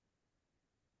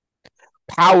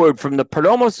Howard from the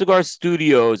Perdomo Cigar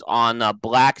Studios on the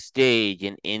Black Stage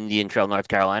in Indian Trail, North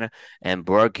Carolina, and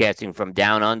broadcasting from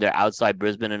down under outside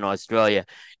Brisbane in Australia.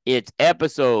 It's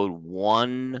episode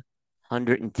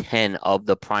 110 of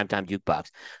the Primetime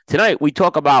Jukebox. Tonight, we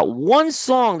talk about one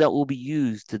song that will be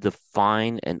used to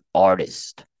define an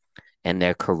artist and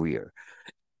their career.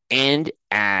 And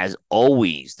as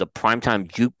always, the Primetime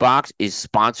Jukebox is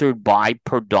sponsored by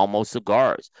Perdomo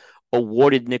Cigars.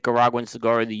 Awarded Nicaraguan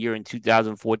Cigar of the Year in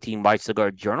 2014 by Cigar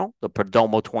Journal, the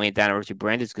Perdomo 20th anniversary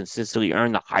brand has consistently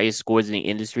earned the highest scores in the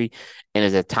industry and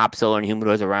is a top seller in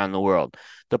humidors around the world.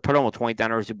 The Perdomo 20th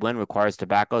anniversary blend requires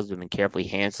tobaccos that have been carefully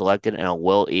hand selected and are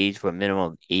well aged for a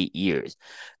minimum of 8 years.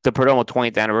 The Perdomo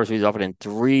 20th anniversary is offered in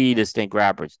three distinct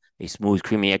wrappers: a smooth,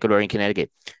 creamy Ecuadorian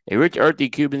Connecticut, a rich, earthy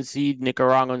Cuban seed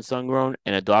Nicaraguan sun-grown,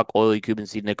 and a dark, oily Cuban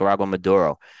seed Nicaraguan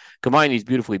Maduro. Combine these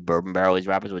beautifully bourbon barrel-aged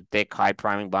wrappers with thick,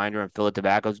 high-priming binder and fillet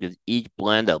tobaccos gives each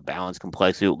blend a balanced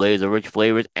complexity with layers of rich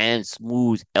flavors and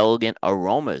smooth, elegant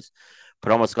aromas.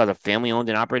 Perdomo Cigars is a family-owned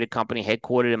and operated company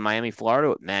headquartered in Miami, Florida,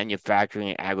 with manufacturing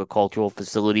and agricultural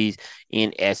facilities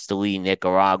in Esteli,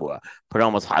 Nicaragua.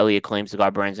 Perdomo's highly acclaimed cigar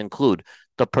brands include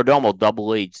the Perdomo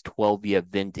Double-Aged 12-Year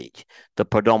Vintage, the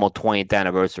Perdomo 20th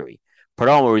Anniversary,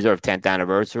 Perdomo Reserve 10th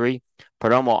Anniversary,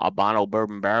 Perdomo Habano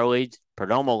Bourbon Barrel Aged,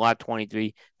 Perdomo Lot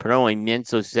 23, Perdomo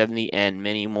Inmenso 70, and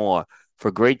many more. For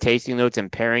great tasting notes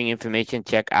and pairing information,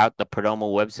 check out the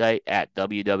Perdomo website at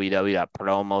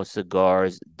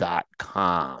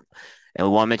www.perdomocigars.com. And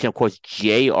we want to mention, of course,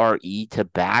 JRE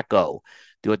Tobacco.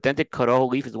 The authentic Corojo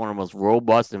leaf is one of the most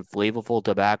robust and flavorful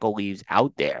tobacco leaves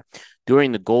out there.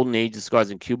 During the golden age of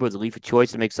cigars in Cuba, it was a leaf of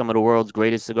choice to make some of the world's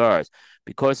greatest cigars.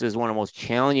 Because it is one of the most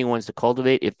challenging ones to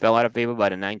cultivate, it fell out of favor by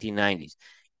the 1990s.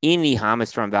 In the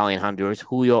Jamastran Valley in Honduras,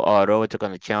 Julio Aroa took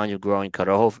on the challenge of growing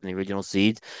Corojo from the original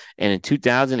seeds, and in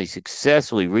 2000, he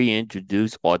successfully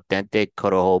reintroduced authentic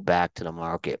Corojo back to the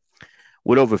market.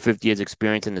 With over 50 years'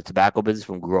 experience in the tobacco business,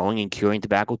 from growing and curing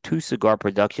tobacco to cigar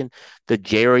production, the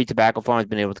JRE Tobacco Farm has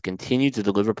been able to continue to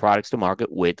deliver products to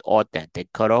market with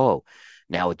authentic Corojo.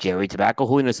 Now with Jerry Tobacco,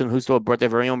 Julio and Justo brought their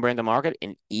very own brand to market,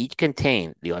 and each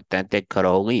contain the authentic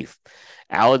Corojo leaf.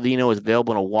 Aladino is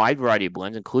available in a wide variety of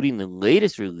blends, including the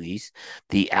latest release,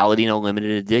 the Aladino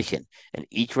Limited Edition, and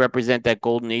each represent that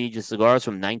golden age of cigars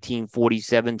from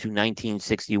 1947 to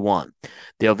 1961.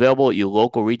 They're available at your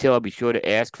local retailer. Be sure to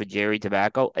ask for Jerry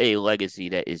Tobacco, a legacy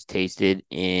that is tasted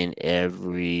in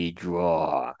every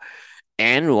drawer.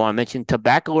 And we want to mention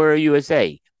Tabacalera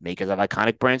USA, makers of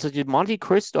iconic brands such as Monte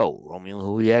Cristo, Romeo and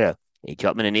Julieta, H.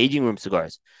 Upmann, and Aging Room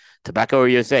Cigars.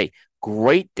 Tabacalera USA,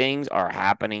 great things are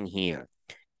happening here.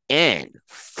 And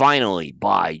finally,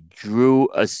 by Drew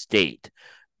Estate.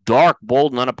 Dark,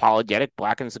 bold, and unapologetic,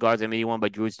 Blackened Cigars M81 by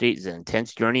Drew Estate is an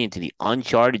intense journey into the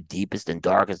uncharted, deepest, and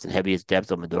darkest and heaviest depths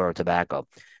of Maduro tobacco.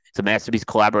 It's a masterpiece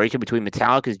collaboration between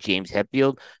Metallica's James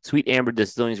Hetfield, Sweet Amber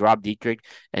Distilling's Rob Dietrich,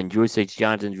 and Drew Estate's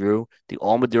Jonathan Drew. The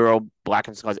All Maduro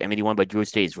Blackened Cigars M81 by Drew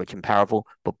Estate is rich and powerful,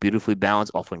 but beautifully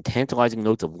balanced, offering tantalizing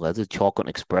notes of leather, chocolate,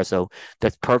 and espresso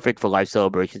that's perfect for life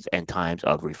celebrations and times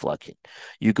of reflection.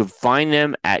 You can find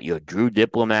them at your Drew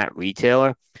Diplomat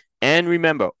retailer. And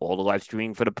remember, all the live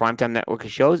streaming for the Primetime Network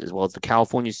of shows, as well as the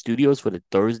California studios for the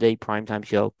Thursday Primetime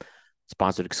show,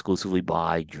 sponsored exclusively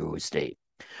by Drew Estate.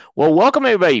 Well, welcome,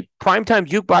 everybody. Primetime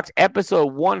Jukebox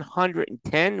episode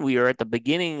 110. We are at the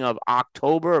beginning of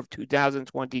October of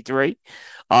 2023.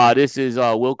 This is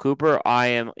Will Cooper. I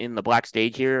am in the Black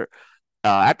Stage here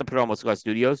at the Perdomo Cigar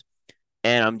Studios.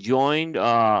 And I'm joined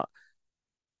on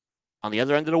the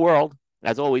other end of the world,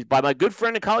 as always, by my good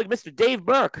friend and colleague, Mr. Dave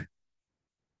Burke.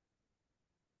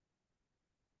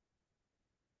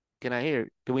 Can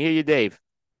we hear you, Dave?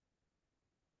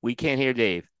 We can't hear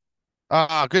Dave.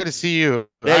 Good to see you.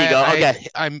 There you go. Okay.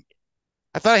 I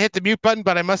thought I hit the mute button,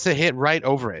 but I must have hit right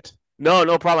over it. No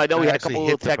problem. I know I we had a actually couple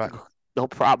little hit the button. technical. No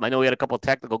problem. I know we had a couple of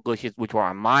technical glitches, which were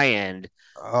on my end,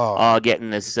 Oh, getting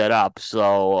this set up.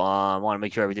 So I want to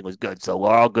make sure everything was good. So we're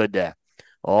all good there.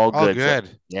 All all good. So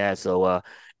good. yeah. So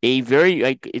a very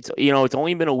like it's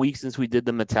only been a week since we did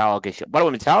the Metallica show. By the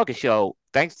way, Metallica show.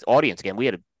 Thanks audience again. We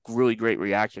had a really great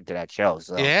reaction to that show.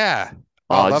 So Yeah.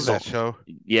 Oh, I love just that show.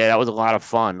 yeah, that was a lot of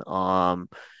fun.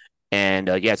 And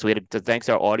yeah, so we had to thanks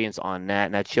our audience on that,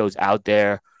 and that show's out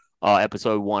there.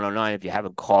 Episode 109. If you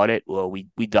haven't caught it, well, we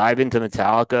dive into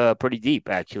Metallica pretty deep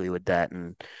actually with that,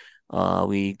 and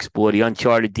we explore the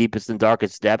uncharted, deepest and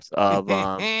darkest depths of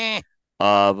yeah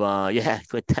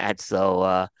with that.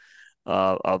 So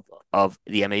of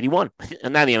the M81,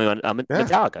 and not the M81, Yeah.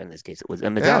 Metallica in this case. It was Yeah,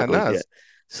 Metallica. no. Yeah.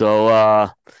 So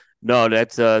No,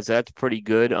 that's pretty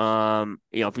good.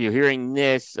 If you're hearing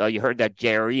this, you heard that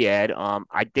Jerry ad.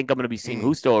 I think I'm gonna be seeing Mm.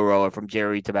 Justo Aroa from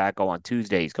Jerry Tobacco on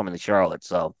Tuesday. He's coming to Charlotte,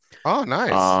 so Oh,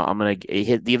 nice. I'm gonna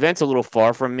hit the event's a little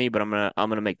far from me, but I'm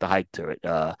gonna make the hike to it.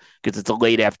 Because it's a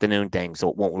late afternoon thing, so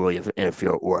it won't really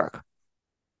interfere at work.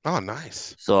 Oh,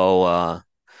 nice. So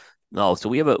no, so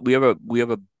we have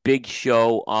a big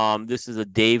show. This is a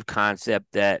Dave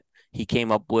concept that he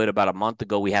came up with about a month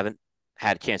ago. We haven't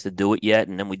had a chance to do it yet,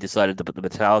 and then we decided to put the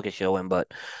Metallica show in. But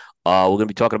we're gonna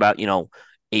be talking about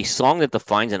a song that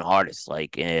defines an artist,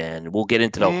 like, and we'll get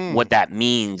into what Mm. that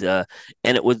means. And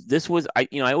this was I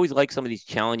always like some of these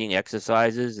challenging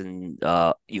exercises, and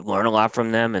you learn a lot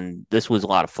from them, and this was a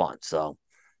lot of fun. So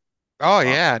Oh,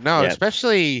 yeah. No, yeah,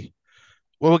 especially,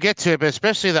 well, we'll get to it, but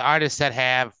especially the artists that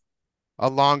have a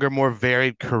longer, more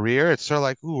varied career. It's sort of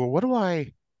like, ooh, well, what do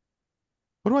I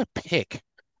pick?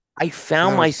 I And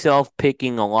found I was, myself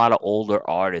picking a lot of older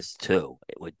artists too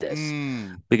with this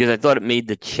mm, because I thought it made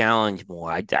the challenge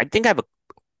more. I think I have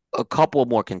a couple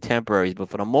more contemporaries, but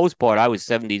for the most part, I was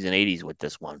 70s and 80s with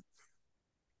this one.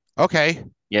 okay.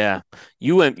 Yeah,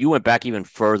 you went back even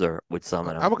further with some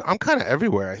of them. I'm kind of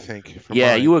everywhere, I think, for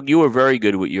Yeah, you mine. were you were very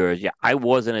good with yours. Yeah, I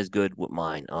wasn't as good with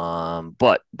mine.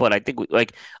 But I think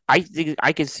I think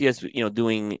I can see us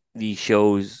doing these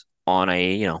shows on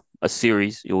a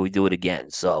series. We do it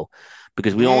again. So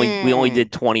because we only Mm.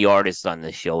 did 20 artists on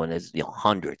this show, and there's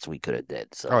hundreds we could have did.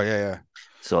 Oh, So yeah, yeah.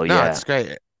 so No, yeah, it's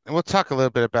great. And we'll talk a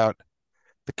little bit about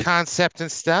the concept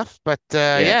and stuff. But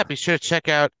yeah, yeah, be sure to check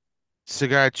out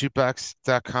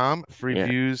cigarjukebox.com for yeah,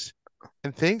 reviews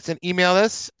and things, and email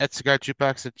us at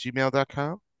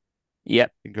cigarjukebox@gmail.com.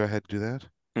 yep, You can go ahead and do that.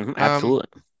 Um,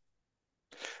 absolutely,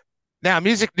 Now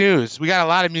music news. We got a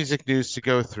lot of music news to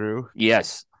go through.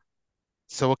 yes,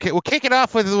 So we'll kick it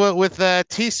off with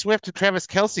T Swift and Travis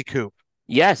Kelsey Coop.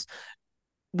 yes.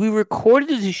 We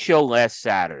recorded the show last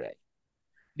Saturday.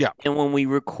 Yeah. And when we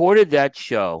recorded that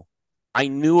show, I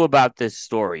knew about this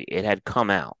story. It had come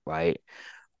out, right?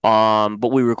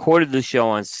 But we recorded the show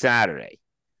on Saturday,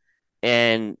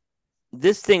 and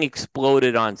this thing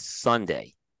exploded on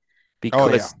Sunday Oh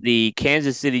yeah. because the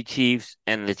Kansas City Chiefs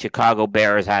and the Chicago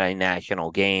Bears had a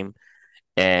national game,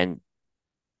 and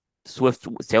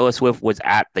Taylor Swift was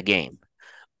at the game.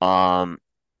 Um,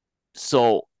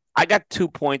 so I got 2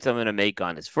 points I'm going to make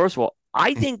on this. First of all,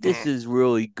 I think this is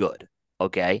really good.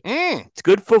 Okay. Mm. It's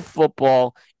good for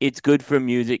football. It's good for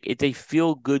music. It's a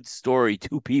feel good story.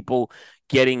 Two people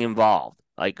getting involved.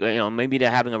 Like, maybe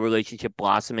they're having a relationship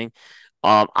blossoming.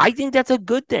 I think that's a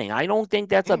good thing. I don't think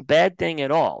that's a Mm. bad thing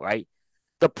at all, right?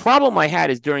 The problem I had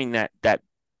is during that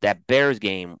Bears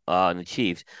game and the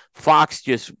Chiefs, Fox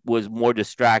just was more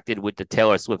distracted with the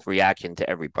Taylor Swift reaction to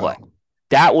every play. Well,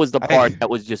 That was the part I that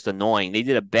was just annoying. They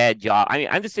did a bad job. I mean,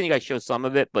 I'm just saying you guys show some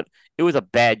of it, but it was a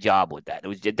bad job with that. It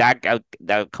was just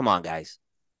that come on, guys.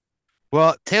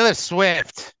 well, Taylor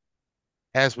Swift,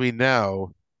 as we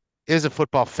know, is a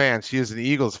football fan. She is an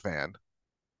Eagles fan.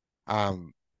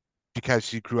 Um, because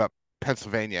she grew up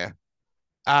Pennsylvania.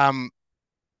 Um,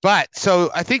 but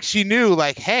so I think she knew,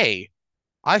 like, hey,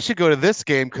 I should go to this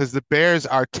game because the Bears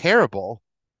are terrible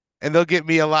and they'll get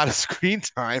me a lot of screen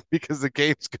time because the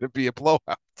game's going to be a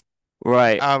blowout.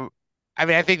 Right. Um, I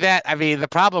mean, the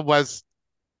problem was,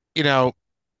 you know,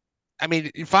 I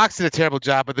mean, Fox did a terrible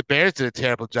job, but the Bears did a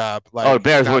terrible job, Oh, the like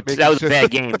Bears were not that making was a sure.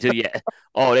 bad game too. Yeah.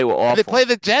 Oh, they were And they awful. play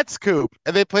the Jets, Coop,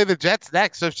 and they play the Jets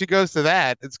next. So if she goes to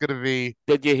that, it's going to be,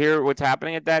 Did you hear what's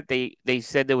happening at that? They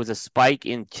said there was a spike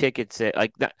in ticket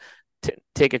like not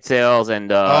ticket sales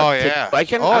and oh ticket. yeah, I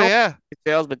oh don't yeah, ticket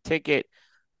sales, but ticket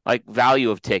like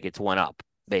value of tickets went up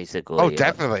oh basically.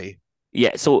 definitely.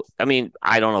 Yeah, so I mean,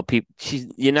 I don't know. People,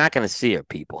 you're not going to see her.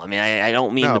 People. I mean, I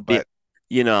don't mean No, to be, but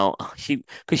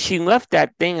because she left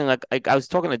that thing and like I was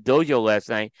talking to Dojo last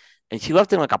night, and she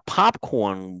left in like a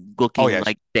popcorn oh looking yeah,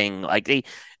 like thing. Like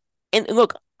and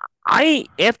look, I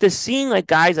after seeing like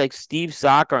guys like Steve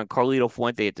Soccer and Carlito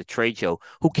Fuente at the trade show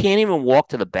who can't even walk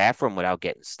to the bathroom without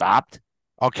getting stopped.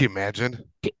 oh, can you imagine?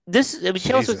 I mean,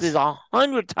 Taylor Swift is Jesus.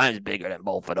 100 times bigger than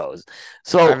both of those. I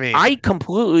So I mean,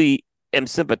 completely am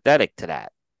sympathetic to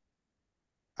that.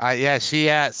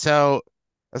 yeah, so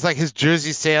it's like his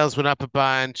jersey sales went up a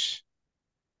bunch,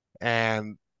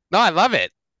 and no, I love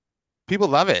it. People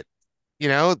love it. You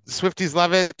know, Swifties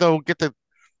love it.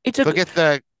 It's a They'll get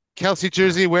the Kelsey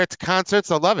jersey, wear it to concerts.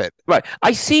 They'll love it. Right.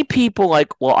 I see people like,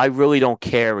 well, I really don't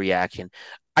care reaction.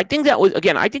 I think that was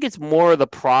again, I think it's more the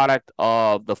product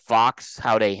of the Fox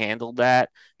how they handled that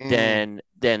Mm,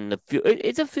 than the feel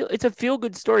it's a feel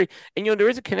good story. And there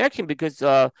is a connection because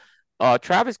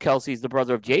Travis Kelsey is the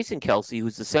brother of Jason Kelsey,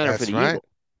 who's the center for that's the right. Eagles.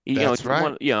 That's He's right.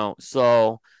 one,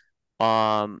 so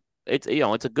It's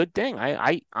it's a good thing.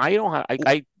 I don't have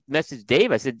I messaged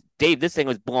Dave. I said, Dave, this thing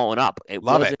was blowing up. It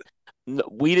Love it.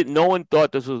 wasn't. We didn't. No one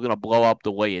thought this was gonna blow up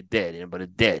the way it did, but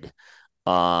it did.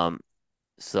 Um,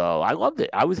 so I loved it.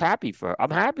 I was happy for her.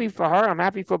 I'm happy for her. I'm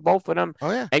happy for both of them.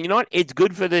 Oh yeah. And you know what? It's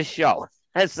good for this show.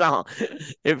 That's all.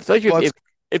 If especially Well,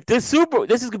 if this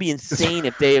is gonna be insane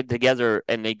if they are together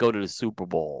and they go to the Super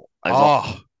Bowl. As all,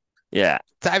 oh, yeah,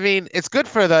 I mean, it's good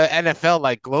for the NFL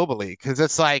like globally because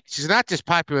it's like she's not just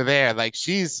popular there, like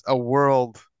she's a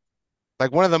world,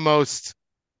 like one of the most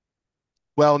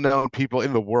well-known people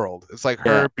in the world. It's like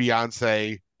yeah, her,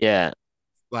 Beyonce, yeah.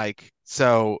 like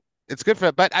so it's good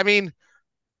for but I mean,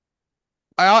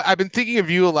 I've been thinking of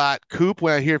you a lot, Coop,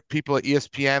 when I hear people at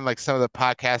ESPN, like some of the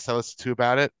podcasts I listen to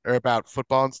about it or about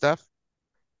football and stuff.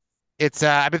 It's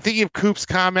I've been thinking of Coop's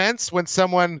comments when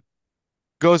someone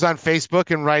goes on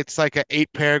Facebook and writes like an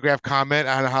 8 paragraph comment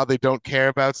on how they don't care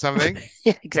about something.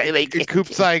 Yeah, exactly. And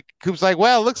Coop's like,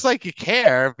 well, it looks like you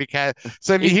care because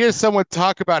so if you It, hear someone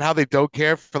talk about how they don't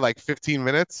care for like 15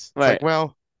 minutes, it's like, right.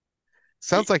 well,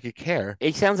 sounds like you care.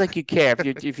 It sounds like you care.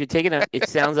 If you're taking a, it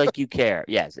sounds like you care.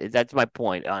 Yes, that's my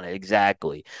point on it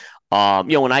exactly.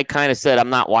 When I kind of said I'm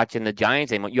not watching the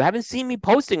Giants anymore, you haven't seen me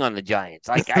posting on the Giants.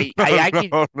 Like I actually,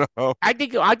 No, no. I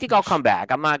think I'll come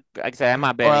back. I'm not. Like I said, I'm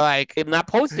not Or banning. like, I'm not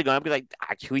posting on. I'll be like,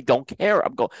 actually, don't care.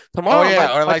 I'm going oh tomorrow. I'm not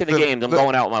yeah, or like watching the games. I'm the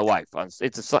going out with my wife. It's a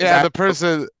yeah, Saturday.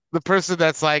 the person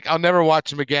that's like, I'll never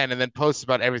watch him again, and then posts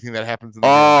about everything that happens in the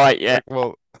game. Oh It's yeah, like,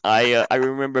 well, I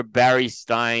remember Barry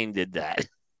Stein did that.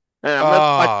 I'm never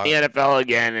watching the oh, NFL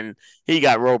again, and he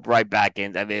got roped right back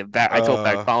in. I mean, I told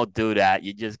Barry, uh, don't do that.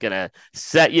 You're just gonna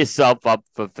set yourself up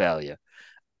for failure.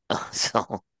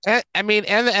 So I mean,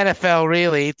 and the NFL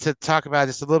really to talk about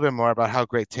just a little bit more about how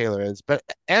great Taylor is, but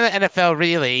and the NFL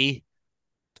really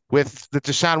with the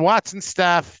Deshaun Watson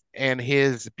stuff and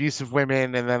his abuse of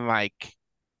women, and then like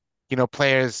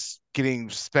players getting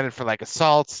suspended for like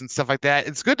assaults and stuff like that.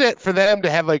 It's good for them to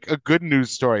have like a good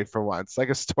news story for once, like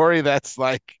a story that's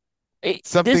like this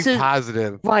something is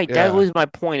positive. right. That Yeah, was my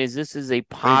point. Is this is a they need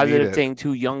positive it. thing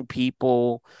to young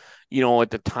people? At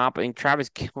the top. And Travis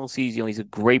Kelce's, he's a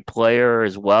great player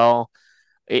as well.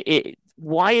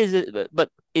 Why is it? But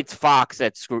it's Fox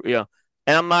that screw.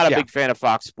 And I'm not a Yeah, big fan of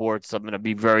Fox Sports. I'm going to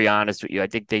be very honest with you. I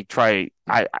think they try.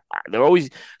 They're always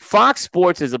Fox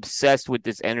Sports is obsessed with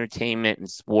this entertainment and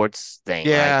sports thing,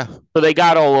 right? yeah, So they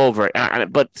got all over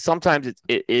it. But sometimes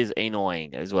it is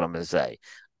annoying, is what I'm going to say.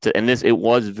 And this, it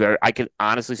was very. I can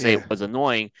honestly say yeah. it was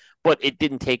annoying, but it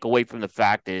didn't take away from the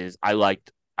fact is I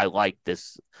liked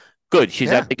this. Good.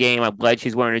 She's Yeah. at the game. I'm glad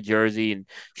she's wearing a jersey and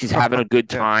she's having a good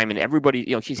Yeah. time. And everybody,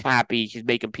 she's happy. She's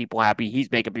making people happy.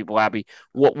 He's making people happy.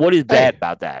 What is bad Hey,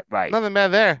 about that? Right. nothing bad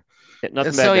there. Nothing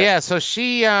And bad so there. yeah, so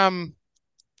she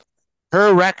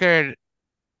her record,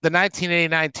 the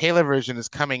 1989 Taylor version is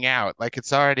coming out. Like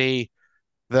it's already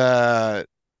the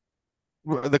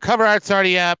the cover art's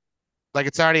already up. Like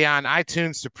it's already on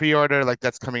iTunes to pre-order. Like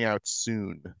that's coming out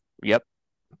soon. Yep.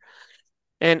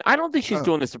 And I don't think she's Oh,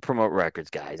 doing this to promote records,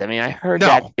 guys. I mean, I heard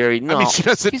that no. theory. I mean No, she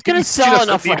doesn't she's gonna need she sell doesn't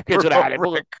enough need records promote without it.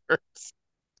 records.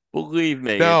 Believe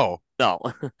me. No. No,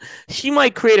 she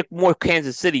might create more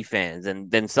Kansas City fans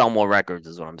and sell more records.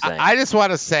 Is what I'm saying. I just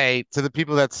want to say to the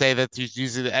people that say that she's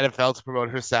using the NFL to promote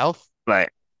herself, Right.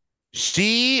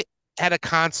 she had a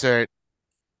concert,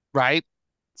 right?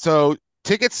 So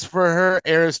tickets for her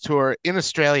Eras tour in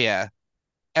Australia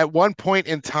at one point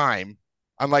in time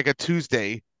on like a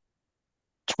Tuesday,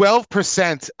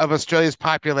 12% of Australia's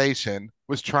population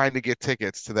was trying to get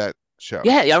tickets to that show.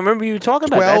 Yeah. I remember you talking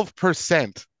about that.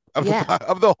 12% of Yeah.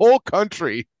 the whole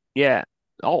country. Yeah.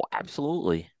 Oh,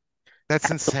 absolutely. That's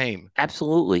insane.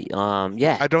 Absolutely.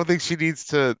 Yeah. I don't think she needs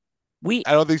to We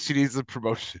I don't think she needs the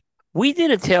promotion. we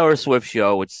did a Taylor Swift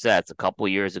show with Seth a couple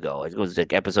of years ago. It was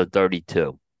like episode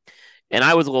 32. And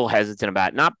I was a little hesitant about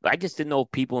it. Not I just didn't know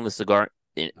if people in the cigar.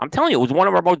 I'm telling you, it was one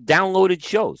of our most downloaded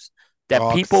shows that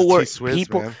Oh, because it's T-Swizz,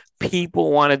 people man.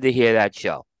 people wanted to hear that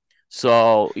show.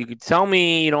 So you could tell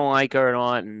me you don't like her or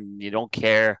not and you don't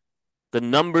care. The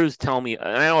numbers tell me, and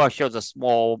I know our show's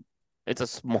it's a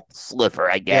small sliver,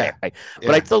 I get Yeah, it, right?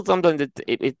 But I yeah. still sometimes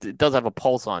it does have a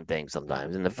pulse on things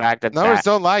sometimes. And the fact Numbers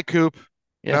don't lie, Coop.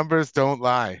 yeah, Numbers don't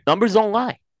lie. numbers don't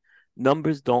lie.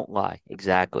 Numbers don't lie.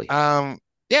 Exactly. Um,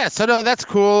 yeah, so no, that's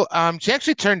cool. She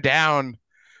actually turned down,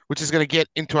 which is going to get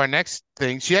into our next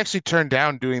thing. She actually turned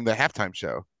down doing the halftime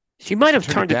show. She might She have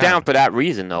turned it turned it down down. for that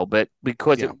reason, though, but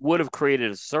because Yeah, it would have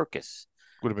created a circus.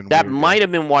 would have been That weird. Yeah, might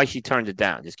have been why she turned it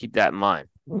down. Just keep that in mind.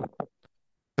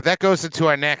 but that goes into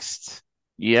our next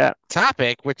Yeah.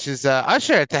 topic, which is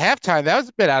Usher at the halftime. That was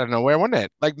a bit out of nowhere, wasn't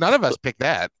it? Like none of us picked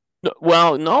that.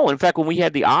 Well, no. In fact, when we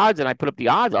had the odds and I put up the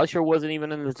odds, Usher wasn't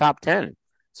even in the top 10.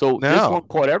 So this one No.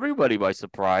 caught everybody by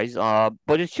surprise.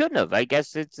 But it shouldn't have. I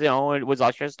guess it was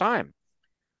Usher's time.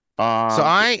 So Um,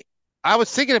 I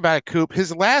was thinking about it, Coop.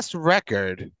 His last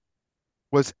record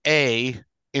was A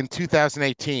in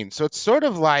 2018. So it's sort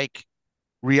of like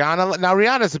Rihanna. Now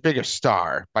Rihanna's a bigger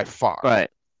star by far, right.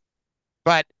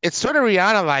 but it's sort of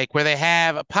Rihanna like where they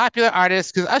have a popular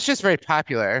artist because Usher's very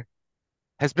popular,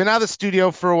 has been out of the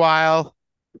studio for a while,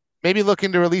 maybe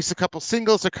looking to release a couple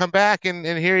singles or come back, and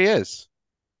here he is.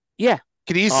 Yeah.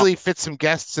 Could Uh, easily fit some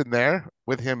guests in there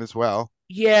with him as well.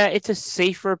 yeah, it's a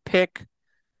safer pick,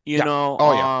 you Yeah. know.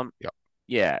 Oh yeah. Yeah.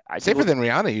 Yeah, I think Safer than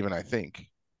Rihanna even, I think.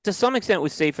 to some extent it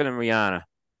was safer than Rihanna.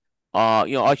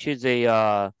 Usher's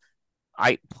a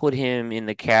I put him in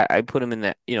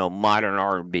that, modern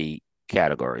R&B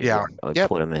category is Yeah. what I would Yep.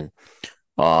 put him in.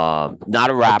 Not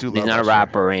a I rap, do he's love not a Usher.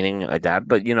 rapper or anything like that,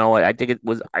 but you know what? I think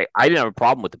I didn't have a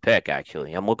problem with the pick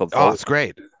actually. I'm looking Oh, forward. it's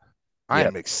great. I Yeah,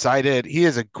 am excited. He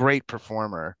is a great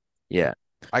performer. yeah,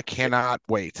 I cannot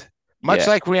wait. Much yeah,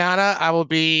 like Rihanna, I will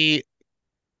be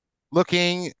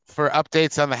looking for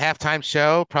updates on the halftime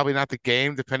show. Probably not the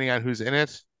game, depending on who's in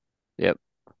it. yep.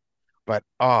 But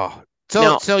oh, so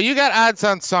Now, so you got odds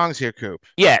on songs here, Coop.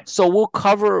 yeah, so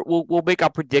we'll make our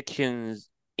predictions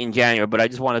in January, but I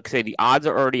just want to say the odds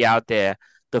are already out there.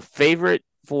 The favorite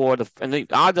for the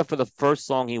odds are for the first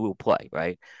song he will play,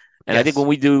 right? And I think when Yes,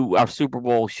 we do our Super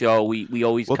Bowl show, we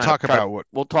always we'll kind of talk try to about what.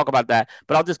 we'll talk about that.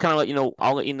 But I'll just kind of let you know.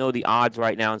 I'll let you know the odds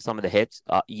right now and some of the hits.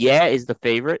 Yeah is the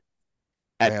favorite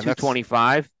at Man, that's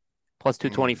 225 plus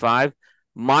mm, 225.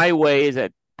 My Way is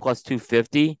at plus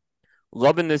 250.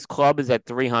 Loving This Club is at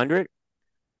 300.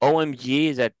 OMG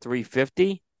is at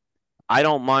 350. I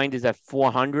Don't Mind is at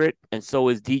 400, and so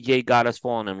is DJ Got Us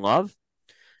Falling in Love.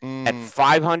 At mm,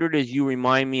 500 is You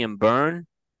Remind Me and Burn.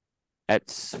 At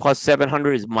plus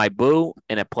 700 is My Boo,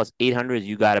 and at plus 800 is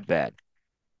You Got It Bad.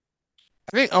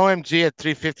 I think OMG at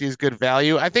 350 is good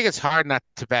value. I think it's hard not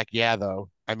to back Yeah though.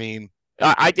 I mean,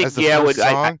 I think as the yeah, first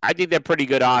song, I think they're pretty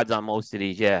good odds on most of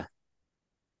these. Yeah,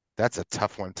 that's a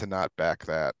tough one to not back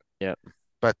that. yeah,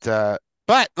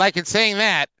 But like in saying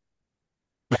that,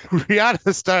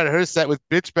 Rihanna started her set with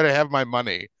 "Bitch Better Have My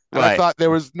Money," and I right, thought there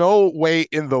was no way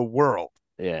in the world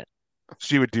yeah,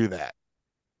 she would do that,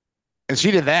 and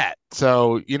she did that.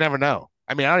 So you never know.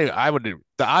 I mean, I don't even, I would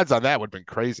the odds on that would have been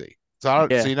crazy. So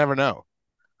yeah. you never know.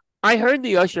 I heard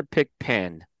the Usher pick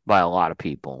panned by a lot of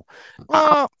people. I,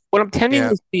 Well, what I'm tending yeah,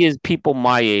 to see is people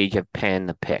my age have panned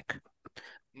the pick.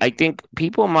 I mm, think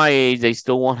people my age, they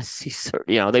still want to see,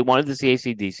 they wanted to see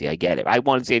AC/DC. I get it. I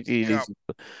want to see yeah. AC/DC,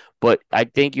 but I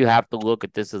think you have to look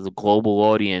at this as a global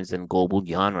audience and global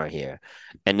genre here.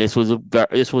 And this was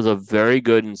a very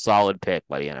good and solid pick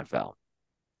by the NFL.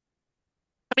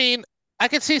 I mean, I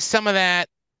could see some of that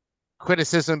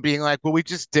criticism being like, "Well, we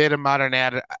just did a modern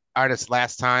artist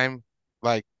last time,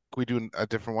 like we do a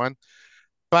different one."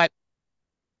 But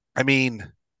I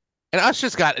mean, and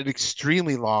Usher's got an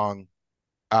extremely long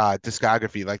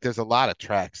discography. Like there's a lot of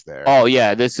tracks there. Oh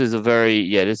yeah, this is very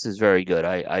good.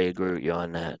 I agree with you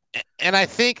on that. And I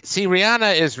think, see,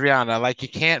 Rihanna is Rihanna. Like you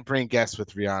can't bring guests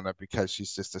with Rihanna because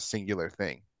she's just a singular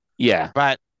thing. Yeah,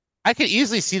 But I could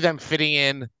easily see them fitting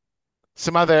in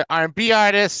some other R&B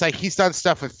artists. Like he's done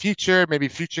stuff with Future. Maybe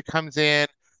Future comes in.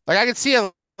 Like I could see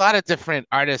a lot of different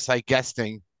artists like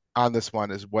guesting on this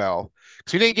one as well.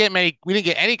 Because we didn't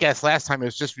get any guests last time. It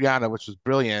was just Rihanna, which was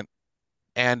brilliant.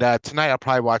 And tonight I'll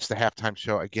probably watch the halftime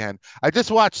show again. I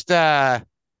just watched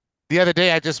the other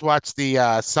day. I just watched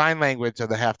the sign language of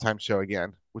the halftime show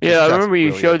again, which yeah. is I just remember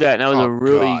you showed brilliant. that, and that was a Oh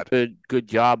really God. good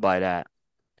job by that.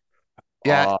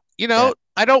 Yeah, Uh, you yeah. know,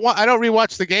 I don't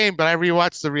rewatch the game, but I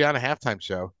rewatched the Rihanna halftime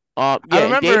show. I Yeah.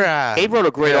 remember Dave wrote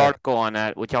a great yeah. article on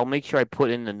that, which I'll make sure I put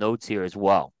in the notes here as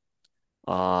well.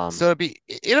 So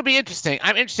it'll be interesting.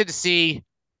 I'm interested to see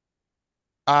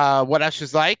what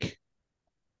Usher's like.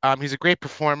 He's a great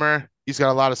performer. He's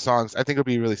got a lot of songs. I think it'll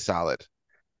be really solid.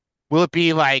 Will it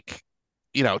be like,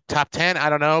 top 10? I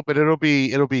don't know, but it'll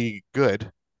be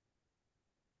good.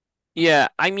 Yeah,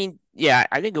 I mean, yeah,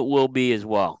 I think it will be as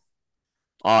well.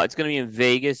 It's going to be in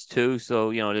Vegas too,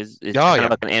 so it's Oh kind of yeah.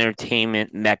 like an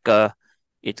entertainment mecca.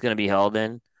 It's going to be held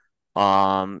in.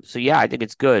 So yeah, I think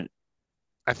it's good.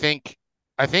 I think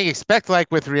I think expect like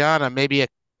with Rihanna, maybe a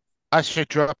Usher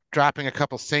dropping a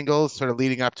couple singles sort of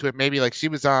leading up to it. Maybe like she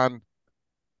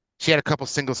had a couple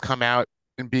singles come out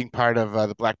and being part of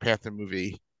the Black Panther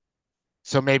movie.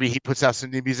 So maybe he puts out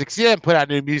some new music. 'Cause he hasn't put out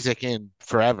new music in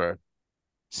forever.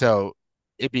 So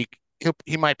it'd be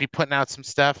he might be putting out some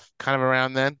stuff kind of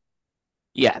around then.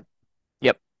 Yeah,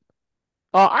 yep.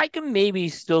 I can maybe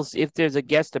still see if there's a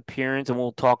guest appearance, and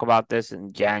we'll talk about this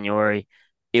in January.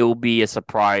 It will be a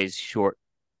surprise, short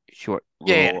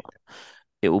Yeah, yeah, little.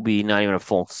 It will be not even a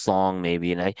full song,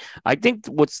 maybe. And I think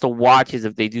what's to watch is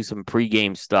if they do some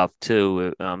pregame stuff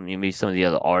too. Maybe some of the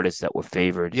other artists that were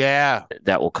favored yeah.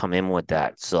 that will come in with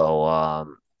that.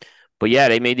 So, but yeah,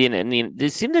 they made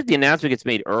it seems like the announcement gets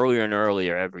made earlier and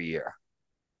earlier every year.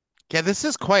 Yeah, this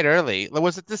is quite early.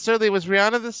 Was it this early? Was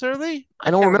Rihanna this early?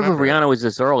 I I don't can't remember if remember. Rihanna was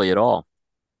this early at all.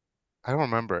 I don't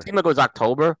It remember. seemed like it was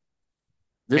October.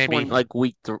 This one, Maybe. like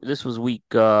this was week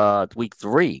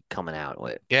 3 coming out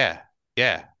with. Yeah,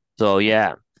 yeah. So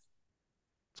yeah,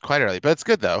 It's quite early, but it's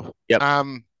good though. yep.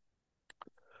 Um,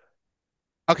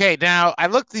 okay, now I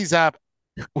looked these up.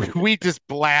 We just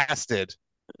blasted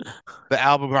the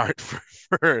album art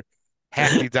for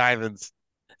Hackney Diamonds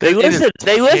They because it is listen.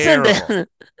 They listen. terrible.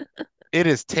 It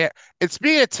is It's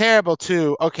being terrible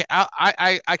too. Okay,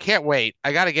 I can't wait.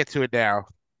 I got to get to it now.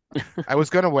 I was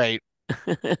gonna wait.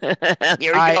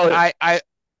 Here we I go. I I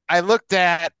I looked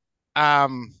at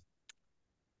um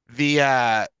the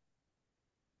uh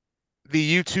the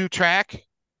U2 track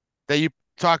that you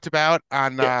talked about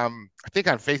on Yeah, I think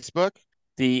on Facebook.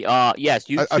 the yes,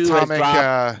 U2 has Atomic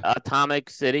dropped Atomic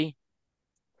City.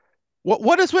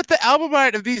 what is with the album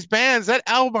art of these bands? That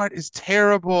album art is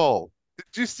terrible.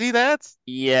 Did you see that?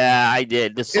 Yeah, I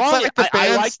did. The It's song, like the I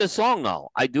like bands the song though.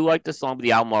 I do like the song, but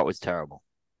the album art was terrible.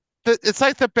 it's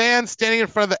like the band standing in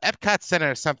front of the Epcot Center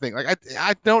or something. Like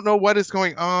I don't know what is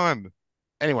going on.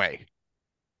 Anyway,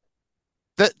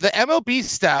 the MLB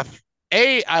stuff,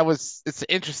 it's an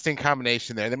interesting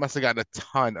combination there. They must have gotten a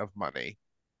ton of money.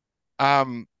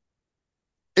 Um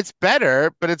it's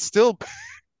better, but it's still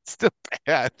still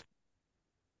bad.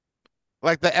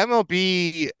 Like the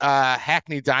MLB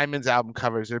Hackney Diamonds album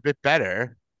covers are a bit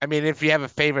better. I mean, if you have a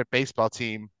favorite baseball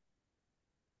team,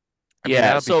 I mean Yeah,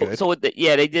 that'll be so good.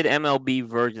 yeah, they did MLB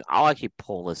version. I'll actually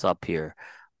pull this up here,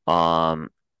 um,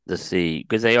 to see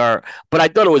because they are. But I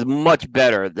thought it was much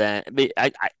better than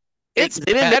It's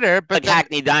they didn't make better, but like then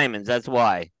Hackney Diamonds. That's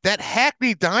why. that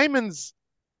Hackney Diamonds,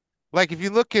 like if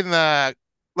you look in the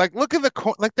look in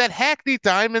the like that Hackney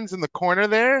Diamonds in the corner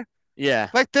there,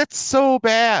 Yeah, like that's so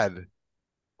bad.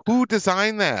 Who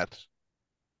designed that?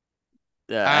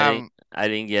 Um, I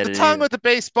didn't get the it tongue either. with the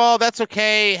baseball, that's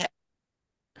okay.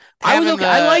 I was Having okay.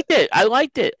 I the liked it. I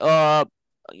liked it.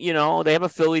 They have a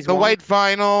Phillies the one. white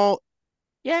vinyl.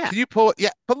 Yeah, Can you pull it?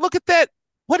 Yeah, but look at that.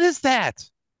 What is that?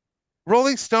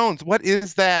 Rolling Stones. What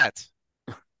is that?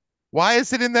 Why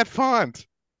is it in that font?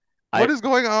 I What is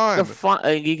going the on?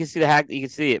 fun. You can see the hack. You can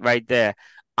see it right there.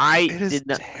 I It is did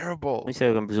not. Let me terrible. see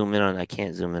if I can zoom in on. I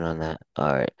can't zoom in on that.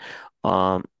 All right.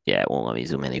 Yeah, it won't let me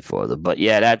zoom any further. But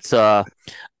yeah, that's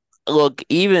look,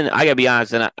 even I gotta be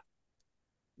honest, and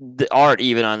the art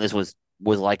even on this was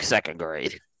like second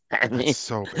grade. I It's mean,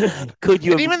 so bad. could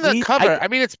you And have at even the least cover, I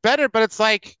mean, it's better, but it's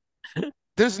like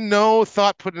there's no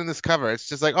thought put in this cover. It's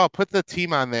just like, oh, put the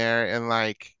team on there and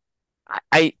like,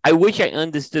 I wish I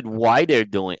understood why they're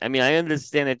doing. I mean, I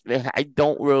understand it. I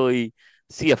don't really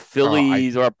see a oh,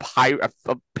 Phillies or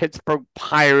a Pittsburgh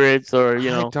Pirates or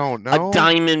I don't a know.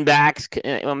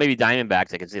 Diamondbacks. Well, maybe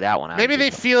Diamondbacks. I can see that one. I haven't Maybe seen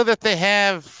they feel that they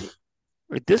have,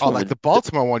 this oh, one like was. the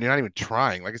Baltimore one, you're not even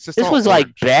trying. Like it's just This all was like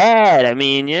orange. bad. I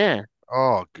mean, yeah.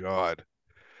 Oh God.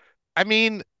 I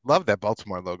mean, love that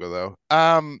Baltimore logo though.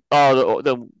 Oh,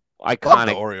 the Love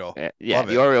the iconic. Oriole. Yeah, Love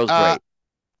the it. Orioles great.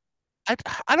 I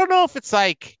I don't know if it's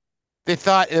like they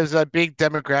thought it was a big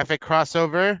demographic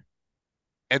crossover,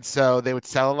 and so they would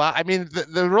sell a lot. I mean,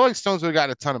 the Rolling Stones would have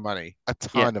gotten a ton of money, a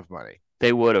Yeah, ton of money.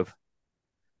 they would have.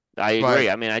 I But agree.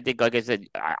 I mean, I think, like I said,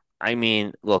 I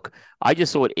mean, look, I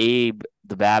just saw what Abe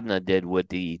the Babna did with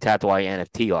the Tatuai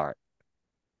NFT art.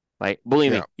 Like,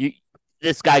 believe yeah. me,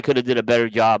 this guy could have did a better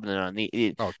job than on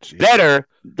Oh Jesus. better.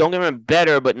 Don't get me wrong,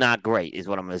 better, but not great is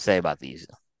what I'm going to say about these.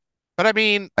 But I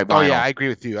mean, By oh yeah, vinyl. I agree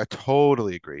with you. I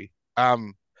totally agree.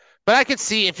 But I could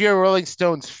see if you're a Rolling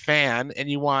Stones fan and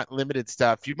you want limited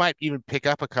stuff, you might even pick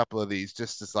up a couple of these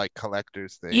just as like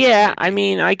collector's things, Yeah, I maybe.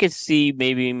 mean, I could see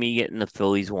maybe me getting the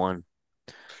Phillies one.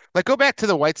 Like go back to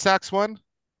the White Sox one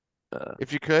Uh,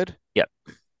 if you could. yep.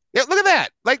 Yeah, look at that.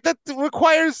 Like that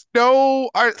requires no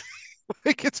art.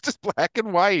 Like it's just black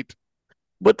and white.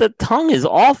 But the tongue is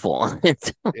awful.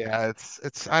 Yeah,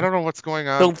 it's I don't know what's going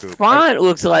on, The Coop. font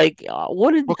looks like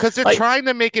what did Well, because they're like trying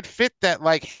to make it fit that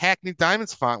like Hackney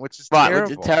Diamonds font, which is font, which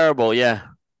is terrible. terrible. Yeah.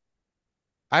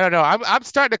 I don't know. I'm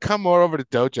starting to come more over to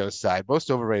Dojo's side,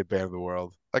 most overrated band in the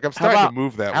world. Like I'm How starting to about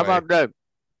move that how way. about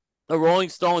the Rolling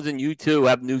Stones and U2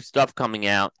 have new stuff coming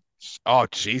out. Oh,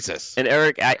 Jesus. And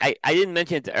Eric, I didn't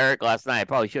mention it to Eric last night. I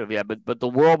probably should have, yeah. But the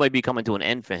world might be coming to an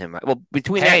end for him. Right? Well,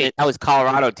 between that and Hey. how his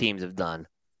Colorado teams have done,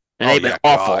 and Oh they've been yeah,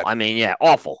 awful. God. I mean, yeah,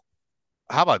 awful.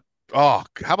 How about how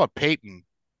about Peyton?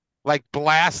 Like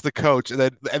blast the coach and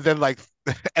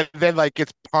then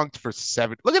gets punked for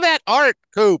 7. Look at that art,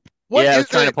 Coop. What Yeah, I was is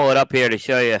trying to it? pull it up here to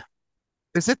show you.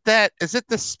 Is it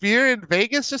the spear in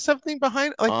Vegas or something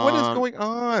behind? Like what is Um, going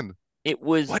on? it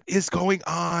was What is going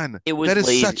on? it was That is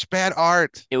lazy. such bad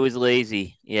art. It was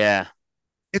lazy. Yeah,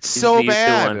 It's this is so the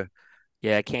YouTube one. bad.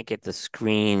 Yeah, I can't get the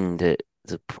screen to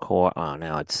pour. Oh,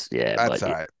 now it's yeah, That's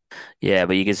all right. yeah,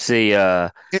 but you can see.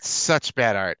 It's such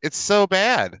bad art. It's so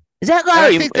bad. Is that And I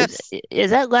Larry? think that's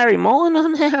Is that Larry Mullen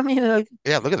on there? I mean, like,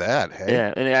 yeah, look at that. Hey.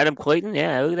 yeah, and Adam Clayton.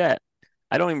 Yeah, look at that.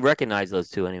 I don't even recognize those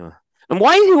two anymore. And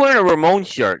why is he wearing a Ramon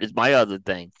shirt? Is my other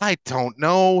thing. I don't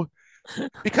know.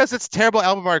 Because it's terrible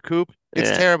album art, Coop. It's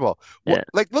Yeah, terrible. What yeah.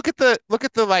 like look at the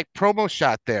like promo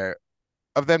shot there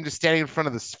of them just standing in front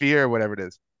of the sphere or whatever it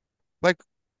is. Like,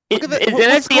 look at that. That's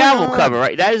What's the going album cover, on?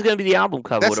 right? That is going to be the album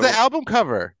cover. That's the Whatever. album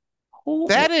cover. Who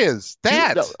That is you?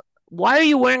 that. Why are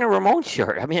you wearing a Ramon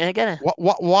shirt? I mean, I gotta.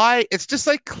 Why? It's just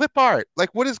like clip art. Like,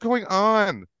 what is going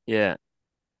on? Yeah.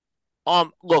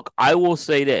 Look, I will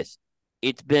say this.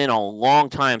 It's been a long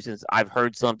time since I've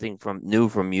heard something from new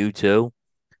from you two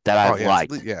that Oh I've yeah,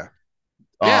 liked. yeah,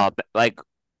 yeah, Like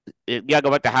you gotta go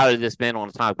back to How Did This Man on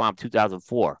Atomic Bomb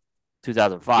 2004,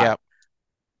 2005. yeah,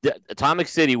 The Atomic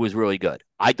City was really good.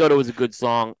 I thought it was a good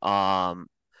song.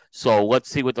 So let's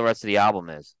see what the rest of the album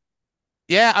is.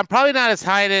 yeah. I'm probably not as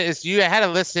high in it as you. I had to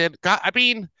listen. God, I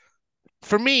mean,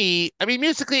 for me, I mean,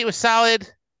 musically it was solid.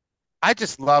 I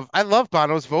love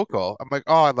Bono's vocal. I'm like,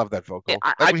 oh, I love that vocal.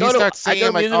 Like when he starts I singing, thought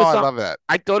I'm it like, music oh, was I song. love that.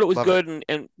 I thought it was Love it. good,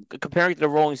 and comparing it to the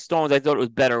Rolling Stones, I thought it was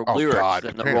better Oh lyrics. God,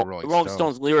 And comparing to The Rolling Rolling Stones.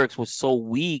 Stones lyrics was so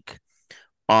weak.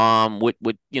 With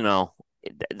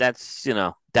that's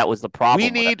that was the We problem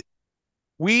with it. need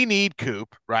we need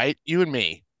Coop, right? You and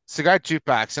me, Cigar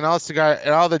Jukebox, and all cigar and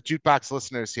all the jukebox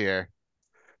listeners here.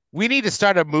 We need to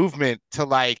start a movement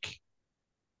to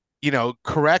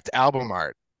correct album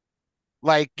art.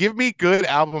 Like, give me good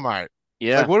album art. Like,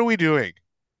 Yeah. what are we doing?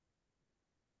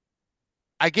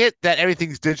 I get that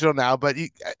everything's digital now, but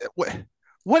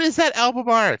what is that album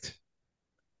art?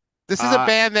 This is a Uh,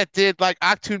 band that did like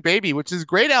Octoon Baby, which is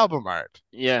great album art.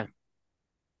 yeah.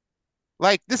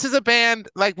 Like, this is a band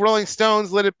like Rolling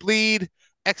Stones, Let It Bleed,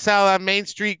 Exile on Main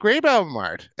Street, great album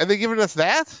art. And they're giving us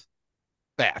that?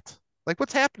 That. Like,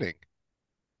 what's happening?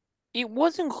 It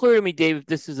wasn't clear to me, Dave, if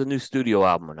this is a new studio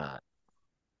album or not.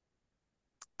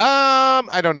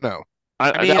 I don't know.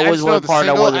 I mean, That I was just know one the part that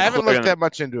single. I wasn't haven't clear looked to me. that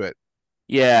much into it.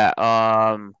 Yeah.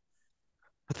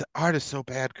 But the art is so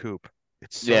bad, Coop.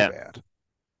 It's so Yeah. bad.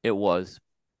 It was.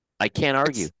 I can't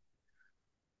argue. It's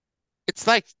it's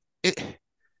like it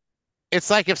it's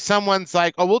like if someone's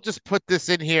like, "Oh, we'll just put this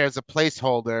in here as a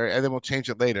placeholder and then we'll change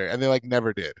it later." And they like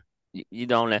never did. You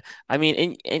don't. I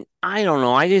mean, and I don't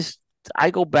know.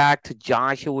 I go back to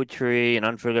Joshua Tree and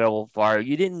Unforgettable Fire.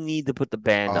 You didn't need to put the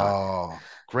band on there. Oh,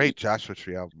 great Joshua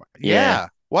Tree album. Yeah. Yeah.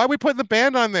 Why are we putting the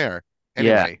band on there?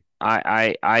 Yeah. Anyway,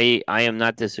 I am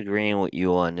not disagreeing with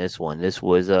you on this one. This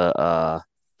was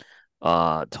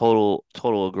total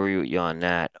agree with you on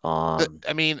that.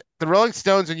 I mean, the Rolling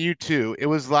Stones and U2, it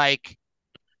was like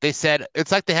they said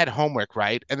it's like they had homework,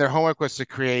 right? And their homework was to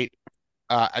create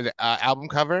an album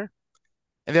cover.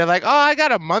 And they're like, "Oh, I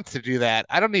got a month to do that.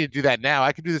 I don't need to do that now.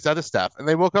 I can do this other stuff." And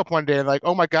they woke up one day and like,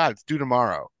 "Oh my God, it's due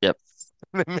tomorrow." Yep.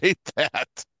 And they made that.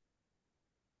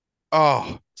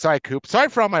 Oh, sorry, Coop. Sorry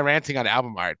for all my ranting on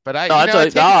album art, but No, I take it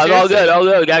it's all good. seriously. All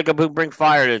good. We gotta go bring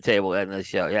fire to the table in the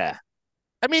show. Yeah.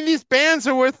 I mean, these bands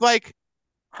are worth like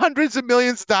hundreds of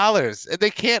millions of dollars, and they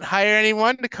can't hire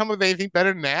anyone to come up with anything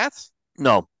better than that.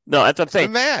 No, that's what I'm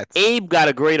saying. Than that. Abe got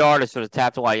a great artist for the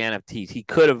Tap to NFTs. He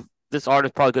could have. This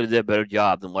artist probably could have did a better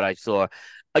job than what I saw.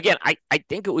 Again, I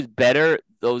think it was better.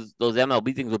 Those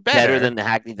MLB things were better than Better. the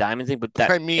Hackney Diamond thing, but that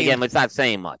I mean, again, it's not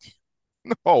saying much.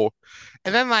 no.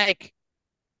 And then like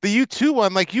the U2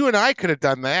 one, like you and I could have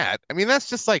done that. I mean, that's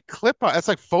just like clip art. That's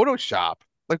like Photoshop.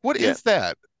 Like, what Yeah. is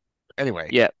that? Anyway,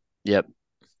 Yep. Yep.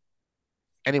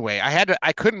 I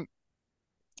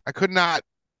could not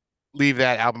leave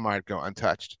that album art go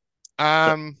untouched. Yep.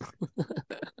 Um,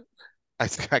 I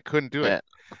couldn't do it.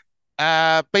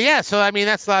 Yeah. But yeah, so I mean,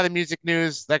 that's a lot of the music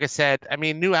news. Like I said, I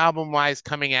mean, new album wise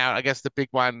coming out, I guess the big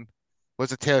one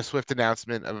was the Taylor Swift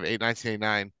announcement of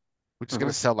 1989, which is going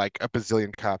Hmm. to sell like a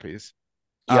bazillion copies.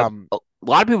 Yep. Um, A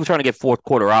lot of people trying to get fourth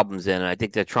quarter albums in, and I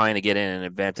think they're trying to get in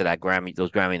advance of that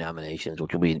those Grammy nominations,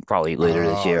 which will be probably later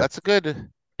this oh, year. that's a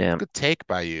Yeah. good take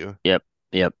by you. Yep.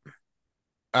 Yep.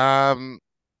 Um,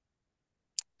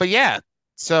 But yeah,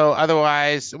 so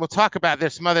otherwise, we'll talk about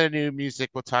there's some other new music.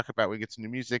 We'll talk about when we get some new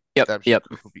music Yep, that I'm sure yep,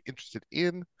 Coop will be interested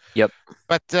in. yep.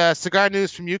 But cigar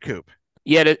news from you, Coop.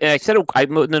 Yeah, and I said I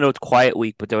put in the notes quiet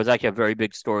week, but there was actually a very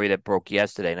big story that broke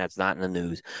yesterday, and that's not in the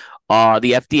news.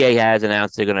 The FDA has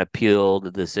announced they're going to appeal the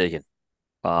decision.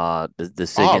 The All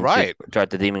decision to right.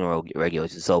 start the deeming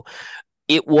regulations. So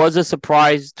it was a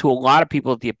surprise to a lot of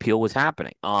people that the appeal was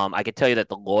happening. I could tell you that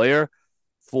the lawyer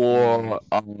Mm, for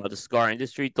the cigar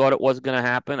industry thought it was going to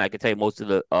happen. I could tell you most of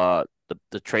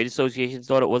the trade associations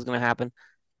thought it was going to happen.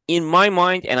 In my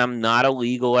mind, and I'm not a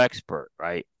legal expert,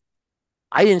 right?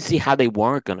 I didn't see how they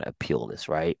weren't going to appeal this,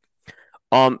 right?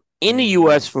 In the mm,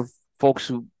 U.S., for folks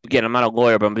who, again, I'm not a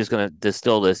lawyer, but I'm just going to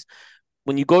distill this.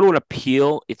 When you go to an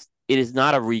appeal, it is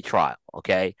not a retrial.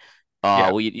 Okay,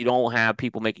 yeah. you don't have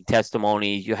people making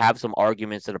testimonies. You have some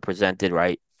arguments that are presented,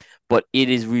 right? But it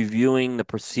is reviewing the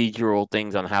procedural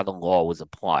things on how the law was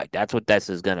applied. That's what this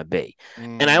is going to be.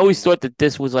 And I always Mm, thought that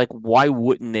this was like, why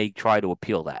wouldn't they try to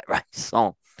appeal that, right?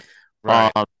 Um,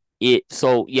 right.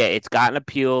 yeah, it's gotten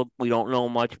appealed. We don't know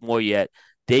much more yet.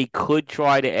 They could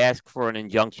try to ask for an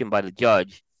injunction by the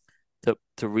judge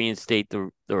to reinstate the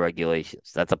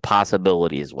regulations. That's a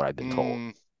possibility, is what I've been told.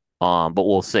 Mm, But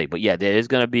we'll see. But yeah, there is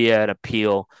going to be an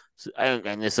appeal,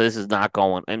 and this is not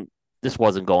going, and this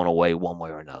wasn't going away one way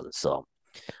or another. So,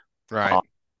 right. uh,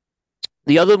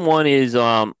 the other one is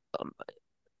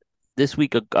this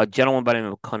week a gentleman by the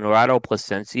name of Conrado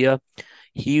Placencia.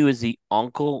 He was the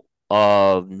uncle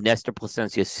of Nestor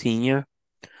Placencia Sr.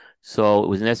 So it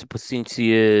was Nestor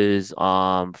Placencia's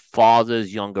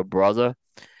father's younger brother.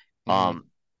 Mm, Um,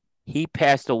 he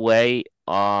passed away.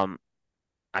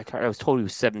 I was told he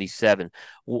was 77.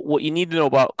 What you need to know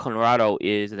about Conrado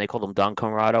is, and they call him Don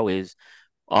Conrado, is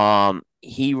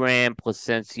he ran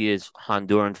Placencia's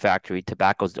Honduran factory,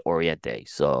 Tabacos de Oriente.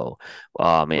 So,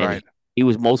 and right. he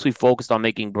was mostly focused on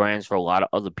making brands for a lot of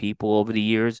other people over the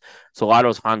years. So a lot of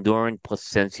those Honduran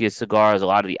Placencia cigars, a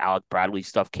lot of the Alec Bradley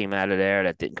stuff came out of there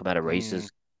that didn't come out of Mm,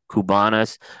 races.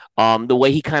 Cubanas. The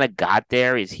way he kind of got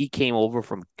there is he came over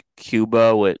from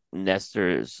Cuba with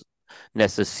Nestor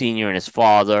Senior and his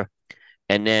father.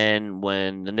 And then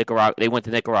when they went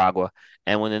to Nicaragua,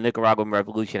 and when the Nicaraguan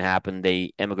Revolution happened,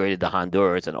 they emigrated to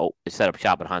Honduras and set up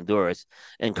shop in Honduras.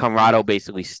 And mm, Conrado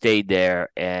basically stayed there,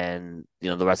 and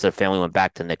the rest of the family went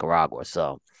back to Nicaragua.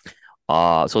 So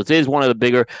it is one of the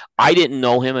bigger. I didn't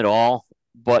know him at all,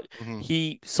 but mm,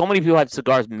 so many people had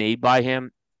cigars made by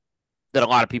him that a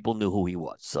lot of people knew who he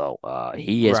was. So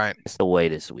he has right. passed away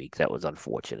this week. That was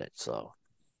unfortunate. So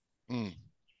Mm,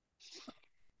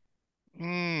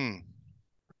 mm.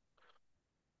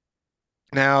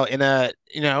 Now, in a,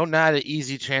 not an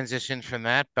easy transition from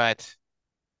that, but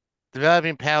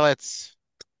developing palates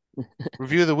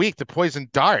review of the week, the poison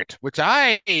dart, which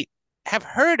I have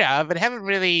heard of and haven't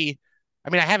really, I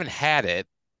mean, I haven't had it.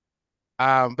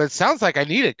 But it sounds like I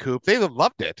need it, Coop. They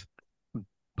loved it.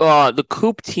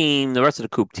 the rest of the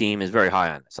Coop team is very high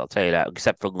on this. I'll tell you that,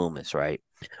 except for Loomis, right?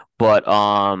 But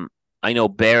I know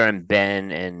Bear and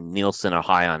Ben and Nielsen are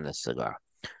high on this cigar.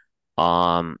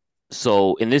 Um,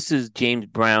 and this is James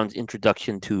Brown's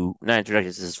introduction to not introduction.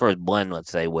 This is his first blend,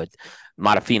 let's say, with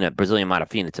Matafina, Brazilian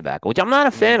Matafina tobacco, which I'm not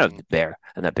a fan of. Mm,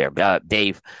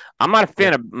 Dave. I'm not a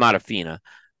yeah. fan of Matafina.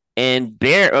 And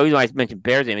Bear, oh, I mentioned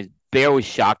Bear's name is Bear was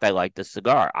shocked I liked the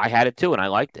cigar. I had it too, and I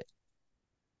liked it.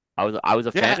 I was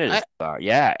a Yeah, fan of this cigar.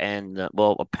 Yeah, and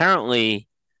well, apparently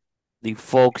the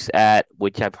folks at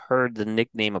which I've heard the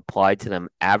nickname applied to them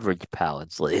average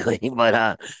palates lately,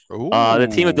 but the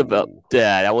team of ooh.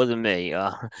 that wasn't me.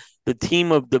 The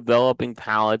team of developing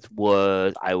palates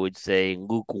was, I would say,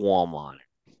 lukewarm on it.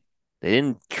 They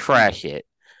didn't Mm, trash it,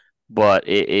 but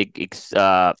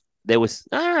there was,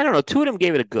 I don't know, two of them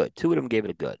gave it a good. Two of them gave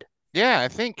it a good. yeah,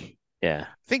 Yeah.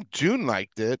 I think June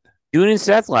liked it. June and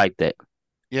Seth liked it.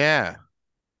 Yeah.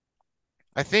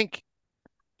 I think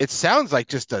it sounds like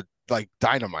just a like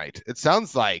dynamite. It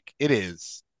sounds like it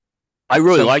is I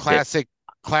really some liked it.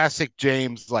 classic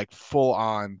James, like full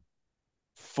on,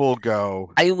 full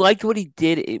go. I liked what he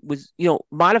did. It was,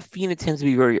 Modafina tends to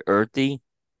be very earthy.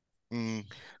 Mm,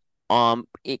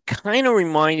 It kind of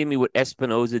reminded me what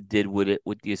Espinosa did with it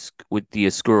with the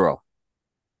Oscuro.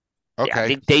 I okay.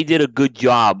 think they did a good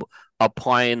job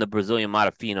applying the Brazilian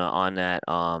Matafina on that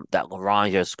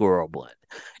Laranja Oscuro blend.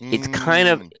 It's kind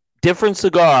of Mm, different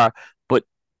cigar, but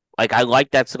like I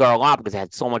like that cigar a lot because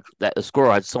that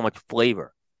Oscuro had so much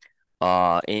flavor.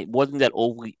 And it wasn't that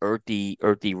overly earthy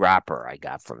wrapper I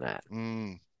got from that.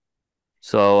 mm.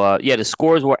 So yeah, the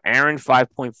scores were Aaron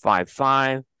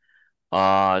 5.55.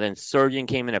 Then Surgeon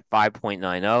came in at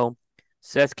 5.90.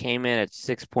 Seth came in at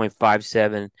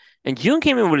 6.57. And June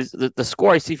came in with the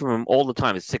score I see from him all the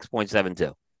time is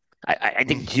 6.72. I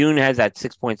think Mm. June has that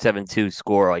 6.72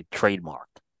 score like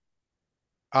trademarked.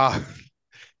 Uh,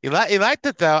 you liked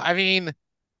it though. I mean,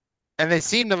 and they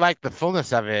seem to like the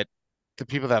fullness of it, the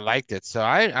people that liked it. So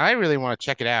I really want to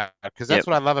check it out because Yep. that's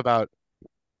what I love about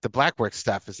the Blackwork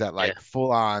stuff is that Yeah. like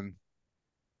full on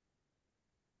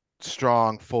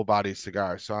strong full body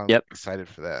cigar. So I'm Yep. excited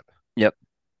for that. Yep.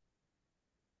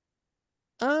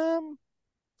 Um,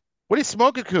 what are you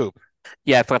smoking, Coop?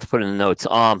 Yeah, I forgot to put in the notes.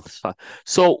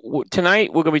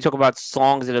 Tonight we're gonna be talking about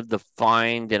songs that have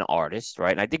defined an artist,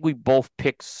 right? And I think we both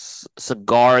picked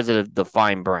cigars that have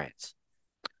defined brands.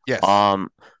 Yes.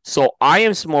 Um, so I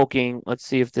am smoking. Let's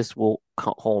see if this will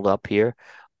hold up here.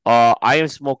 I am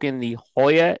smoking the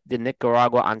Hoya de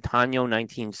Nicaragua Antaño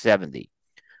 1970.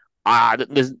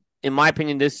 This, in my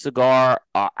opinion, this cigar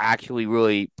actually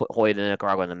really put Hoya de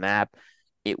Nicaragua on the map.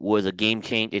 It was a game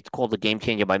change. It's called a game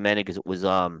changer by many because it was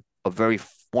a very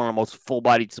one of the most full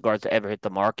bodied cigars to ever hit the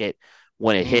market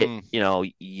when it hit, Mm,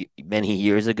 many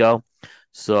years ago.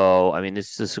 So I mean, this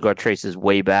cigar traces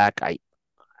way back.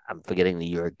 I'm forgetting the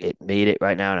year it made it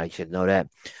right now, and I should know that.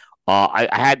 I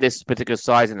had this particular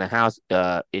size in the house.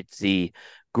 It's the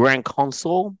Grand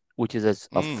Consul, which is a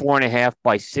mm, 4.5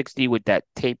 by 60 with that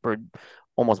tapered,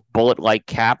 almost bullet-like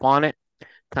cap on it.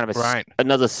 Kind of right.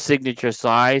 another signature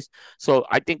size. So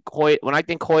I think when I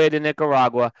think Hoya de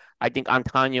Nicaragua, I think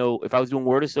Antonio. If I was doing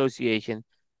word association,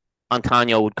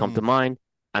 Antonio would come to Mm, mind.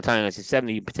 Antonio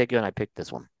 1970 in particular, and I picked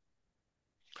this one.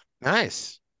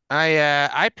 nice.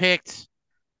 I picked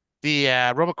the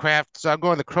Robocraft, so I'm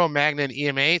going the Cro-Magnon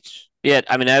EMH. Yeah,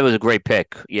 I mean that was a great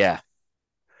pick. Yeah,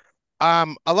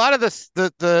 A lot of this,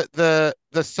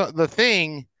 the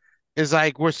thing is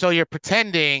like we're so you're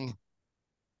pretending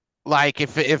like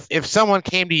if someone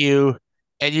came to you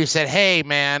and you said, "Hey,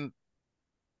 man,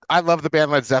 I love the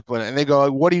band Led Zeppelin," and they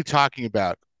go, "What are you talking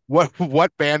about?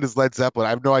 What band is Led Zeppelin?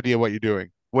 I have no idea what you're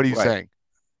doing. What are you right, saying?"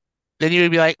 Then you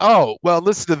would be like, "Oh, well,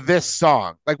 listen to this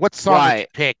song. Like, what song would you right,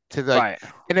 pick to like?" right.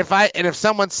 And if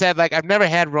someone said like, "I've never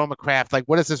had Roma Craft. Like,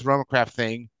 what is this Roma Craft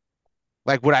thing?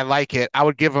 Like, would I like it?" I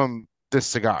would give them this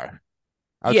cigar.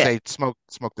 I would Yeah, say, smoke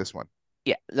this one.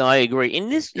 yeah, no, I agree.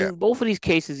 Yeah. In both of these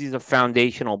cases, these are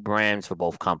foundational brands for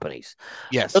both companies.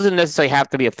 It Yes. doesn't necessarily have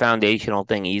to be a foundational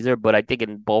thing either, but I think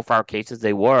in both our cases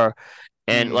they were.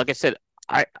 And Mm, like I said,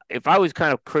 I if I was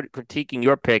kind of critiquing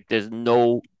your pick, there's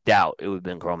no doubt it would have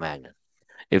been Cro-Magnon.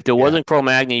 If there yeah. wasn't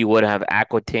Cro-Magnon, you would have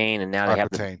Aquitaine, and now they have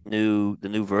Aquitaine. the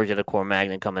new version of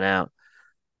Cro-Magnon coming out.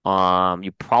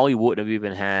 You probably wouldn't have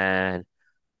even had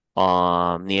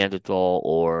Neanderthal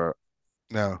or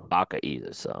No. Baka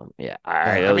either. So yeah,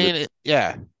 No. that I was mean,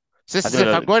 yeah. So this I is think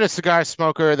if that I'm was, going to a cigar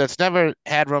smoker that's never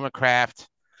had Roma Craft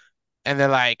and they're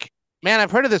like, "Man,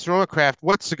 I've heard of this Roma Craft.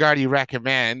 What cigar do you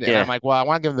recommend?" And I'm yeah. like, "Well, I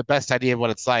want to give them the best idea of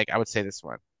what it's like. I would say this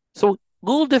one." So a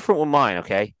little different with mine,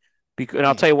 okay? Because and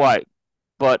I'll Mm, tell you why.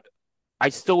 But I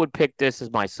still would pick this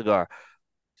as my cigar.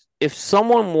 If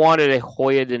someone wanted a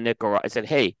Hoya de Nicaragua, I said,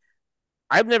 "Hey,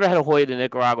 I've never had a Hoya de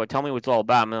Nicaragua. Tell me what it's all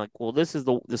about." I'm like, "Well, this is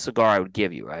the cigar I would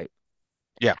give you, right?"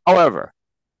 yeah. However,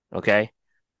 okay,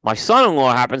 my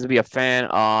son-in-law happens to be a fan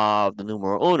of the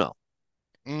numero uno,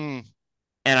 Mm.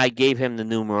 and I gave him the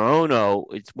numero uno.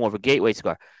 It's more of a gateway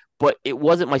cigar, but it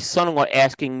wasn't my son-in-law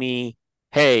asking me,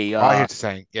 "Hey, Oh, I hear what you're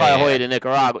saying. Yeah, try a yeah, Hoya yeah. de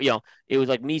Nicaragua." It was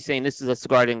like me saying this is a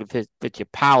cigar that fit your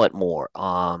palate more.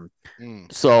 Mm,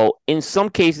 So in some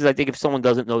cases, I think if someone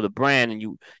doesn't know the brand and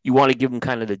you want to give them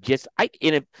kind of the gist, and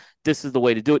if this is the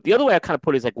way to do it. The other way I kind of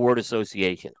put it is like word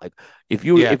association. Like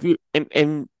yeah, if you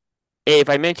and if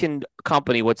I mentioned a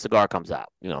company, what cigar comes out?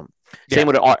 Same yeah,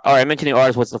 with the art. Or I mentioned the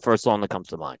artist, what's the first song that comes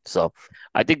to mind? So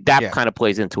I think that yeah, kind of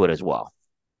plays into it as well.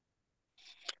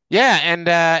 yeah.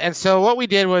 And so what we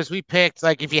did was we picked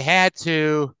like if you had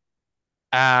to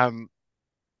um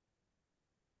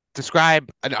describe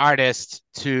an artist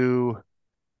to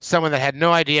someone that had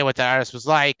no idea what that artist was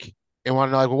like and want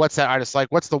to know like, well, what's that artist like?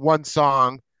 What's the one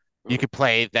song you could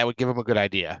play that would give them a good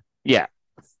idea? Yeah,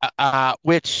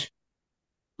 Which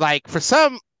like for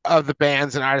some of the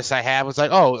bands and artists I have was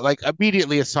like, oh, like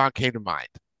immediately a song came to mind.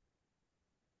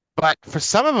 But for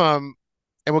some of them,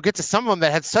 and we'll get to some of them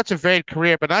that had such a varied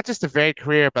career, but not just a varied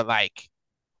career, but like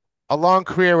a long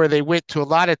career where they went to a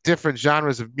lot of different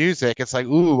genres of music. It's like,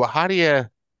 ooh, well, how do you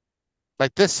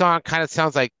like this song kind of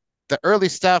sounds like the early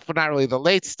stuff, but not really the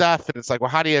late stuff. And it's like, well,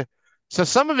 how do you? So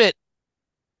some of it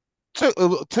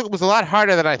was a lot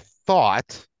harder than I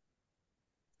thought,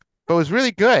 but it was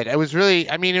really good. It was really,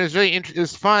 I mean, it was really it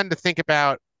was fun to think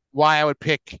about why I would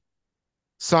pick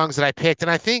songs that I picked.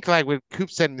 And I think like what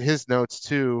Coop said in his notes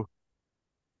too,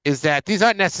 is that these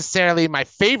aren't necessarily my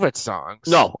favorite songs.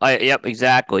 No, yep,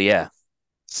 exactly, yeah,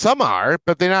 Some are,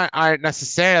 but they're not aren't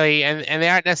necessarily, and they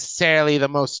aren't necessarily the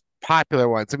most popular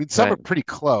ones. I mean, some are right. pretty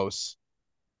close.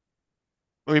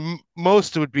 I mean,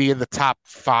 most would be in the top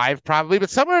five probably, but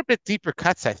some are a bit deeper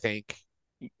cuts, I think.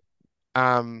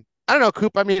 I don't know,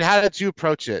 Coop. I mean, how did you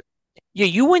approach it? Yeah,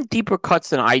 you went deeper cuts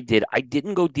than I did. I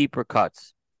didn't go deeper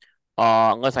cuts,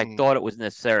 unless I Mm, thought it was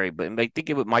necessary. But I think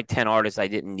with my 10 artists, I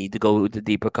didn't need to go with the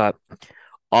deeper cut.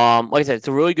 Like I said, it's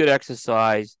a really good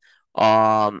exercise.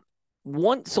 Um,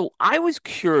 so I was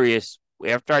curious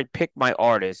after I picked my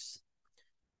artists,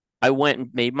 I went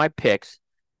and made my picks.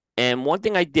 And one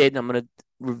thing I did, and I'm gonna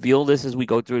reveal this as we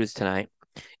go through this tonight,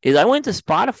 is I went to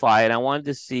Spotify and I wanted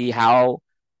to see how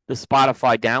the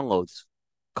Spotify downloads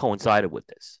coincided with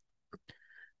this.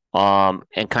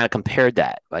 And kind of compared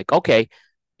that. Like, okay,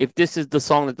 if this is the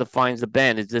song that defines the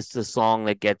band, is this the song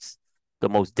that gets the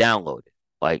most downloaded?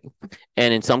 Like,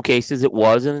 and in some cases it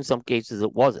was, and in some cases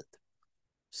it wasn't.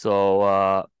 So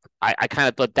I kind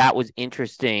of thought that was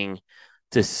interesting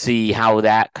to see how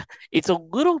that. It's a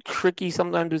little tricky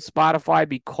sometimes with Spotify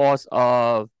because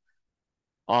of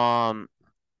um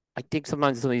I think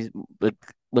sometimes some of these like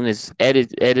when there's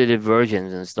edited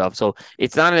versions and stuff. So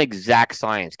it's not an exact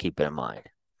science. Keep it in mind,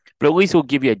 but at least we'll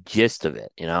give you a gist of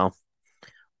it.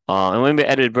 And when we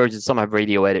edited versions, some have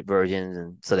radio edit versions,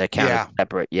 and so they're counted yeah.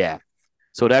 separate. Yeah,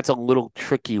 so that's a little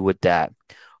tricky with that.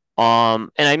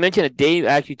 And I mentioned that Dave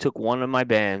actually took one of my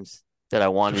bands that I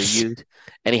wanted to use,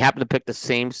 and he happened to pick the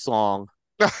same song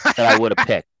that I would have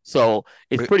picked. So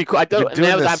it's We- pretty cool. I You've been thought, and doing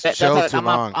that was this that's show how, too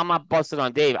long. I'm not busting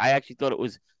on Dave. I actually thought it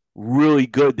was really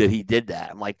good that he did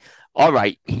that. I'm like, all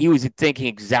right, he was thinking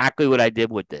exactly what I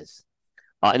did with this.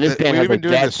 And this band We've has a been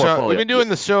doing the vast show. We've portfolio. been doing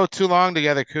the show too long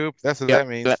together, Coop. That's what Yep,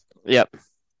 that yep, means. yep,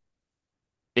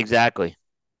 exactly.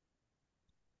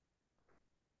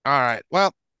 All right.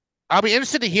 Well, I'll be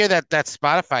interested to hear that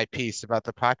Spotify piece about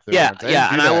the popular Yeah, ones. I didn't yeah,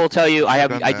 and do I that. will tell you, Never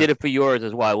done I that. did it for yours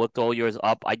as well. I looked all yours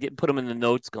up. I didn't put them in the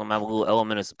notes because I'm having a little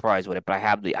element of surprise with it, but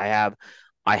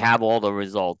I have all the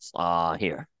results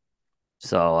here.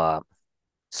 So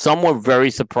some were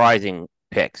very surprising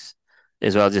picks,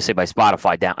 is what I'll just say by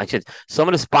Spotify down. I said some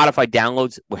of the Spotify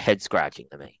downloads were head scratching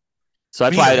to me. So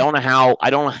that's why Really? I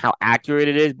don't know how accurate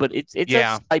it is, but it's a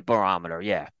Yeah. slight barometer.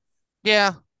 Yeah,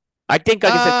 Yeah. I think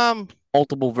like I said, Um.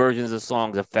 multiple versions of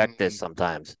songs affect this mm,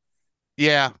 sometimes.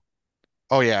 yeah.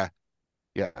 Oh yeah.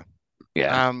 Yeah.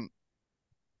 Yeah. Um.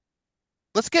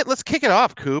 Let's kick it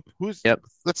off, Coop. Yep.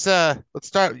 Let's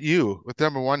start you with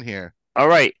number one here. All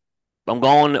right. I'm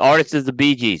going. Artist is the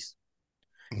Bee Gees,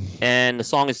 and the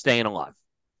song is "Staying Alive."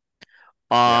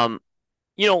 Yeah. Um,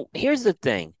 here's the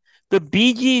thing: the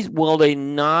Bee Gees, well, they're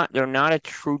not a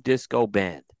true disco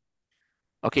band.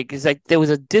 Okay, because like there was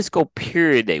a disco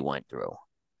period they went through.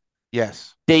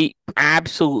 Yes. They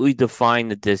absolutely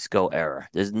defined the disco era.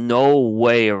 There's no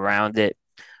way around it.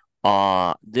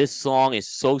 This song is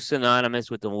so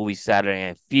synonymous with the movie Saturday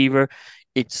Night Fever.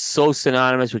 It's so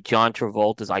synonymous with John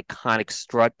Travolta's iconic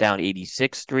strut down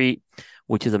 86th Street,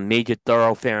 which is a major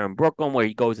thoroughfare in Brooklyn where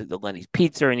he goes to the Lenny's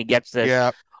Pizza and he gets this.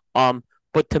 Yeah. Um,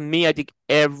 but to me, I think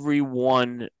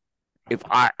everyone, if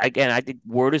I think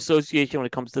word association when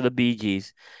it comes to the Bee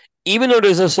Gees, even though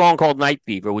there's a song called Night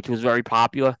Fever, which was very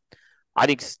popular, I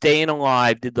think Staying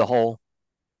Alive did the whole,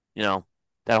 you know,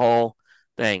 that whole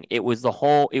thing. It was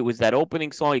that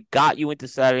opening song. It got you into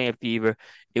Saturday Night Fever.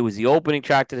 It was the opening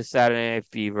track to the Saturday Night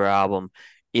Fever album.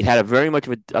 It had a very much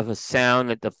of a sound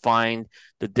that defined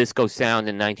the disco sound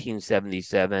in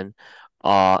 1977.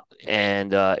 And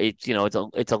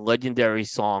it's a legendary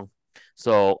song.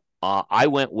 So I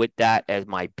went with that as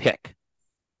my pick.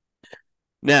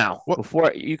 Now, What?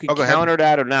 before you could Oh, go ahead. counter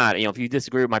that or not, if you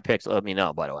disagree with my picks, let me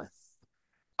know, by the way.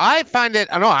 I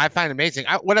know, I find it amazing.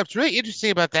 What's really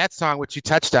interesting about that song, which you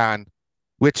touched on,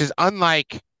 which is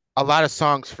unlike a lot of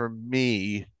songs for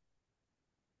me,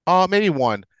 oh, maybe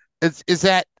one, is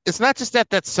that it's not just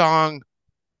that song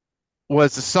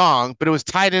was a song, but it was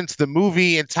tied into the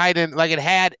movie and tied in like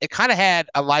it kind of had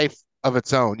a life of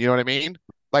its own. You know what I mean?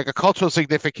 Like a cultural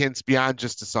significance beyond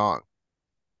just a song.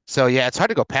 So yeah, it's hard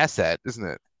to go past that, isn't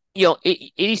it?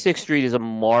 86th Street is a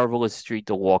marvelous street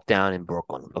to walk down in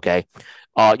Brooklyn. Okay.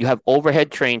 You have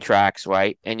overhead train tracks,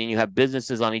 right? And then you have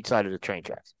businesses on each side of the train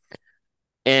tracks.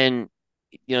 And,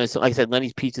 so like I said,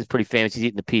 Lenny's Pizza is pretty famous. He's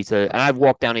eating the pizza. And I've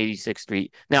walked down 86th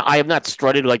Street. Now, I have not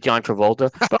strutted like John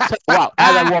Travolta, but I'll tell you, wow,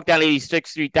 as I walk down 86th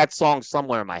Street, that song's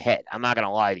somewhere in my head. I'm not going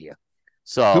to lie to you. Coop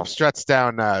So, struts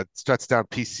down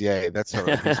PCA. That's how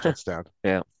he struts down.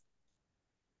 yeah.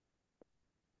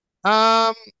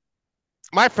 Um,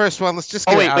 my first one, let's just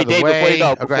Oh, get it wait, out of wait, the Dave, way.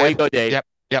 Oh, go before you ahead. go, Dave, Yep.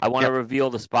 Yep, I want to yep. reveal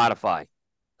the Spotify.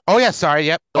 Oh yeah, sorry.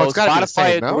 Yep. Oh, So it's got to be the Spotify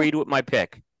same, no? agreed with my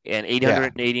pick, and Yeah.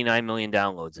 889 million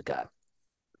downloads it got.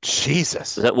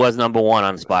 Jesus. That was number one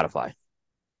on Spotify.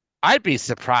 I'd be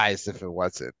surprised if it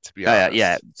wasn't, to be Yeah.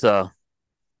 honest.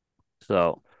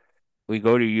 So we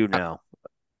go to you now,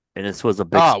 and this was a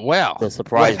big, Oh well. the What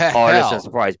surprise the artist and hell?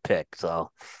 surprise pick.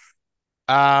 So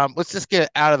Let's just get it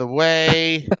out of the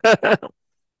way.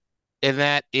 And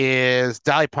that is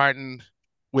Dolly Parton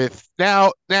with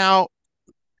now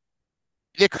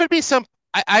there could be some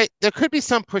I there could be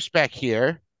some pushback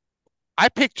here. I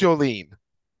picked Jolene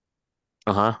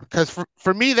uh-huh. because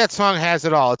for me that song has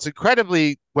it all. It's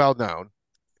incredibly well known,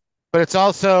 but it's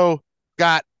also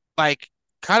got like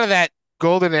kind of that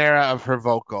golden era of her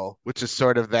vocal, which is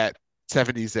sort of that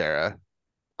 70s era.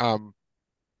 Um,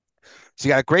 so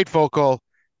you got a great vocal,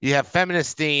 you have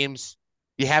feminist themes,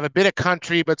 you have a bit of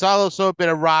country, but it's also a bit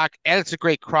of rock, and it's a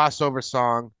great crossover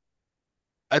song.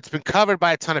 It's been covered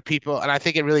by a ton of people, and I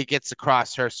think it really gets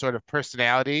across her sort of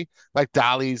personality, like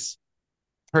Dolly's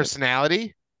Yep.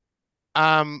 personality.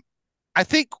 Um, I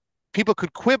think people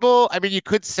could quibble. I mean, you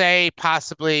could say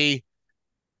possibly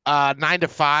 9 to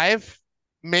 5,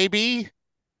 maybe.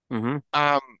 Mm-hmm.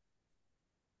 Um,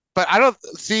 but I don't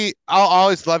see. I'll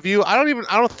always love you. I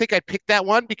don't think I'd pick that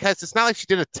one because it's not like she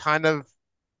did a ton of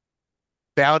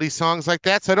ballady songs like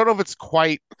that. So I don't know if it's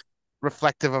quite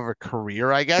reflective of her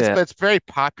career, I guess, Yeah. but it's very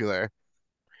popular.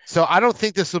 So I don't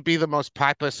think this will be the most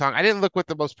popular song. I didn't look what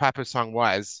the most popular song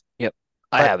was, Yep.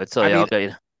 I but have it. So I yeah, mean, I'll get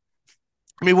you.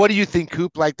 what do you think,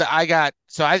 Coop? Like I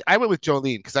went with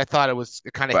Jolene because I thought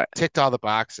it kind of Right. ticked all the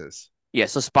boxes. Yeah,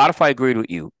 so Spotify agreed with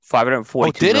you. Oh,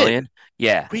 542 did it? million.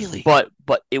 Yeah. Really?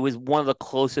 But it was one of the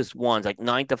closest ones. Like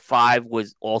 9 to 5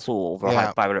 was also over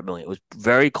Yeah. 500 million. It was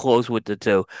very close with the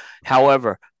two.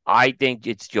 However, I think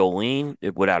it's Jolene,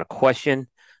 without a question,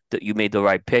 that you made the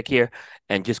right pick here.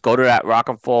 And just go to that Rock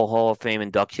and Roll Hall of Fame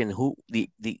induction. Who the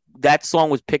that song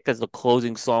was picked as the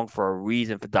closing song for a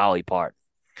reason for Dolly Parton.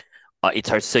 It's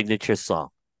her signature song.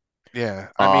 Yeah.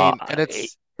 I Uh, mean, and it,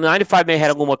 9 to 5 may have had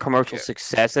a it's little more commercial yeah.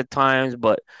 success at times,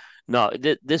 but no,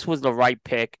 this was the right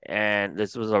pick, and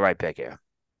this was the right pick here.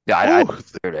 Yeah, I Ooh,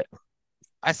 heard it.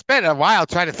 I spent a while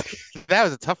trying to think. That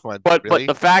was a tough one, But the really.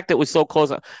 fact it was so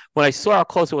close, when I saw how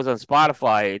close it was on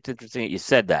Spotify, it's interesting that you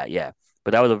said that. Yeah,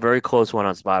 but that was a very close one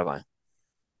on Spotify.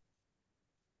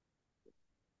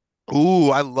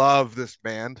 Ooh, I love this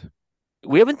band.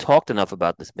 We haven't talked enough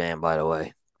about this band, by the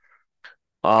way.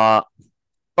 Uh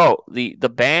the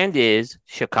band is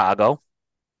Chicago.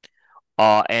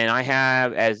 And I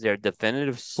have as their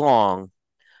definitive song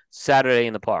Saturday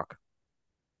in the Park.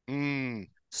 Mm,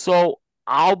 So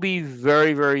I'll be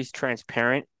very, very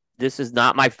transparent. This is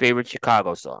not my favorite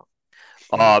Chicago song.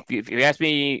 mm, If you ask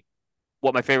me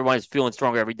what my favorite one is, Feeling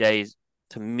Stronger Every Day is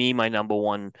to me my number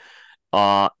one.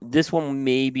 This one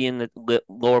may be in the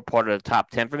lower part of the top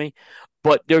 10 for me,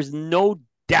 but there's no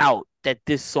doubt that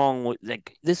this song was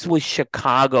like this was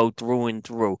Chicago through and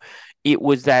through. It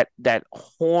was that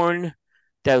horn,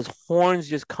 those horns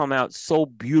just come out so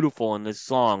beautiful in this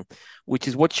song, which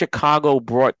is what Chicago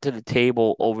brought to the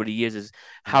table over the years, is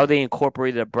how mm. they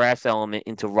incorporated a brass element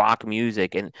into rock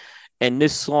music. And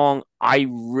this song, I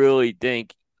really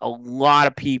think a lot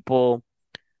of people,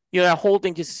 that whole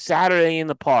thing, just Saturday in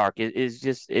the Park, is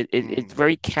just it's Mm.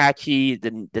 very catchy.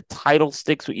 The title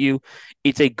sticks with you.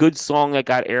 It's a good song that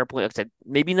got airplay. Like I said,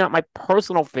 maybe not my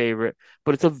personal favorite,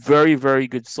 but it's a very, very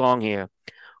good song here.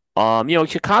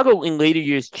 Chicago in later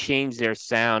years changed their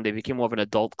sound. They became more of an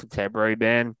adult contemporary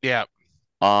band. Yeah.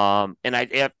 And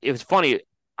it was funny.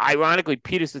 Ironically,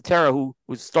 Peter Cetera, who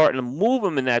was starting to move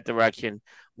them in that direction,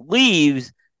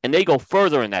 leaves, and they go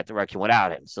further in that direction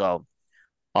without him. So,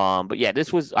 but yeah,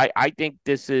 I think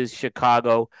this is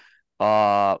Chicago,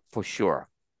 for sure.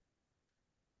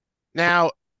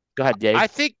 Now, Go ahead, I Dave.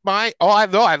 think I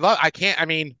know, I can't, I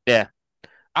mean, Yeah.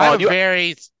 I'm Oh, a you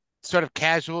very sort of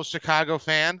casual Chicago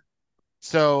fan.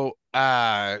 So,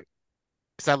 because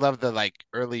I love the like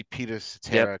early Peter Yep.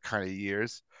 Cetera kind of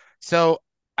years. So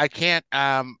I can't,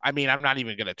 I mean, I'm not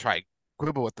even gonna try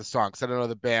quibble with the song because I don't know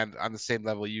the band on the same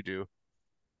level you do.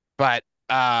 But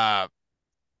I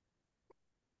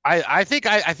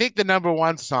think the number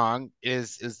one song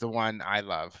is the one I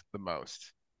love the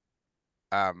most.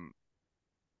 Um,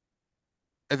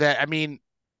 that I mean,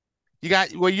 you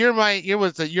got well, you're my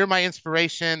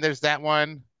inspiration. There's that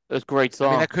one. That's a great I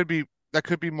mean, song. that could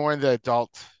be more in the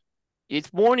adult.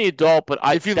 It's more in the adult, but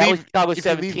I that was Chicago If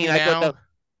you leave 17. me I thought now,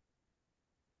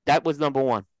 that was number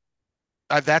one.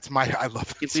 that's my I love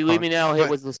that If you leave song. me now, it But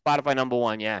was the Spotify number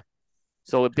one. Yeah.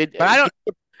 So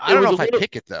I it don't was know a if I'd little.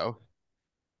 pick it though.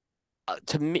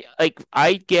 To me, like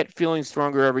I get feeling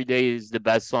stronger every day is the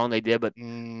best song they did, but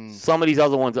Mm, some of these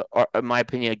other ones are, in my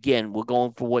opinion, again, we're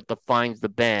going for what defines the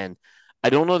band. I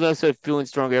don't know that I feeling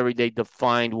stronger every day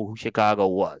defined who Chicago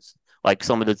was, like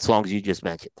some of the songs you just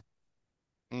mentioned.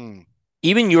 mm.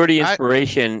 Even You're the I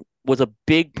Inspiration was a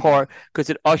big mm, part because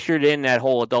it ushered in that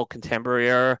whole adult contemporary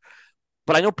era.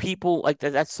 But I know people like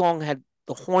that song had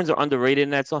the horns are underrated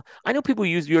in that song. I know people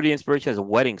use You're the Inspiration as a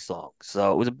wedding song.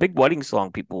 So it was a big wedding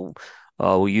song people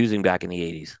were using back in the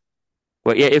 80s.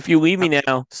 But yeah, If You Leave Me uh,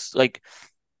 Now, like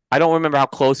I don't remember how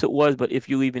close it was, but If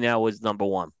You Leave Me Now was number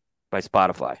one by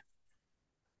Spotify.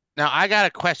 now I got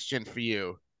a question for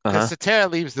you Uh because huh. Satara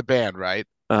leaves the band, right?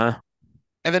 Uh huh.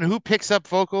 And then who picks up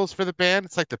vocals for the band?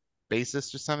 It's like the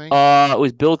bassist or something. It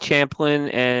was Bill Champlin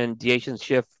and Jason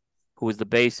Schiff, who was the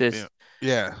bassist,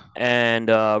 Yeah. Yeah. and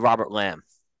Robert Lamb.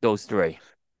 Those three.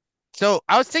 So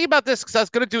I was thinking about this because I was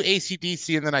gonna do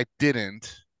AC/DC and then I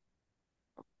didn't.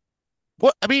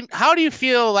 What I mean, how do you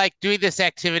feel like doing this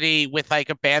activity with like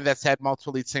a band that's had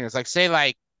multiple lead singers, like say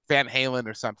like Van Halen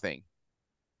or something?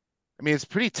 I mean, it's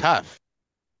pretty tough.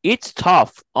 It's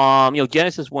tough.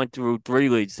 Genesis went through three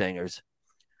lead singers.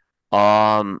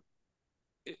 Um,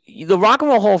 the Rock and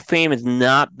Roll Hall of Fame has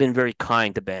not been very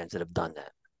kind to bands that have done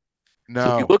that. So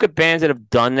if you No. look at bands that have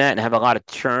done that and have a lot of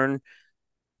churn,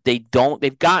 they don't.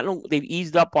 They've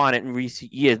eased up on it in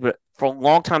recent years, but for a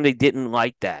long time they didn't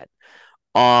like that.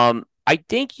 I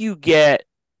think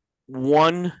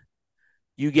one,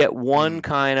 you get one Mm,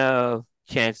 kind of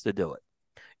chance to do it.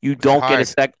 You it's don't get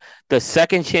hard. the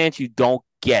second chance, you don't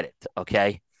get it.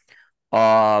 Okay.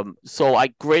 So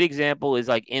like great example is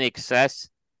like In Excess.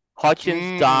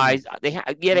 Hutchins Mm, dies. They had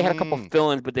a couple of mm,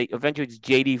 fill-ins, but they eventually it's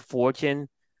JD Fortune.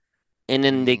 And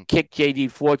then they mm, kick JD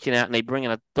Fortune out and they bring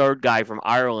in a third guy from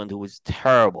Ireland who was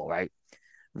terrible, right?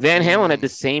 Van Halen had the mm.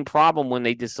 same problem when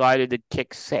they decided to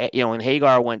kick, when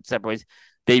Hagar went separate ways.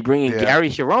 They bring in Yeah. Gary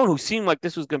Sharon, who seemed like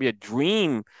this was going to be a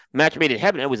dream match made in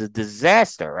heaven. It was a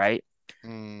disaster, right?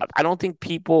 Mm. I don't think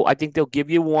people. I think they'll give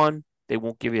you one. They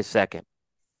won't give you a second.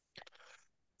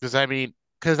 Because I mean,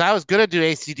 because I was gonna do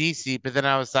AC/DC, but then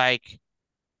I was like,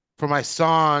 for my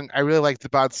song, I really liked the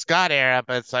Bon Scott era,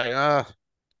 but it's like,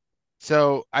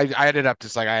 so I ended up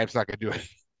just like, I'm just not gonna do it.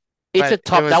 It's a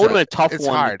But it tough. That was would have been a tough it's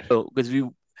one to hard. do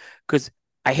because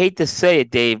I hate to say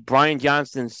it, Dave. Brian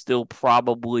Johnston still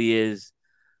probably is.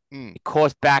 Mm.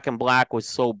 Because Back in Black was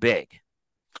so big.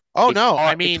 Oh It's no,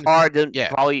 I hard. It's mean, hard to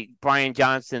yeah. probably Brian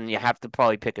Johnson. You have to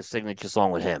probably pick a signature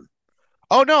song with him.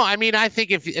 Oh no, I mean, I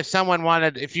think if someone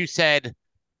wanted, if you said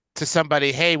to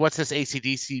somebody, "Hey, what's this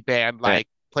AC/DC band Yeah, like?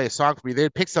 Play a song for me,"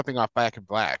 they'd pick something off Back in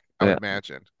Black, I would yeah,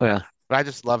 imagine. yeah. But I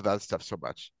just love that stuff so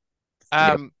much.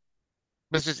 Yep. Um,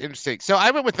 it's just interesting. So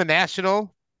I went with the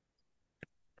National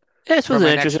Yeah, this for was an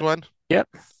my next interesting. one. Yep.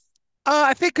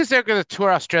 I think because they're going to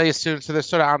tour Australia soon, so they're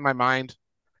sort of on my mind.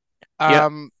 Yep.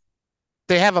 Um,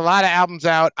 they have a lot of albums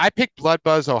out. I picked Blood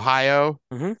Buzz Ohio,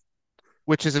 Hmm.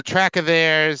 which is a track of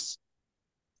theirs.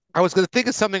 I was going to think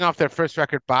of something off their first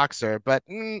record, Boxer, but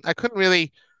I couldn't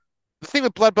really. The thing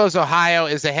with Blood Buzz Ohio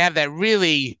is they have that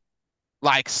really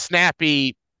like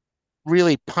snappy,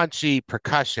 really punchy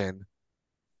percussion,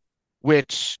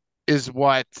 which is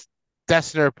what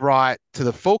Dessner brought to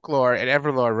the Folklore and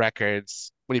Everlore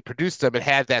records when he produced them. It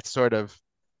had that sort of,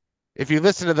 if you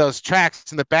listen to those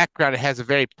tracks in the background, it has a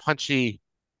very punchy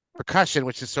percussion,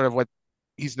 which is sort of what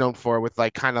he's known for with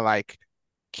like kind of like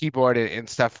keyboard and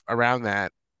stuff around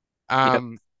that. Yep.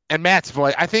 And Matt's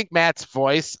voice, I think Matt's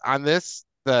voice on this,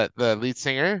 the lead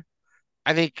singer,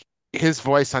 I think his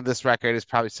voice on this record is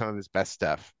probably some of his best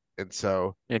stuff. And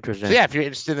so Interesting. yeah, if you're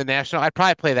interested in the National, I'd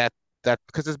probably play that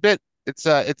because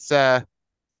it's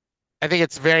I think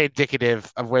it's very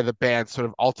indicative of where the band sort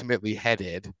of ultimately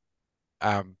headed.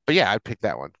 But yeah, I'd pick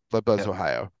that one, Blood Buzz, Yep.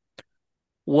 Ohio.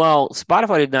 Well,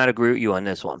 Spotify did not agree with you on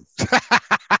this one.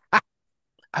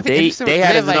 I'd be They interested. they Do they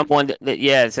had have as the like, number one.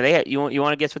 Yeah. So they had you want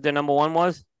to guess what their number one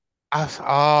was?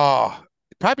 oh,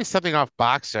 probably something off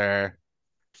Boxer.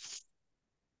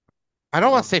 I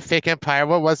don't want to Um, say Fake Empire.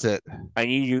 What was it? I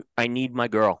need you. I need my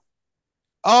girl.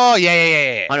 Oh yeah, yeah,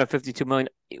 yeah, yeah. 152 million.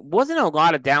 It wasn't a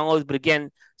lot of downloads, but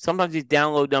again, sometimes these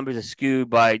download numbers are skewed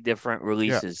by different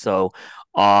Yeah. releases. So,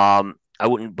 I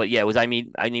wouldn't. But yeah, it was I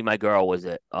need my girl. Was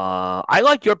it? I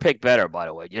like your pick better, by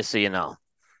the way. Just so you know.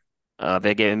 If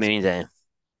it gave me anything.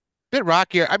 Bit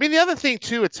rockier. I mean, the other thing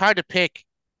too, it's hard to pick.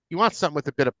 You want something with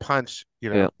a bit of punch, you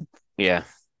Yeah. know. Yeah.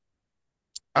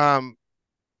 Um,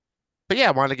 but yeah,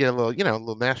 I want to get a little, a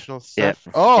little national Yeah. stuff.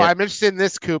 Oh, Yeah. I'm interested in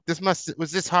this, Coop.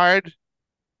 Was this hard?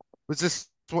 Was this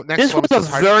next This one? was Was a this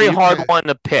hard for very you? hard one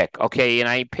to pick. Okay, and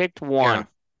I picked Yeah. one,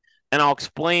 and I'll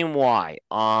explain why.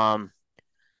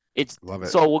 It's Love it.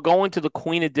 so we're going to the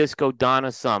Queen of Disco,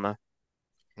 Donna Summer,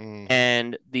 Mm-hmm.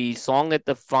 and the song that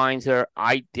defines her,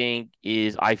 I think,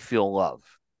 is "I Feel Love."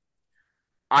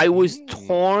 I was Mm-hmm.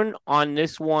 torn on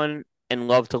this one and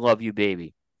 "Love to Love You,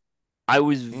 Baby." I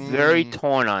was very Mm-hmm.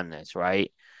 torn on this,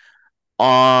 right?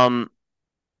 Um,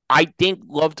 I think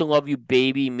 "Love to Love You,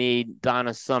 Baby" made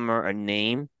Donna Summer a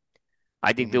name.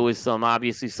 I think there Mm-hmm. was some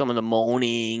obviously some of the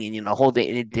moaning and the whole thing,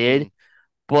 and it Mm-hmm. did.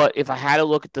 But if I had to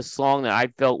look at the song that I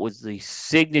felt was the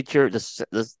signature,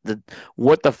 the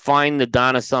what defined the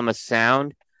Donna Summer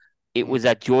sound, it was Mm-hmm.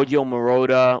 that Giorgio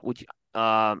Moroder, which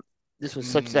um, this was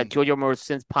such that Mm. Giorgio Moroder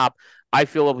synth pop. I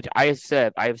feel which I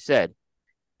have said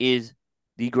is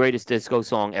the greatest disco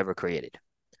song ever created.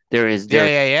 There is Yeah,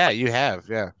 there, yeah, yeah. You have,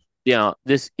 yeah.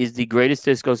 this is the greatest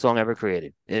disco song ever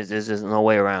created. There's no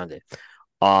way around it.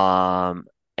 Um,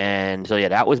 and so yeah,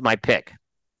 that was my pick.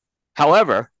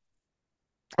 However,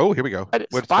 Oh, here we go. What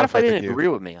Spotify Spotify didn't pick you? agree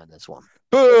with me on this one,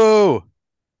 Boo!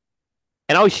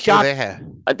 and I was What do shocked. they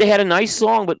have? They had a nice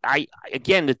song, but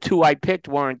again the two I picked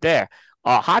weren't there.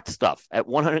 Hot Stuff at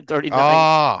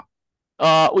 139,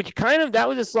 Oh. which kind of that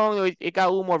was a song that it got a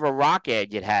little more of a rock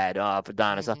edge it had for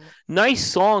Donna. So Hmm. nice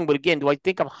song, but again, do I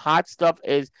think of Hot Stuff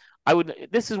as I would?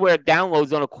 This is where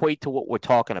downloads don't equate to what we're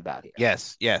talking about here.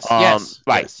 Yes, yes, yes,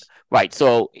 Right, yes. right.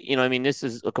 So I mean, this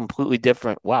is a completely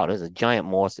different. Wow, there's a giant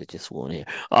moss that just flew in here.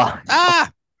 Ah!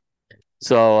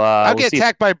 So I'll we'll get see.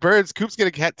 attacked by birds. Coop's gonna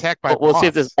get attacked by We'll see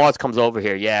if this moths. moss comes over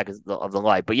here. Yeah, because of the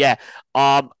light. But yeah,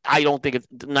 I don't think it's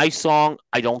a nice song.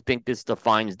 I don't think this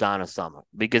defines Donna Summer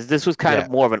because this was kind of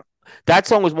Yeah. more of an. That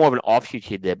song was more of an offshoot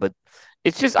she did, but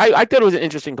it's just I thought it was an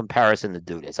interesting comparison to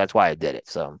do this. That's why I did it.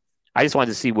 So I just wanted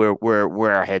to see where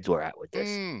our heads were at with this.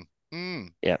 Mm, mm.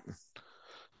 Yeah,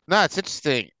 No, it's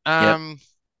interesting. yep.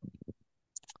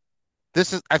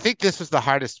 I think this was the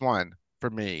hardest one for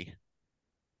me,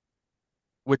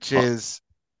 which Oh, is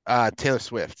Taylor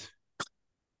Swift.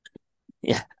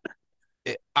 yeah,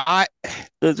 I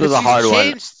this was because a she's hard one.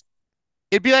 changed.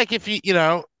 It'd be like if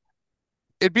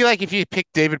it'd be like if you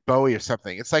picked David Bowie or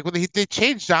something. It's like when they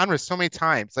changed genres so many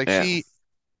times. Like Yeah. she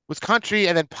was country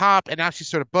and then pop, and now she's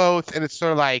sort of both. And it's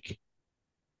sort of like,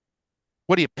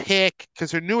 what do you pick?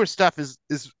 Because her newer stuff is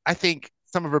I think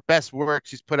some of her best work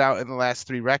she's put out in the last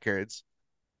three records.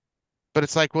 But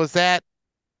it's like, was that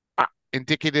I,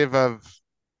 indicative of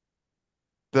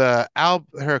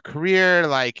her career?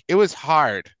 Like it was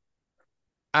hard.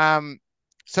 Um,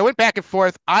 so I went back and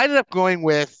forth. I ended up going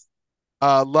with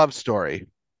Love Story,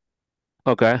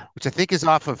 okay. which I think is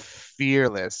off of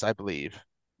Fearless, I believe.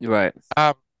 You're right.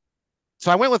 Um,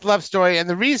 so I went with Love Story, and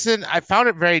the reason I found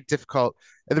it very difficult,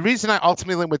 and the reason I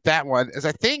ultimately went with that one is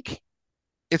I think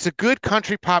it's a good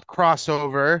country pop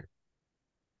crossover.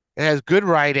 It has good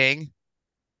writing,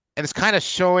 and it's kind of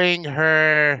showing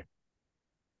her,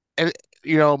 uh,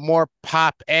 more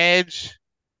pop edge.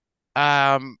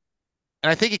 Um, and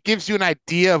I think it gives you an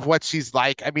idea of what she's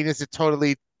like. I mean, is it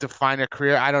totally define her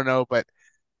career? I don't know, but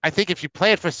I think if you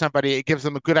play it for somebody, it gives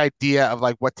them a good idea of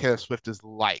like what Taylor Swift is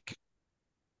like.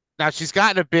 Now she's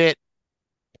gotten a bit.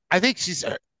 I think she's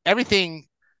everything.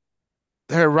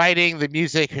 Her writing, the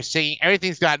music, her singing,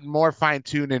 everything's gotten more fine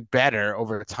tuned and better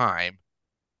over time.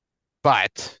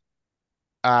 But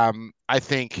I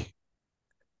think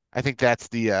I think that's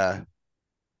the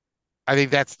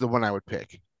one I would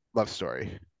pick. Love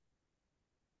Story.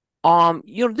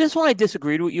 This one I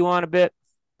disagreed with you on a bit,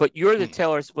 but you're the Mm.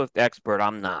 Taylor Swift expert.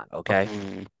 I'm not. Okay.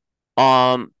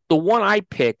 Mm. The one I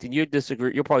picked, and you'll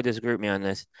probably disagree with me on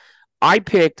this. I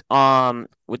picked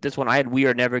with this one. I had "We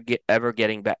Are Never Ever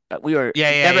Getting Back." We are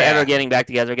Yeah, yeah, never ever yeah, getting back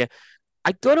together again.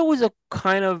 I thought it was a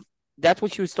kind of that's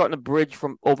what she was starting to bridge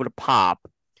from over to pop,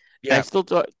 and I yeah. still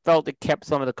felt it kept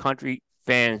some of the country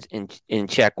fans in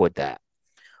check with that.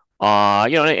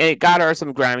 And it got her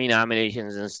some Grammy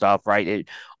nominations and stuff, right?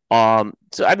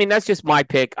 So I mean that's just my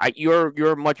pick.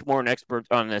 You're much more an expert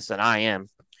on this than I am.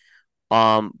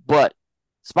 But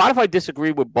Spotify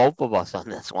disagreed with both of us on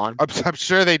this one. I'm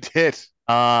sure they did.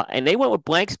 And they went with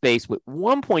Blank Space with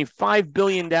 1.5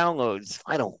 billion downloads.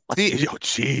 I don't. See, oh,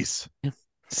 jeez.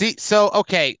 See, so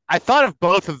okay, I thought of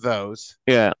both of those.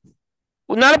 Yeah.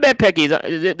 Well, not a bad pick either.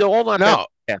 They're all not bad. No.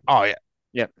 Yeah. Oh yeah.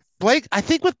 Yeah. I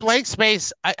think with Blank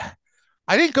Space, I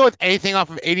didn't go with anything off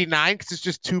of 89 because it's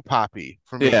just too poppy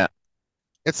for Yeah. me.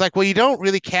 It's like, well, you don't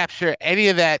really capture any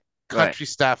of that Right. country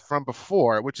stuff from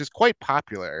before, which is quite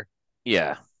popular.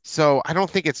 Yeah. So I don't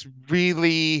think it's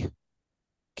really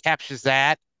captures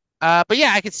that. But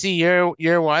yeah, I could see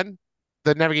your one,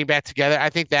 the Never Getting Back Together. I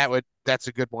think that's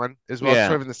a good one as well. It's Yeah.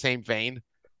 sort of in the same vein.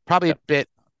 Probably a Yep. bit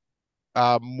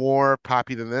more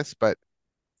poppy than this, but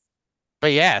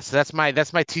But yeah, so that's my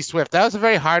T Swift. That was a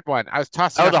very hard one. I was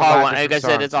That tossing was up a a hard lot of one. Like different I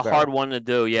said, it's songs a hard though. one to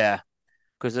do. Yeah,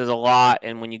 because there's a lot,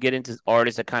 and when you get into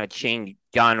artists that kind of change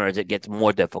genres, it gets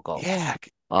more difficult. Yeah,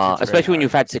 it's very Especially when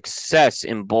you've hard. had success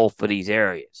in both of these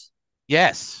areas.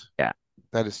 Yes, Yeah,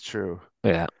 that is true.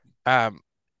 yeah, Um,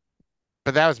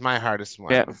 but that was my hardest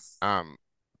yeah. one.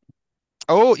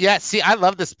 Oh yeah, see, I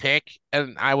love this pick,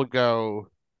 and I would go.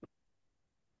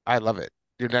 I love it.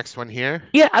 Your next one here.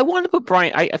 Yeah, I wanted to put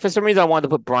Brian. For some reason I wanted to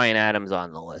put Brian Adams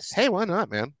on the list. Hey, why not,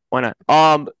 man? Why not?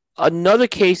 Another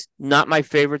case, not my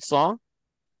favorite song,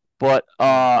 but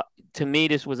Mm, to me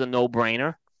this was a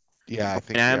no-brainer. For yeah, I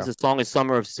think Brian Adams, yeah, the song is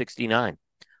 "Summer of '69,"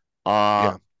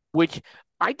 uh, yeah. which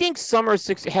I think "Summer of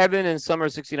 '60 Heaven" and "Summer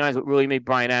of '69" is what really made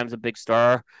Brian Adams a big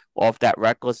star off that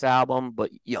Reckless album.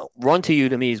 But "Run to You"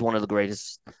 to me is one of the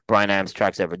greatest Brian Adams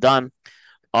tracks ever done.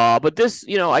 But this,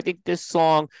 I think this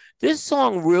song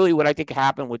really, what I think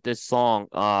happened with this song,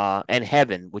 and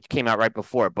Heaven, which came out right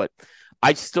before it, but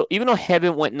I still, even though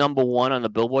Heaven went number one on the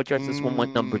Billboard charts, this one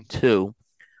went number Mm, two.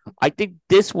 I think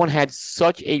this one had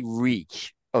such a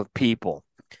reach of people.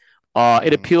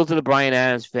 It mm, appealed to the Brian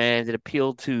Adams fans. It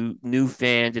appealed to new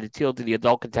fans. It appealed to the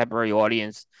adult contemporary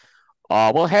audience.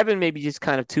 Well, Heaven may be just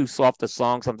kind of too soft a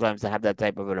song sometimes to have that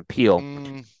type of an appeal.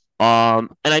 mm, And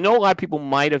I know a lot of people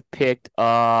might have picked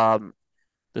the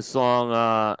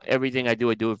song "Everything I Do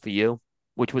It For You,"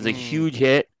 which was a mm, huge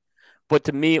hit. But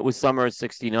to me, it was "Summer of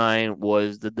 '69"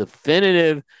 was the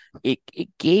definitive. It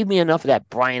gave me enough of that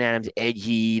Brian Adams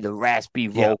edgy, the raspy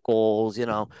yeah. vocals.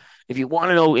 If you want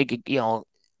to know,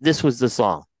 this was the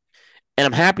song. And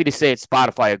I'm happy to say that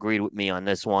Spotify agreed with me on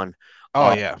this one.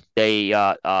 Oh yeah.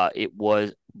 It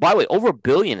was, by the way, over a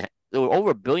billion. There were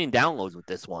over a billion downloads with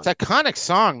this It's one. an iconic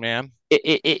song, man.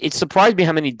 It surprised me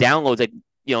how many downloads. Like,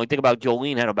 you think about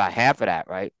Jolene had about half of that,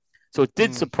 right? So it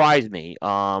did Mm. surprise me.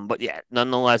 But yeah,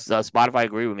 nonetheless, Spotify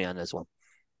agreed with me on this one.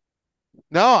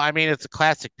 No, I mean it's a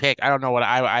classic pick. I don't know what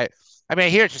I mean I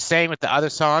hear what you're saying with the other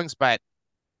songs, but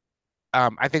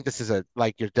I think this is a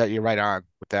like you're right on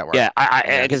with that one. Yeah,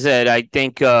 Yeah. like I said, I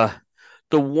think the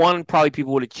one probably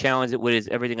people would have challenged it with is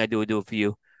 "Everything I Do It For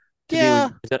You." To me, Yeah.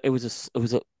 it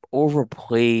was a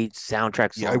overplayed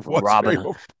soundtrack Yeah, song it from was very Robin.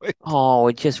 overplayed. Oh,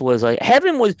 it just was like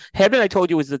Heaven. I told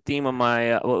you was the theme of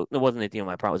my. Well, it wasn't the theme of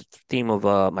my prom. It was the theme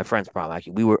of my friend's prom.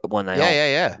 Actually, we were one night Yeah, only. yeah,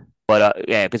 yeah. But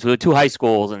yeah, because we were two high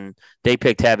schools and they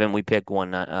picked Heaven, we picked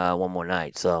one more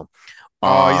night. So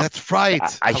Oh, yeah, um, that's I right.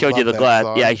 I I showed you love the that glass.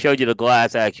 Yeah, I song. showed you the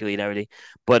glass actually and everything.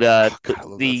 But Oh the, God, I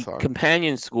love that the song.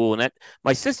 companion school and that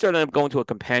my sister ended up going to a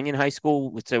companion high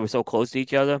school, which they were so close to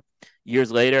each other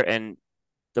years later, and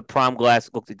the prom glass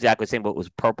looked exactly the same, but it was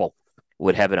purple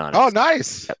with Heaven on Oh, it.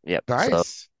 nice. Yep. Yep. So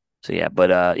Nice. so yeah,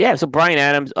 but yeah. So Brian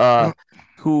Adams,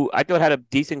 who I thought had a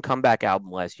decent comeback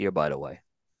album last year, by the way.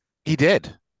 He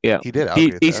did. Yeah, He did. I'll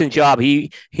agree with that. decent job.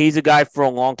 He's a guy for a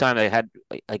long time that had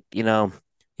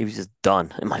he was just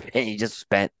done in my opinion. He just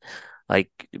spent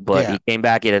but Yeah. he came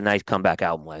back. He had a nice comeback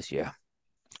album last year.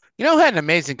 You know who had an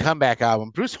amazing comeback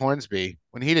album? Bruce Hornsby,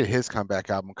 when he did his comeback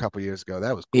album a couple years ago.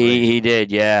 That was He great. he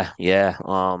did, yeah, yeah.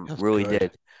 That was Really good.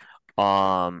 did.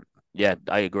 Yeah,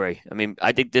 I agree. I mean,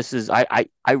 I think this is I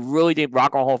really think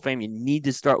Rock and Roll Hall of Fame. You need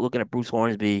to start looking at Bruce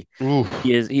Hornsby. Oof.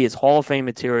 He is Hall of Fame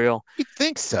material. You'd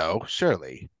think so,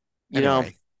 surely. You know,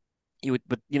 Anyway,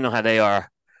 but you know how they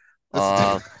are. this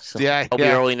So yeah, I'll be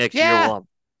yeah. early next year. Yeah, Well,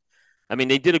 I mean,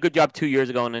 they did a good job 2 years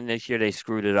ago, and then this year they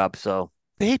screwed it up. So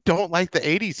they don't like the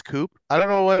 80s, Coop. I don't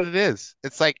know what it is.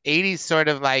 It's like 80s sort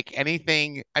of like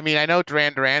anything. I mean, I know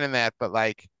Duran Duran and that, but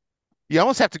like you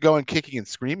almost have to go in kicking and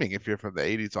screaming if you're from the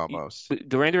 80s almost.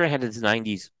 Duran Duran had his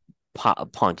 '90s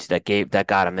punch that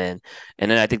got him in,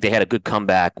 and then I think they had a good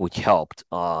comeback, which helped.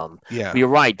 But Yeah. you're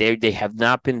right; they have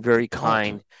not been very Don't.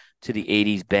 kind to the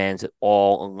 '80s bands at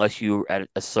all, unless you're at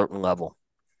a certain level.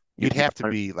 You're You'd have to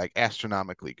you're, be like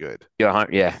astronomically good.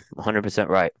 yeah, 100%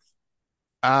 right.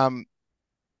 Um,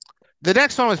 the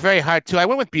next one was very hard too. I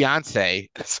went with Beyonce.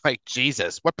 It's like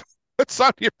Jesus. What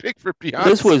song do you pick for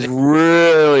This was Beyonce?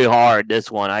 really hard. This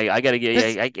one, I gotta get,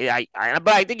 This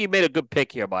but I think you made a good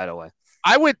pick here, by the way.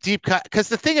 I went deep cut because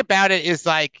the thing about it is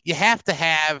like you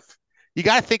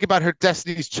got to think about her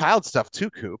Destiny's Child stuff too,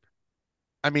 Coop.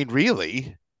 I mean,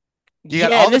 really, you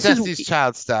got Yeah, all and the this is Destiny's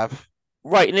Child stuff.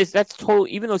 right, and that's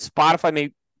totally. Even though Spotify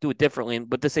may do it differently,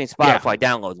 but this ain't Yeah, Spotify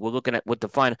downloads. We're looking at what the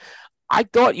final. I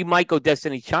thought you might go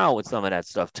Destiny Child with some of that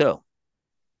stuff too,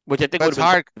 which I think but would it's have been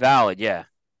totally hard valid. Yeah,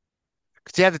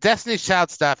 because you had the Destiny's Child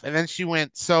stuff, and then she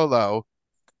went solo,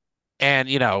 and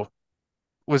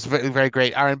was very, very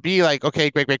great R&B. Like, okay,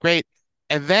 great, great, great.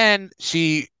 And then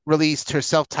she released her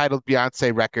self-titled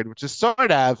Beyonce record, which is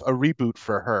sort of a reboot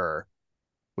for her.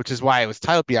 which is why it was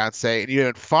titled Beyonce, and you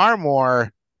went far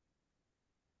more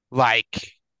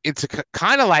like into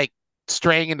kind of like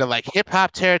straying into like hip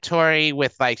hop territory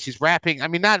with like she's rapping. I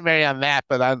mean, not very on that,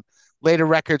 but on later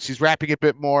records she's rapping a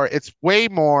bit more. It's way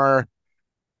more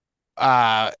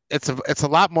it's a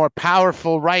lot more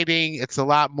powerful writing. It's a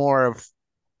lot more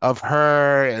of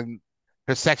her and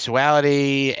her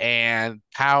sexuality and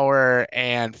power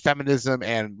and feminism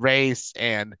and race,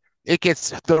 and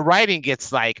the writing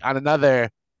gets like on another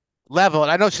level.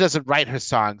 And I know she doesn't write her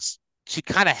songs. She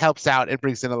kind of helps out and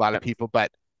brings in a lot of people,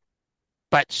 but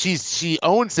she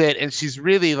owns it, and she's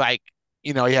really like,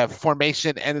 you have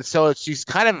formation, and so she's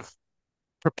kind of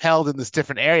propelled in this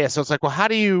different area. So it's like, well, how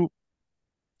do you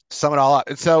sum it all up?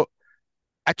 And so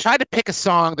I tried to pick a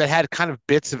song that had kind of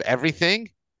bits of everything,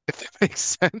 if that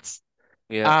makes sense.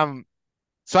 Yeah. Um,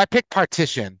 so I picked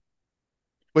Partition,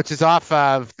 which is off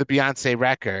of the Beyonce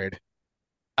record.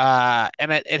 And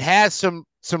it has some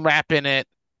rap in it,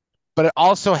 but it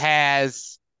also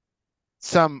has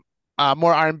some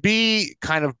more R&B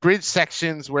kind of bridge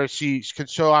sections where she can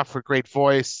show off her great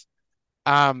voice.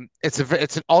 It's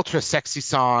an ultra sexy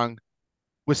song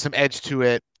with some edge to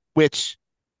it, which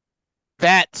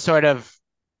that sort of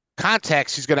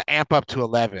context she's going to amp up to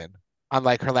 11 on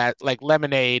like her last like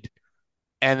Lemonade,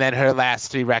 and then her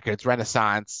last three records,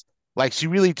 Renaissance. Like she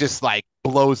really just like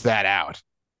blows that out.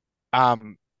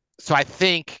 Um, so I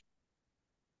think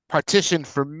Partition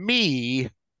for me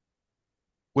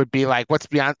would be like what's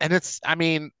beyond, and it's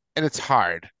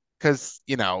hard because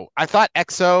I thought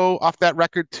EXO off that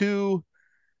record too,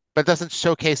 but it doesn't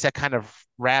showcase that kind of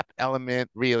rap element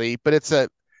really. But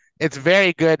it's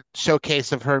very good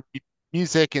showcase of her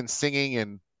music and singing,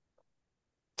 and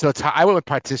so I went with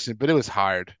Partition, but it was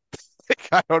hard. Like,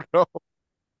 I don't know.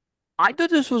 I thought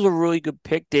this was a really good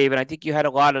pick, Dave, and I think you had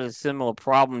a lot of the similar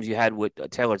problems you had with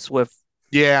Taylor Swift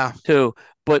Yeah. too.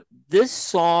 But this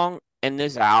song and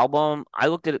this album, I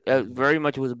looked at it very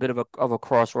much was a bit of a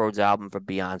crossroads album for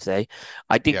Beyonce.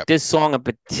 I think Yep. this song in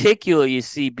particular, you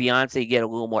see Beyonce get a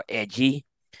little more edgy,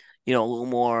 a little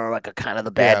more like a kind of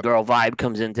the bad Yep. girl vibe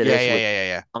comes into Yeah, this yeah, with yeah,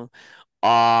 yeah,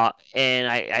 yeah.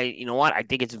 and you know what? I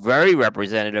think it's very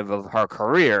representative of her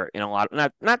career in a lot.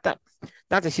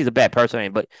 Not that she's a bad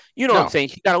person, but you know what I'm No. saying.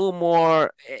 She got a little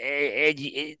more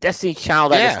edgy, Destiny's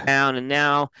Child out of Yeah. sound, and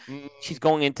now she's Mm,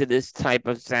 going into this type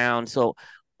of sound. So,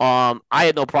 I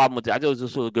had no problem with it. I thought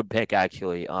this was a good pick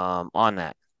actually. On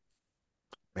that.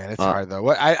 man, it's Uh, hard though.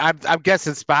 I'm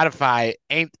guessing Spotify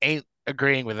ain't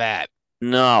agreeing with that.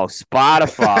 no,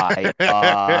 Spotify.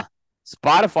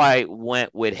 Spotify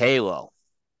went with Halo.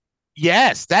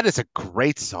 Yes, that is a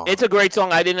great It's song. a great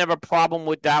song. I didn't have a problem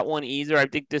with that one either. I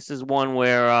think this is one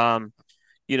where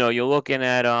you're looking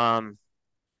at and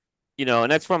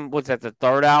that's from what's that, the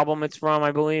third album it's from,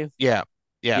 I believe. Yeah.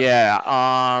 Yeah.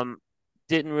 Yeah.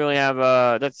 Didn't really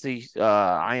have that's the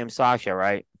I Am Sasha,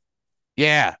 right?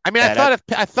 Yeah. I mean, Yeah, that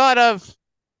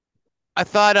I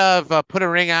thought of Put a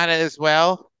Ring on It as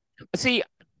well, see,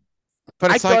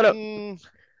 but I it's like thought of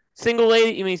Single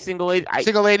Lady, you mean Single Lady?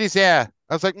 Single Ladies, yeah.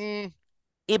 I was like, I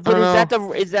But don't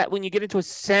know. is that when you get into a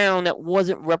sound that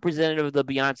wasn't representative of the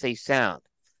Beyonce sound?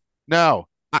 No.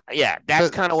 Yeah, that's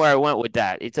So kind of where I went with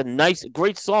that. It's a nice,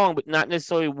 great song, but not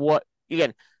necessarily what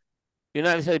again. You're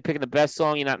not necessarily picking the best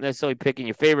song. You're not necessarily picking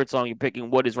your favorite song. You're picking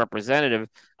what is representative.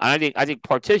 And I think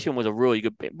Partition was a really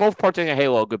good pick. Both Partition and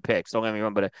Halo are good picks. Don't get me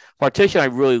wrong, but Partition I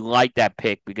really like that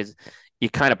pick because you're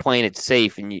kind of playing it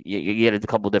safe and you get a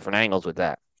couple different angles with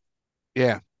that.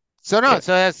 yeah. So no, Yeah,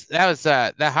 so that was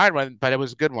that hard one, but it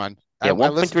was a good one. yeah. I one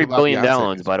point listened to three a lot of billion Beyonce downloads,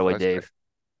 music, by the so way, it's great. Dave.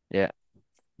 Yeah,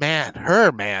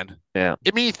 Man. yeah,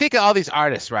 I mean, you think of all these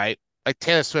artists, right? Like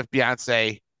Taylor Swift,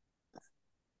 Beyonce,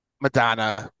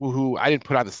 Madonna, who I didn't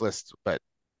put on this list, but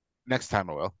next time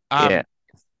I will. yeah,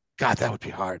 God, that would be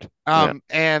hard. yeah.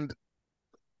 And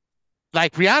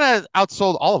like Rihanna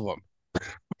outsold all of them,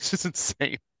 which is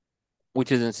insane.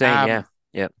 Which is insane. Yeah, Um,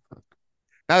 yeah.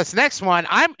 Now this next one,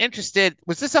 I'm interested.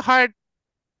 Was this a hard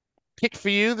pick for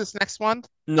you? This next one?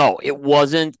 No, it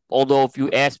wasn't. Although if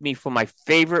you asked me for my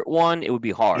favorite one, it would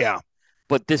be hard. Yeah,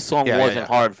 But this song yeah, yeah, wasn't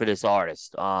yeah. hard for this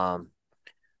artist.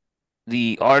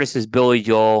 The artist is Billy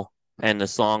Joel, and the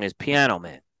song is Piano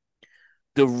Man.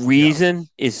 The Yeah. reason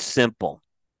is simple.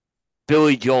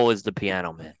 Billy Joel is the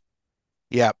Piano Man.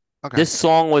 Yeah. Okay. This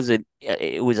song was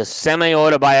a semi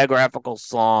autobiographical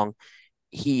song.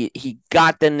 He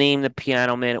got the name the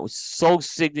Piano Man. It was so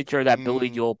signature, that Billy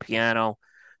Mm, Joel piano.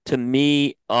 To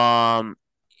me,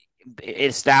 it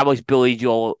established Billy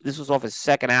Joel. This was off his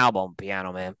second album,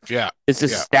 Piano Man. yeah. This Yeah.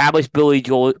 established Billy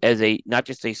Joel as a not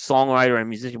just a songwriter and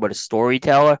musician, but a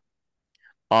storyteller.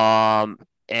 Um,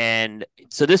 And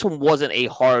so this one wasn't a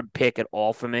hard pick at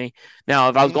all for me. Now,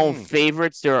 if I was going Mm,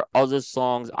 favorites, there are other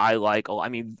songs I like. Oh, I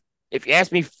mean, if you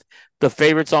ask me the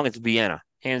favorite song, it's Vienna.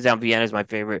 Hands down, Vienna is my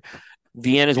favorite.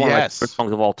 Vienna is one of my favorite yes.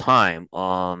 songs of all time.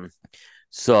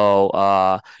 So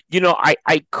I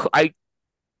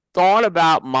thought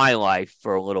about My Life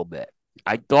for a little bit.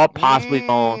 I thought possibly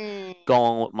Mm,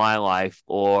 going with My Life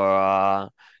or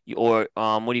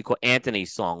what do you call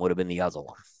Anthony's song would have been the other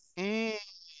one.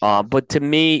 mm. But to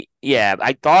me, yeah,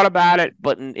 I thought about it,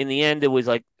 but in the end, it was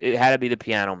like it had to be the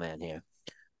Piano Man here.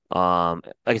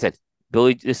 Like I said,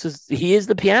 Billy, he is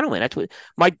the Piano Man. That's what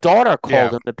my daughter called Yeah.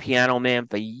 him the Piano Man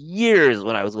for years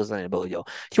when I was listening to Billy Joel.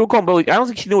 She would call him Billy. I don't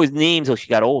think she knew his name until she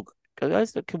got older.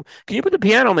 Can you put the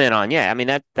Piano Man on? Yeah, I mean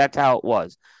that's how it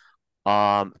was.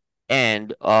 Um,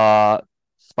 and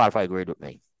Spotify agreed with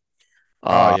me.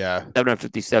 Oh Uh, yeah.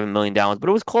 $757 million, but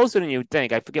it was closer than you would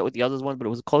think. I forget what the others ones, but it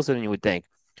was closer than you would think.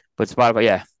 But Spotify,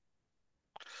 yeah,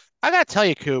 I gotta tell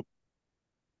you, Coop,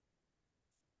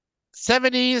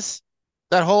 70s,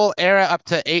 that whole era up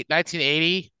to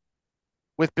 1980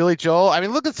 with Billy Joel. I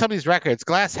mean, look at some of these records.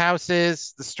 Glass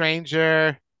Houses, The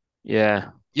Stranger.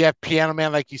 yeah. You have Piano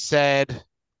Man, like you said.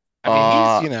 I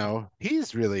mean, Uh,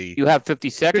 he's really you have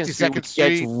 52nd Street, 52nd which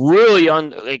gets Street, really on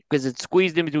like because it's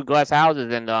squeezed in between glass houses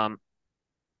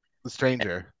The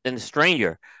Stranger. and the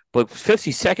Stranger. But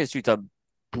 52nd Street's a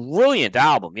brilliant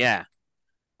album, yeah.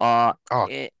 Oh,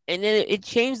 And then it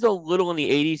changed a little in the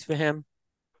 80s for him.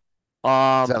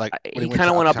 is that like when he He went kind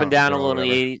to of went up and Uptown down a Girl or little in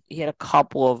the whatever? 80s. He had a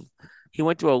couple of. He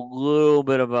went through a little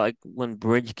bit of a, like when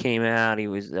Bridge came out. He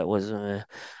was that was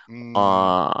Mm,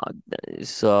 uh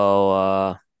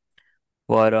so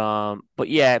but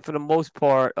yeah, for the most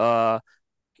part,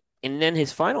 and then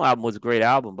his final album was a great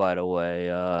album, by the way,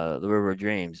 The River of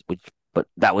Dreams, which but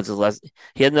that was his last.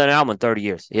 He hadn't done an album in 30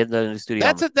 years. He hadn't done a studio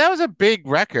album. that was a big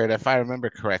record, if I remember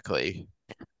correctly,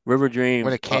 River when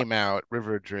Dreams. it came out,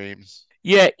 River of Dreams.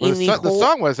 Yeah, Well, in the the whole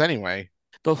song was anyway.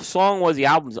 the song was the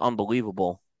album's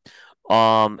unbelievable.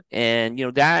 And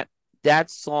that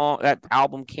song that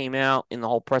album came out in the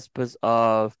whole precipice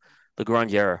of the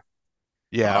grunge era.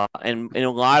 Yeah. And in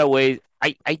a lot of ways,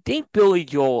 I think Billy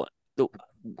Joel,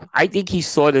 I think he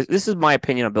saw this. This is my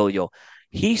opinion on Billy Joel.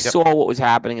 He Yep. saw what was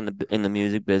happening in the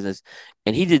music business,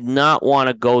 and he did not want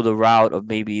to go the route of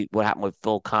maybe what happened with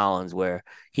Phil Collins, where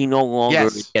he no longer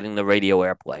is Yes. getting the radio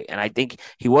airplay. And I think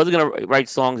he wasn't going to write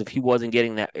songs if he wasn't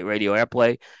getting that radio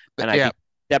airplay. And I Yeah. think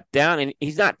he stepped down, and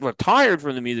he's not retired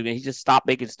from the music. He just stopped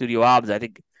making studio albums. I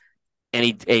think, and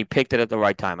he picked it at the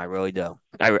right time. I really do.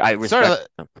 I Sort respect of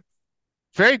him.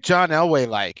 very John Elway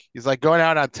like. He's like going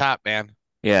out on top, man.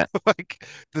 Yeah. Like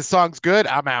the song's good,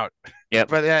 I'm out. Yep.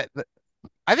 But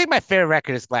I think my favorite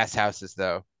record is Glass Houses,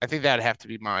 though. I think that'd have to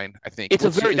be mine. I think. It's a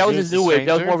very Is that was his yours The new wave.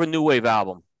 That was more Stranger? of a new wave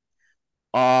album.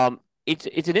 It's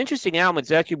an interesting album.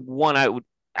 It's actually one I would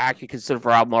actually consider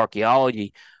for album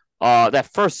archaeology. That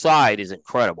first side is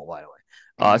incredible, by the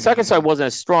way. Second side Mm, wasn't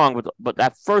as strong, but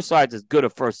that first side's as good a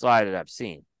first side that I've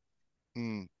seen.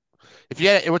 mm. If you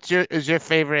had, what's your is your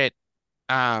favorite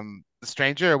The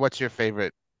Stranger or what's your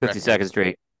favorite 52nd record?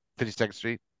 Street. 52nd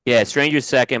Street? Yeah, Stranger's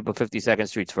second, but 52nd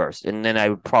Street's first, and then I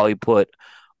would probably put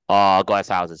Glass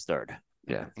Houses third.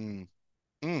 Yeah, Mm,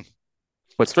 mm.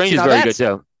 but See, Stranger's now very good that's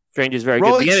too. Stranger's very good.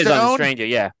 Rolling Vienna's on the Stone, Stranger.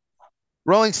 Yeah,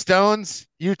 Rolling Stones,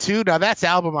 U2. Now that's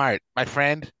album art, my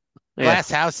friend. yeah, Glass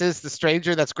Houses, The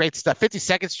Stranger, that's great stuff.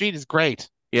 52nd Street is great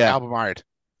yeah. album art.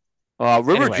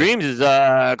 River Anyway, Dreams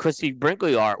is Christy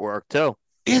Brinkley artwork too.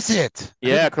 is it? I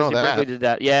Yeah, didn't know Christy Brinkley that. did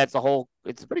that. Yeah, it's a whole.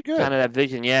 It's Pretty kind good. of that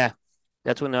vision. Yeah,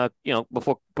 that's when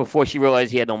before she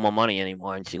realized he had no more money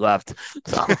anymore and she left.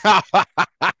 So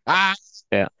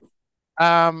yeah.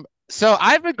 So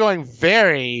I've been going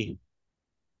very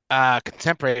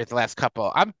contemporary the last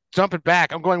couple. I'm jumping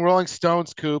back. I'm going Rolling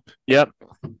Stones, Coop. Yep.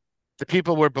 The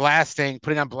people were blasting,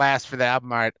 putting on blast for the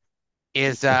album art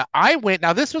is I went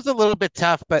now this was a little bit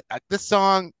tough, but this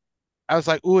song I was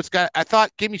like, ooh, it's got I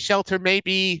thought Give Me Shelter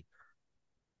maybe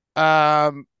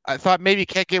I thought maybe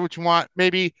Can't Get What You Want,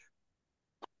 maybe,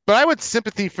 but I went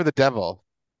Sympathy for the Devil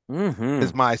Hmm.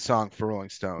 is my song for Rolling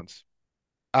Stones.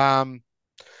 Um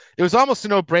it was almost a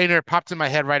no-brainer, popped in my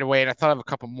head right away, and I thought of a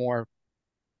couple more.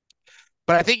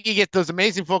 But I think you get those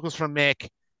amazing vocals from Mick.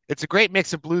 It's a great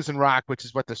mix of blues and rock, which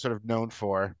is what they're sort of known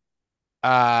for.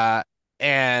 Uh,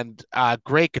 and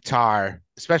great guitar,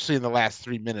 especially in the last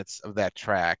 3 minutes of that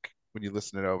track when you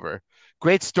listen it over.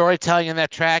 Great storytelling in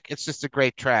that track. It's just a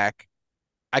great track,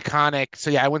 iconic. So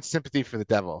yeah, I went "Sympathy for the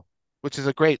Devil," which is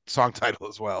a great song title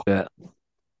as well. Yeah.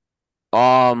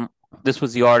 Um, this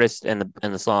was the artist and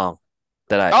the song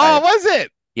that I Oh, was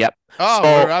it? Yep.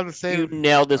 Oh, we're So on the you same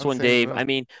nailed this on the one, same Dave. boat. I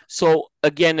mean, so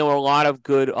again, there were a lot of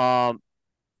good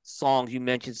songs. You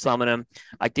mentioned some of them.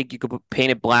 I think you could put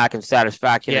Painted Black and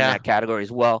Satisfaction in Yeah. that category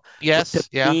as well. But to Yes.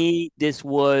 Yeah. me, this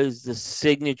was the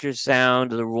signature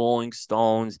sound of the Rolling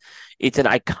Stones. It's an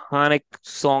iconic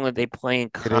song that they play in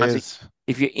It concert. is.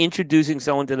 If you're introducing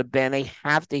someone to the band, they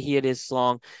have to hear this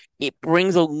song. It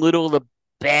brings a little of the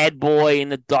bad boy in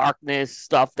the darkness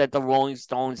stuff that the Rolling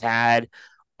Stones had.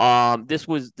 This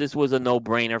was a no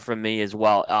brainer for me as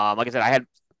well. Like I said, I had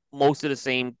most of the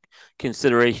same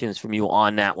considerations from you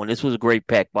on that one. This was a great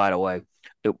pick, by the way.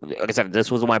 Like I said,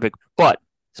 this was my pick, but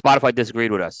Spotify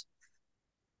disagreed with us.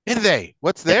 Did they?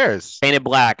 What's Yep. theirs? Painted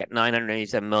Black at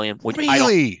 987 million, which I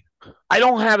don't Really? I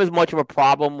don't have as much of a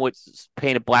problem with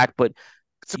Painted Black, but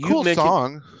It's a you cool mentioned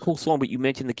song. cool song, but you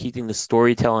mentioned the key thing, the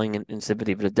storytelling and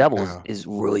Sympathy for the Devil Oh, is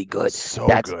really good. so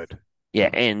That's good. Yeah,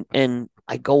 and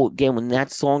I go again when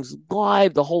that song's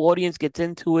live, the whole audience gets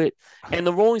into it. And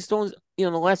the Rolling Stones,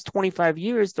 in the last 25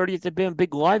 years, 30 years, they've been a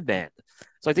big live band.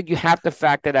 So I think you have to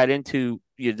factor that into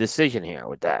your decision here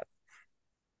with that.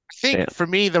 I think Yeah. for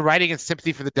me, the writing in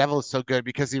Sympathy for the Devil is so good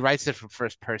because he writes it from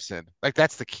first person. Like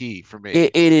that's the key for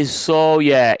It, me. it is so,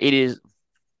 yeah, it is.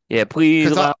 Yeah, please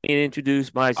Because allow me to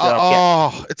introduce myself.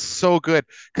 Yeah, it's so good.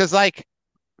 Because like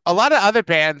a lot of other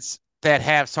bands that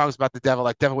have songs about the devil,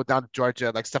 like Devil Went Down to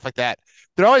Georgia, like stuff like that,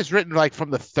 they're always written like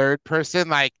from the third person.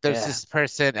 Like there's yeah, this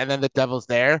person and then the devil's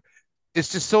there.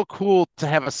 It's just so cool to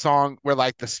have a song where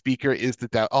like the speaker is the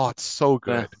devil. Oh, it's so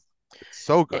yeah. good. It's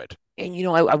so And, good.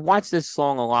 I watched this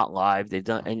song a lot live. They've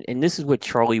done, and this is where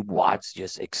Charlie Watts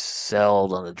just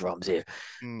excelled on the drums here.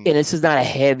 Mm. And this is not a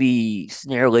heavy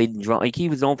snare laden drum. Like he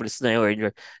was known for the snare laden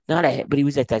drum, not a, but he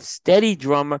was like that steady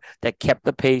drummer that kept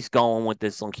the pace going with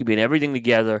this song, keeping everything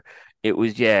together. It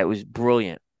was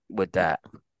brilliant with that.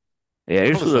 Yeah,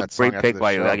 I'll this was listen a to that song great after pick the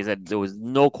by you. Like I show. said, there was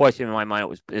no question in my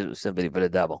mind it was Sympathy for the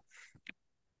Devil.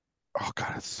 Oh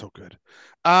God, it's so good.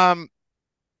 Um,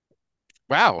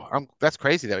 wow, that's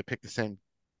crazy that we picked the same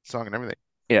song and everything.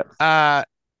 Yeah, Uh,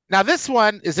 now this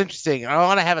one is interesting. I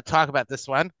want to have a talk about this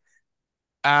one.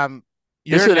 Um,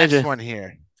 this your is an next interesting. one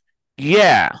here.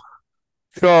 Yeah,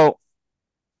 so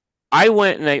I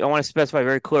went and I want to specify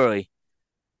very clearly.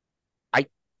 I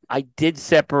I did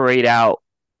separate out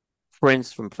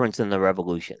Prince from Prince and the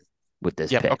Revolution with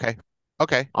this Yep. pick. Okay.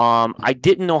 Okay. I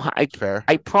didn't know how Fair.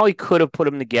 I probably could have put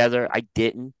them together. I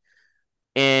didn't.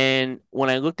 And when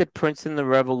I looked at Prince and the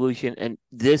Revolution, and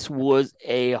this was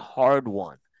a hard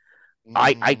one.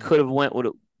 I Mm, could have went with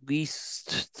at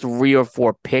least three or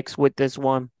four picks with this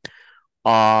one.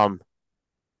 Um,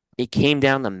 it came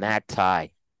down to Matt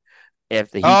Ty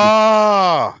after he be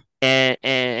oh.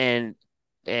 and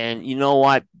you know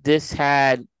what? This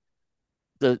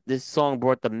song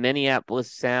brought the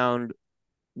Minneapolis sound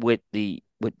with the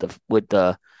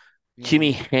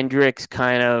Jimi Hmm. Hendrix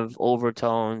kind of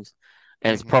overtones,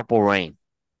 and it's Hmm. Purple Rain.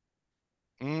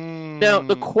 Now,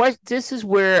 the Mm, question this is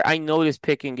where I know this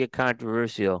pick can get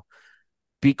controversial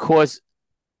because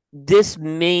this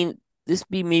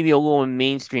be maybe a little more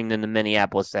mainstream than the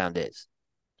Minneapolis sound is.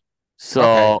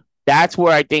 okay. So that's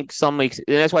where I think somebody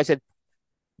and that's why I said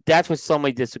that's where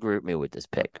somebody disagree with me with this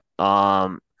pick.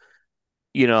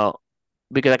 You know,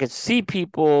 because I could see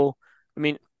people. I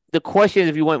mean, the question is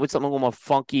if you went with something a little more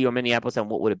funky or Minneapolis sound,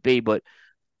 what would it be? But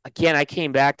again, I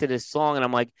came back to this song and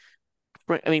I'm like,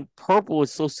 I mean, Purple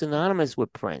is so synonymous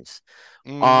with Prince.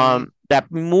 Hmm.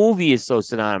 That movie is so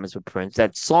synonymous with Prince.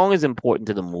 That song is important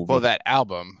to the Well, movie, that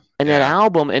album. and that Yeah.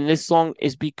 album and this song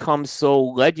has become so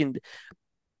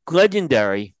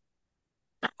legendary.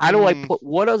 How do I Mm, put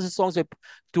what other songs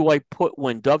do I put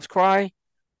when doves cry?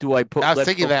 Do I put I was Let's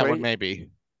thinking Go that one Crazy? maybe.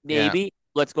 Yeah. Maybe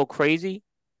Let's Go Crazy.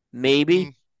 Maybe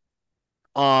Mm,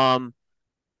 um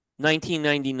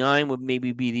 1999 would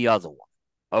maybe be the other one.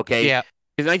 Okay, yeah.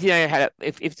 because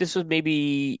 1990 if this was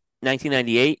maybe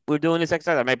 1998, we're doing this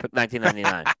exercise. I might put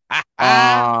 1999.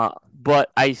 But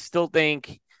I still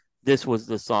think this was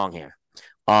the song here.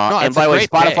 No, And it's a by the way,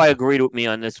 great pick. Spotify agreed with me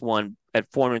on this one at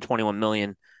 421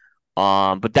 million.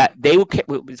 But that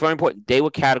it's very important. They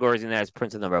were categorizing that as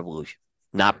Prince of the Revolution,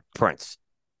 not Prince.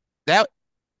 That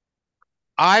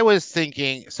I was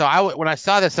thinking. So when I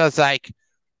saw this, I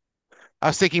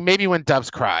was thinking maybe when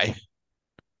doves cry,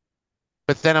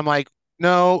 but then I'm like,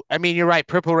 no. I mean, you're right.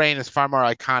 Purple Rain is far more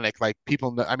iconic. Like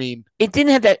people know. I mean, It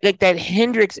didn't have that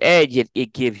Hendrix edge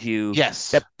it gives you.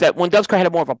 yes. That when Doves Cry had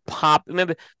a more of a pop.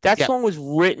 Remember that Yep. song was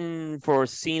written for a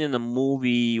scene in the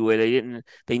movie where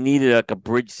they needed like a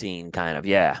bridge scene kind of,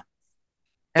 yeah.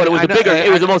 But And I know.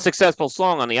 it was the most successful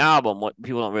song on the album. What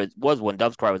people don't realize was when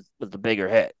Doves Cry was the bigger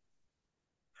hit.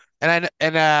 And I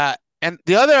and And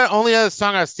the only other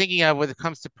song I was thinking of when it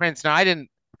comes to Prince. Now I didn't.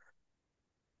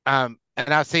 And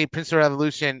I was saying Prince of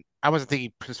Revolution. I wasn't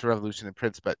thinking Prince of Revolution and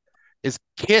Prince, but is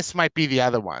Kiss might be the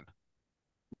other one.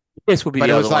 This would be But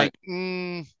the it other was one like,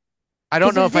 I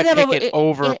don't because know it if I did have pick a it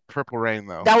over Purple Rain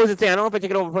though. that was the thing. I don't know if I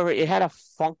take it over. It had a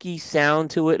funky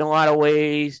sound to it in a lot of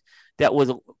ways that was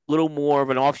a little more of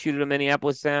an offshoot of the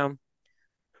Minneapolis sound.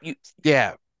 You,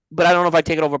 Yeah. but I don't know if I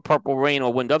take it over Purple Rain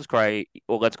or When Doves Cry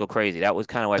or Let's Go Crazy. That was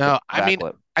kind of what I took No, it I back mean,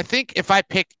 with. I think if I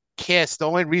pick Kiss, the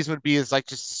only reason would be is like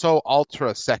just so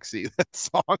ultra sexy that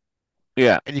song,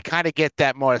 Yeah, and you kind of get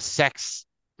that more sex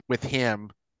with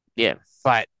him. yeah,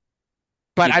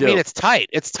 But you I mean, do. it's tight.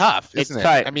 It's tough, It's isn't it?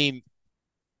 tight. I mean,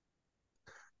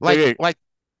 It is. but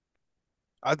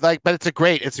it's a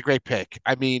great pick.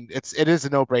 I mean, it is a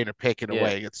no-brainer pick in a Yeah,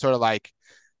 way. It's sort of like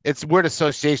it's word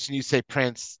association. You say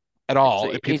Prince at all,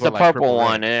 and he's people are the like purple Purple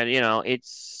one, Rain. and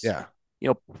Yeah. you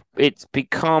know it's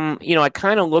become I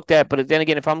kind of looked at, but then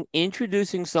again, if I'm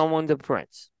introducing someone to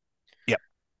Prince. Yep.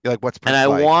 You're like, what's And Prince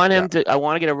like? Yeah. I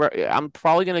want to I'm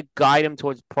probably going to guide him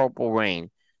towards Purple Rain.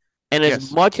 And as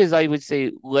Yes. much as I would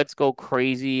say Let's Go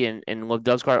Crazy and Love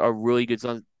Doves Cry are really good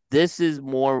songs, this is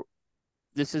more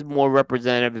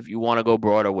representative if you want to go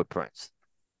broader with Prince.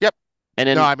 Yep. And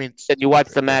No, then I mean, if you watch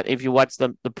yeah, if you watch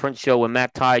the Prince show when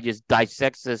Matt Ty just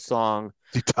dissects this song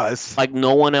he does. like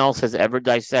no one else has ever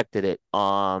dissected it.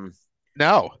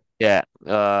 No. Yeah,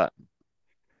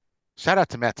 Shout out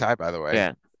to Matt Ty, by the way.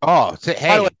 yeah. Oh, By the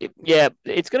hey. way, yeah,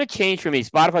 it's gonna change for me.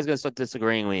 Spotify's gonna start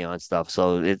disagreeing with me on stuff,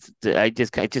 so I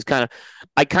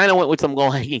kind of went with some low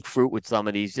hanging fruit with some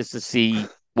of these just to see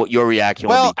what your reaction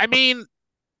would Well, be. I mean,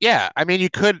 yeah. I mean, you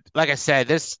could, like I said,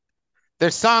 there's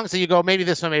songs that you go, maybe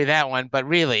this one, maybe that one, but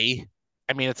really,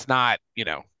 I mean, it's not,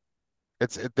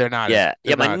 Yeah,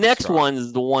 they're yeah. My not as next strong. one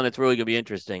is the one that's really gonna be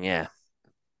interesting. Yeah,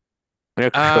 yeah,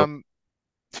 sure. Um,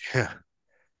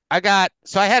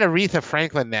 so I had Aretha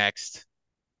Franklin next,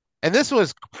 and this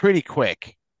was pretty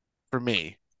quick for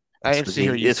me. I'm interested to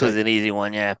hear what you This was say. an easy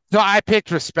one. Yeah, So I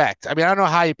picked Respect. I mean, I don't know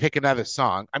how you pick another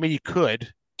song. I mean, you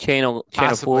could Chain of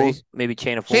possibly Fools, maybe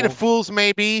Chain of Chain of Fools. Fools,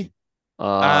 maybe. Uh,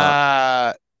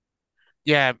 Uh,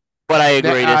 yeah, but I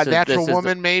agree. Natural This is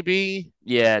Woman, maybe.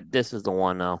 yeah, this is the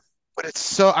one though. But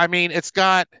I mean, it's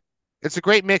a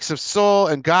great mix of soul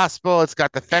and gospel. It's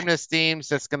got the feminist themes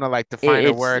that's gonna like define her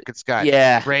It's work. It's got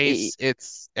yeah. grace.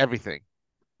 It's everything.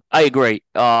 I agree.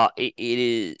 It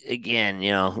is again.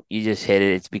 You just hit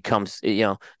it. It's becomes.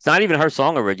 It's not even her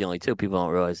song originally. Too. People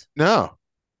don't realize. No.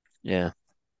 Yeah,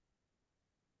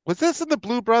 Was this in the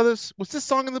Blue Brothers? Was this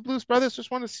song in the Blues Brothers? Just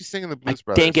want to see singing the I Blues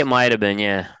think it Brothers. might have been.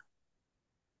 Yeah,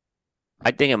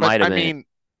 I think it But might have I been. mean,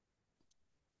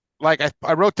 like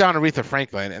I wrote down Aretha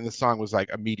Franklin and the song was like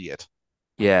immediate.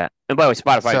 Yeah. And by the way,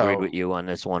 Spotify agreed with So you on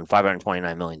this one.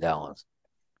 $529 million.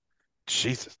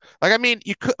 Jesus. Like I mean,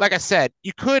 you could like I said,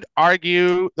 you could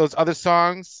argue those other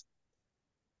songs,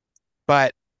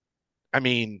 but I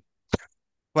mean,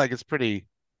 like it's pretty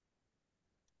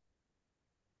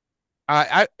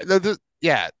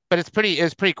yeah, but it's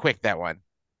pretty quick that one for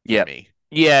Yeah. me.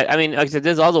 Yeah. I mean, like I said,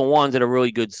 there's other ones that are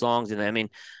really good songs, and I mean,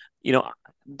 you know,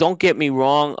 don't get me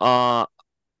wrong.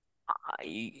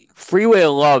 Freeway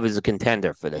of Love is a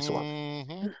contender for this one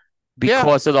Yeah.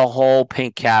 because of the whole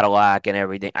pink Cadillac and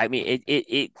everything. I mean,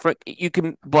 you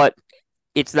can, but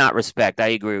it's not respect. I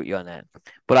agree with you on that.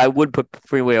 But I would put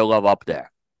Freeway of Love up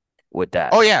there with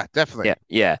that. Oh yeah, Yeah, definitely.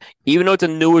 yeah. Even though it's a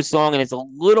newer song and it's a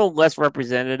little less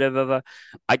representative of a,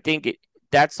 I think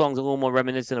that song's a little more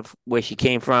reminiscent of where she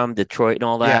came from, Detroit and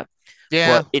all Yeah. that.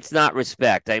 Yeah. But it's not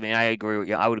respect. I mean, I agree with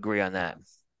you. I would agree on that.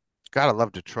 Gotta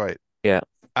love Detroit. Yeah,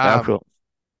 Um, absolutely.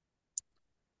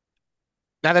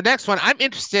 Now the next one, I'm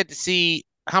interested to see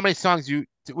how many songs you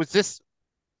was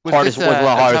Hardest this was the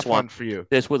a hardest tough one. one for you?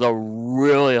 This was a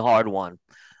really hard one.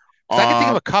 Because I can think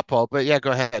of Um, a couple, but yeah,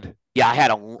 go ahead. yeah, I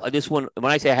had this one.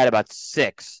 When I say I had about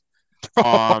six.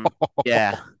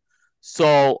 Yeah.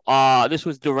 So, this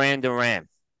was Duran Duran.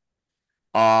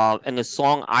 And the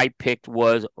song I picked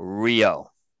was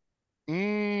Rio.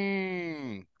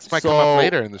 This might come up So,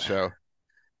 later in the show.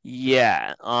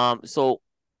 yeah. So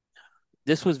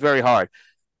this was very hard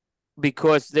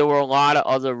because there were a lot of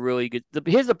other really good.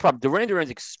 Here's the problem: Duran Duran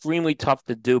is extremely tough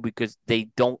to do because they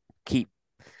don't keep.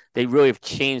 They really have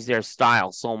changed their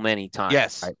style so many times.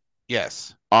 Yes. Right?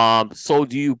 Yes. So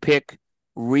do you pick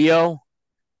Rio?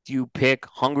 Do you pick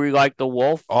Hungry Like the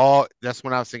Wolf? Oh, that's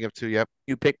what I was thinking of too. Yep.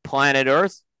 You pick Planet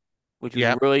Earth, which was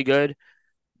Yep. really good.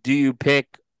 Do you pick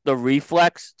The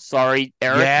Reflex? Sorry,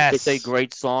 Eric. It's a Yes.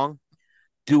 great song.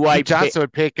 Do I Pete pick Johnson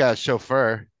would pick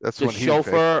Chauffeur. That's The one he would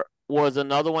pick. Chauffeur was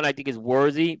another one I think is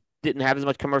worthy. Didn't have as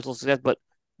much commercial success, but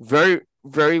very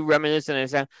very reminiscent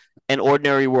of that, and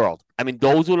Ordinary World. I mean,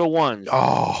 those were the ones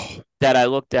Oh, that I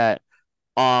looked at.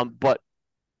 But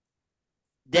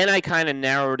then I kind of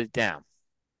narrowed it down,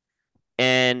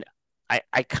 and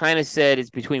I kind of said it's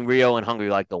between Rio and Hungry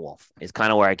Like the Wolf. Is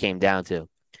kind of where I came down to.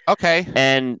 okay.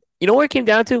 And you know where it came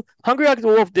down to? Hungry Like the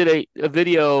Wolf did a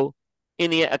video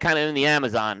in the kind of in the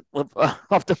Amazon of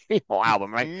the Rio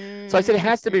album, right? So I said it Mm,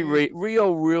 has to be mm,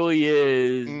 Rio. Really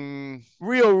is mm.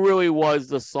 Rio. Really was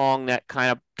the song that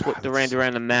kind of put God, it's Duran so Duran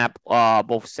on the good. map,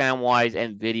 both sound wise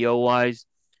and video wise.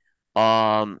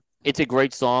 It's a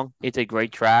great song. It's a great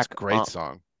It's track. a great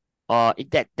song.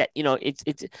 That you know, it's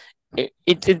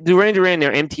Duran Duran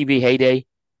their MTV heyday.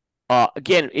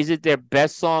 Again, is it their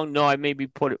best song? No, I maybe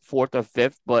put it fourth or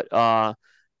fifth, but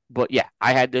yeah,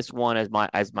 I had this one as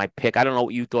my pick. I don't know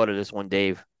what you thought of this one,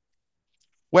 Dave.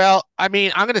 Well, I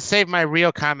mean, I'm gonna save my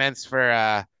real comments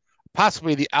for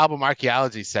possibly the album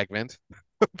archaeology segment.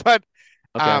 But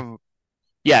Okay. um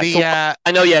Yeah. So the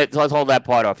I know. Yeah. So let's hold that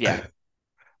part off. Yeah.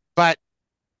 but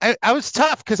I was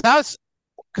tough because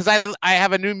I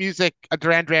have a new music, a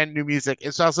Duran Duran new music,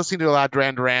 and so I was listening to a lot of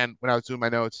Duran Duran when I was doing my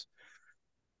notes,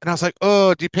 and I was like,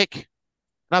 oh, do you pick? And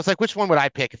I was like, which one would I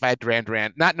pick if I had Duran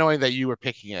Duran, not knowing that you were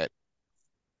picking it.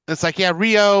 And it's like, yeah,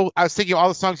 Rio. I was thinking of all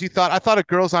the songs you thought. I thought of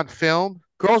Girls on Film,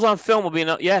 Girls on Film will be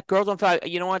another. Yeah. Girls on Film.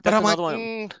 You know what? but That's I'm like, another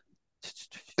one.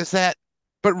 is that?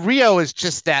 But Rio is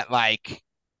just that like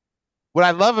what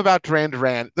I love about Duran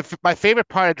Duran. My favorite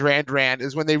part of Duran Duran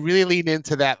is when they really lean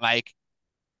into that like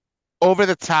over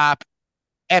the top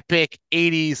epic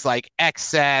 80s like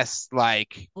excess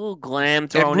like A little glam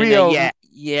and thrown in there. Yeah.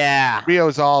 Yeah.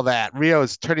 Rio's all that.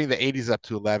 Rio's turning the 80s up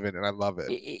to 11 and I love it.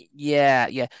 Yeah,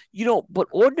 yeah. You know, but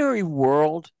Ordinary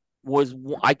World was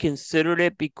I considered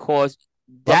it because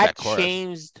Love that that chorus.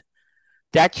 changed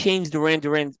that changed Duran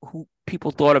Duran who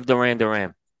people thought of Duran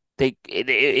Duran.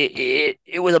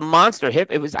 It was a monster hit.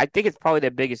 It was I think it's probably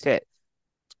their biggest hit.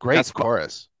 Now, Great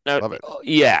chorus. Love it.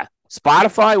 yeah.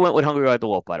 Spotify went with Hungry Like the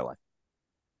Wolf, by the way,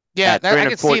 Yeah, at that, I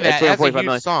could see at that as a 345 huge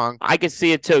million. song. I could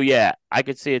see it too. Yeah, I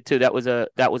could see it too. That was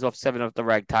off Seven of the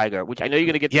Rag Tiger, which I know you're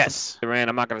gonna get to some Yes. Duran.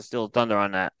 I'm not gonna steal thunder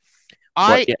on that, but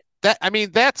I yeah, I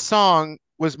mean that song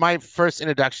was my first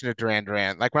introduction to Duran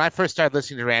Duran. Like when I first started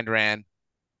listening to Duran Duran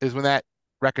is when that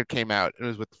record came out. It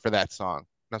was with for that song. And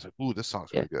I was like, ooh, this song's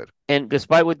yeah. really good. And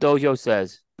despite what Dojo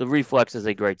says, the Reflex is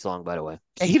a great song, by the way.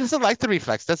 Yeah, he doesn't like the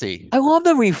Reflex, does he? I love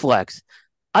the Reflex.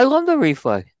 I love the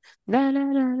Reflex. Na, na,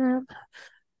 na, na.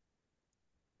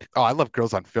 Oh, I love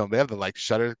Girls on Film. They have the like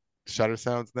shutter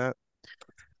sounds in that.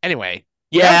 Anyway,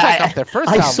 that was Yeah, like off their first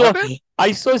album, wasn't it?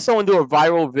 I saw someone do a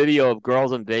viral video of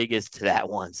girls in Vegas to that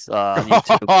once on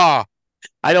YouTube. Oh,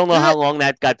 I don't know is how it? long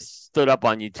that got stood up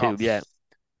on Oh, YouTube yet.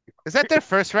 is that their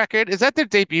first record? Is that their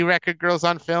debut record, Girls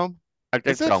on Film? I think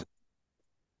Is so. it?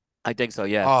 I think so.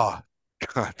 Yeah. Oh,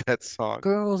 God, that song.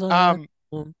 Girls on. Um,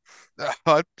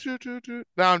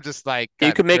 now I'm just like, You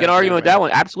God could make an damn, Duran argument with that Duran.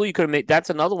 one. Absolutely, you could have made. That's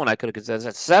another one I could have considered.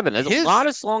 That's seven. There's a lot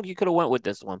His of songs you could have went with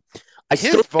this one. I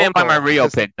still his stand by my vocal Rio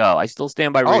has, pick, though. I still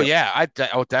stand by oh Rio. yeah,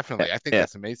 oh Yeah. definitely. I think Yeah.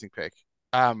 that's an amazing pick.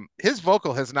 His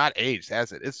vocal has not aged,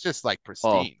 has it? It's just like Oh,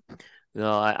 pristine.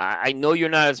 no, I know you're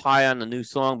not as high on the new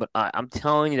song, but I'm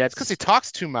telling you It's because he that's.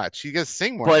 talks too much. You gotta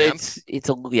sing more, But man. it's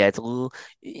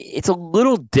a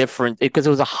little different because it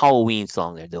was a Halloween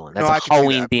song they're doing. No, That's a I can see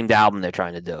Halloween that. themed album they're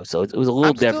trying to do, so it was a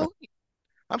little I'm different. still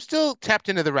I'm still tapped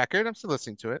into the record. I'm still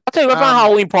listening to it. I'll tell you, if I'm a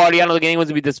Halloween party, I don't think anyone's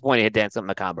gonna be disappointed at Dance Up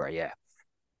Macabre. Yeah,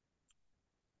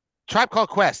 Tribe Called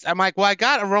Quest. I'm like, well, I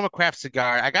got Aroma Craft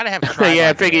cigar. I gotta have Tribe yeah, I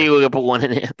on figured here. you were gonna put one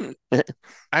in there.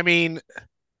 I mean,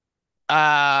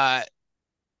 uh,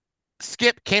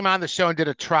 Skip came on the show and did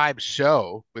a Tribe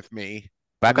show with me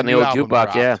when Back the on the new old album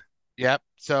jukebox, yeah, dropped. Yep.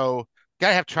 So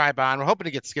gotta have Tribe on. We're hoping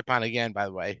to get Skip on again, by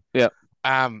the way. yeah,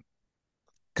 Um,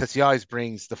 because he always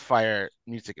brings the fire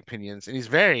music opinions, and he's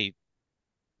very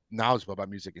knowledgeable about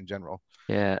music in general.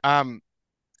 yeah. Um,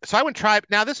 so I went Tribe.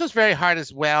 Now this was very hard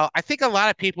as well. I think a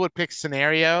lot of people would pick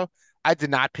Scenario. I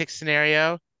did not pick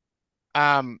Scenario.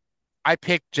 Um, I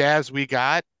picked Jazz We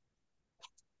Got.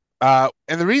 And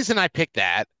the reason I picked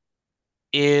that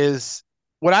is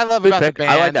what I love Good about the pick.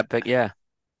 I like band that pick. Yeah,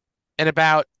 and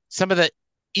about some of the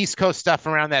East Coast stuff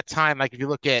around that time. Like if you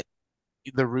look at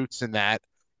the roots in that,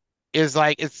 is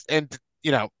like it's and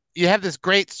you have this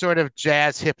great sort of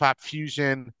jazz hip hop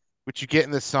fusion, which you get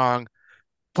in this song.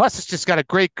 Plus, it's just got a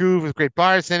great groove with great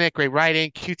bars in it, great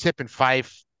writing. Q-Tip and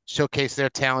Fife showcase their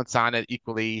talents on it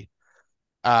equally.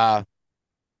 Uh,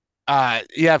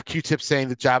 you have Q-Tip saying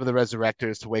the job of the resurrector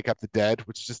is to wake up the dead,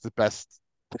 which is just the best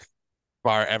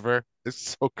bar ever.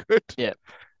 It's so good. yeah.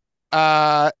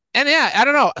 And yeah, I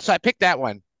don't know. So I picked that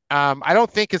one. I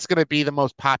don't think it's going to be the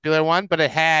most popular one, but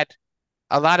it had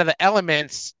a lot of the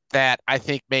elements that I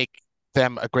think make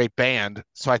them a great band.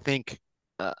 So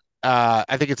Uh,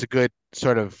 I think it's a good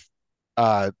sort of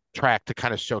track to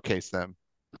kind of showcase them.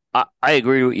 I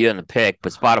agree with you on the pick,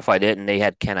 but Spotify didn't. They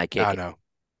had "Can I Kick Oh It," no.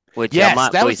 which I'm Yes,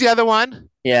 not that really. was the other one.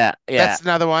 Yeah, yeah. That's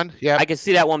another one. Yep. I can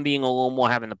see that one being a little more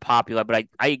having the popular, but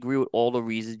I agree with all the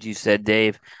reasons you said,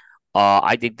 Dave.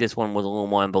 I think this one was a little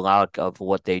more emblematic of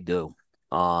what they do.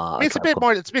 I mean, it's a bit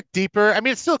more, it's a bit deeper. I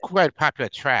mean, it's still quite a popular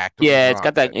track. Don't get me Yeah, it's wrong,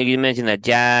 got that. but You mentioned that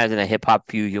jazz and the hip hop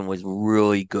fusion was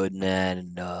really good in that,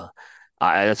 and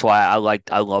that's why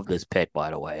I love this pick.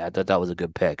 By the way, I thought that was a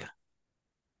good pick.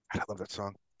 I love that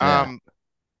song. Yeah,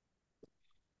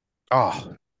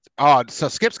 Oh, oh, so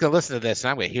Skip's gonna listen to this,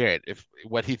 and I'm gonna hear it if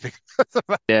what he thinks.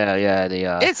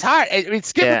 yeah. It's hard. I mean,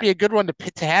 Skip would Yeah, be a good one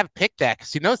to have pick that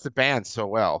because he knows the band so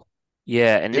well.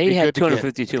 yeah, and It'd they be had good to get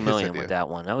 252 his million with idea. that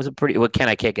one. That was a pretty. What Can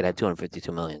I Kick It had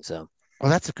 252 million. So Well,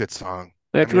 that's a good song.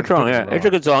 yeah, I it's a good mean, don't song. get me Yeah, it's a wrong.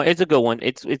 good song. It's a good one.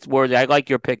 It's worthy. I like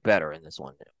your pick better in this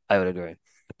one. I would agree,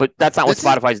 but that's not what This is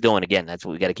Spotify's doing. Again, that's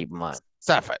what we got to keep in mind.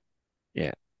 stuff it.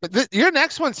 Yeah. But your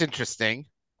next one's interesting.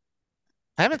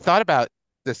 I haven't thought about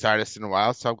this artist in a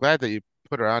while, so I'm glad that you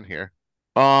put her on here.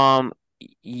 Um.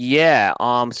 Yeah.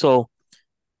 So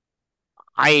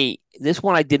I this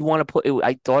one I did want to put.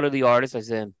 I thought of the artist. I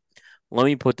said, let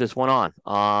me put this one on.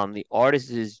 The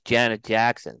artist is Janet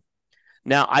Jackson.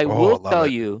 Now, I Oh, will I love tell it.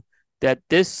 you that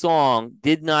this song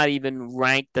did not even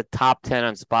rank the top 10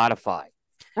 on Spotify.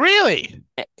 Really?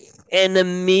 And to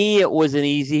me, it was an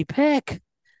easy pick.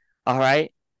 All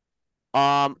right.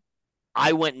 Um,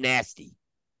 I went nasty.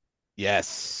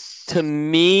 To Yes.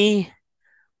 me,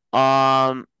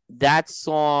 that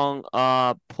song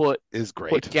Is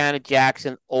put great. Janet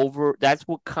Jackson over. That's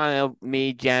what kind of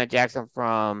made Janet Jackson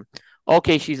from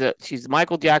okay, she's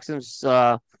Michael Jackson's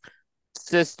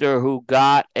sister who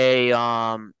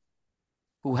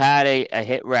had a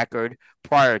hit record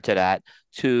prior to that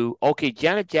to okay,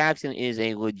 Janet Jackson is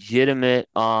a legitimate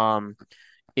how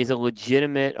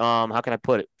can I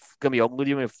put it? Gonna be a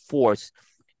legitimate force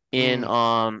in Mm,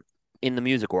 um in the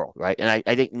music world, right? And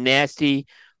I think Nasty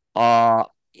uh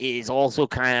is also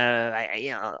kind of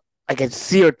I can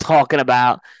see her talking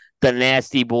about the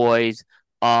Nasty Boys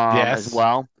as yes.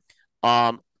 well.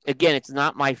 Again, it's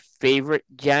not my favorite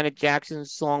Janet Jackson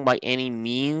song by any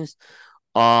means.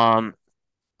 Um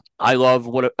I love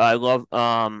what do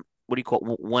you call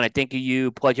When I Think of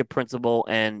You, Pleasure Principle,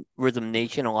 and Rhythm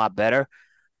Nation a lot better.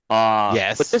 But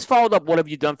Yes. this followed up What Have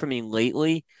You Done For Me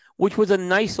Lately, which was a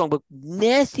nice song, but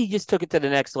Nasty just took it to the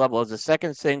next level. As a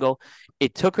second single,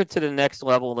 it took her to the next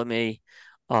level to me.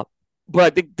 Uh, but I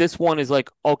think this one is like,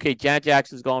 okay, Janet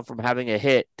Jackson's going from having a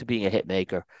hit to being a hit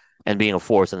maker and being a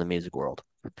force in the music world.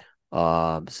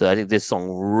 So I think this song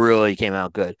really came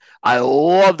out good. I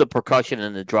love the percussion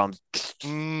and the drums,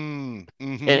 and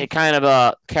Mm-hmm. it kind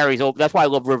of carries over. That's why I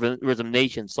love Rhythm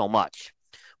Nation so much.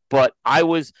 But I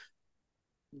was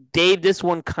Dave. This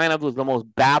one kind of was the most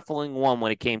baffling one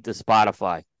when it came to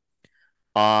Spotify.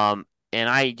 And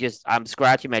I'm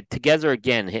scratching my Together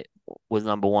Again hit was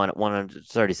number one at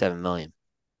 137 million.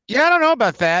 Yeah, I don't know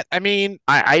about that. I mean,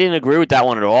 I didn't agree with that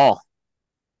one at all.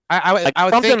 Like I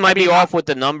would something think. might be off with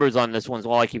the numbers on this one. Is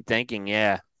all I keep thinking.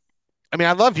 Yeah, I mean,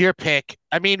 I love your pick.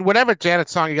 I mean, whatever Janet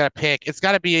song you got to pick, it's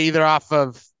got to be either off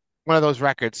of one of those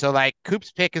records. So, like,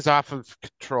 Coop's pick is off of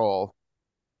Control.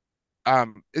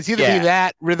 It's either be yeah,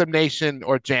 that, Rhythm Nation,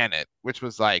 or Janet, which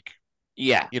was like,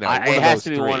 yeah. one It of has those to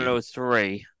be one of three. those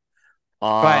three.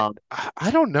 But Um,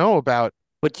 I don't know about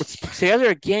but what's. Together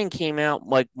Again came out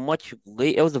like much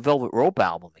late. It was the Velvet Rope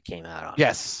album it came out on,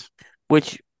 Yes.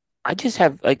 which I just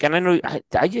have like, and I know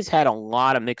I just had a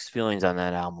lot of mixed feelings on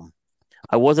that album.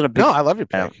 I wasn't a No, big I love your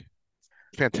fan. pick.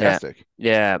 Yeah, Fantastic.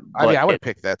 yeah, I mean, but I would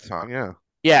pick that song. Yeah.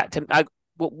 yeah.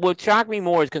 What shocked me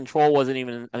more is Control wasn't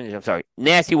even. I mean, I'm sorry,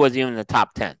 Nasty wasn't even in the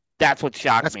top 10. That's what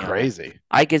shocked That's me on that. crazy.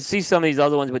 I could see some of these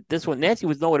other ones, but this one, Nasty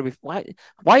was nowhere to be.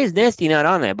 Why is Nasty not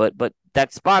on there? But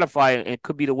that's Spotify. It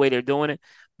could be the way they're doing it.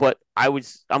 But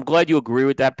I'm glad you agree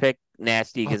with that pick,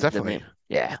 Nasty, Oh, because definitely.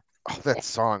 yeah, Oh, that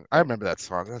song. I remember that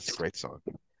song. That's a great song.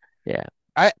 yeah.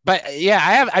 But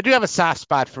yeah, I do have a soft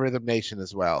spot for Rhythm Nation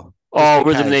as well, just Oh, because,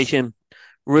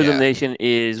 Rhythm yeah, Nation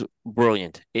is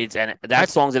brilliant. That that's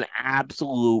song's an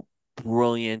absolute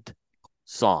brilliant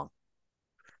song.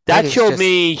 that That is showed just,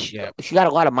 me yeah. she got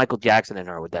a lot of Michael Jackson in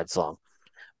her with that song.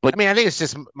 I But mean, I think it's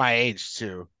just my age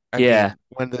too. I yeah, mean,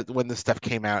 when the stuff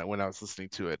came out and when I was listening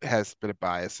to it, it has a bit of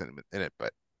bias in it,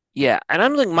 but yeah, and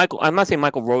I'm like Michael. I'm not saying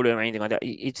Michael wrote it or anything like that.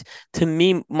 It's to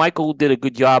me, Michael did a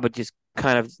good job of just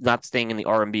kind of not staying in the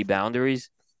R&B boundaries,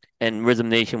 and Rhythm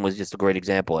Nation was just a great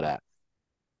example of that.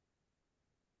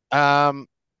 Um,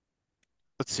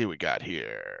 let's see what we got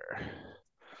here.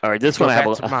 All right, We this one go I have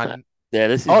back to a mine. yeah.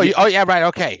 This is Oh, you. oh yeah, right.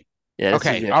 Okay. Yeah, this is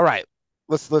Okay. you. All right.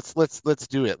 Let's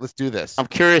do it. Let's do this. I'm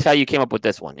curious how you came up with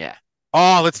this one. Yeah.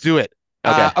 Oh, let's do it.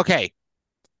 Okay. Okay.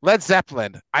 Led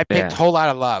Zeppelin. I picked Yeah. Whole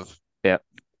Lotta Love. Yep.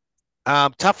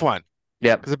 Tough one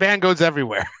Yep. because the band goes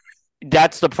everywhere.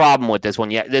 That's the problem with this one.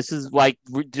 Yeah, this is like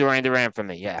Duran Duran for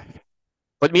me. Yeah,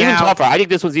 but even Now, tougher. I think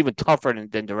this was even tougher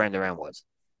than Duran Duran was.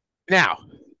 now,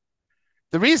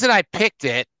 the reason I picked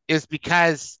it is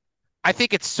because I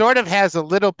think it sort of has a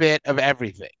little bit of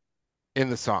everything in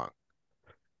the song.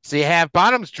 So you have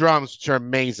Bonham's drums, which are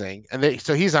amazing, and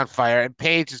so he's on fire, and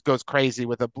Page just goes crazy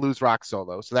with a blues rock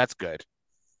solo, so that's good.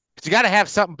 Because you got to have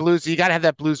something bluesy, you got to have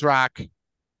that blues rock.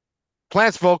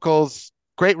 Plant's vocals,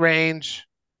 great range,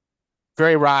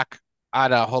 very rock,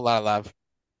 on a whole lot of love.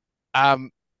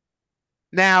 Um,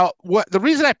 Now, what the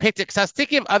reason I picked it because I was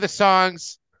thinking of other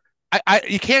songs. I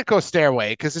you can't go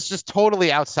Stairway because it's just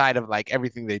totally outside of like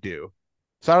everything they do.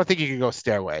 So I don't think you can go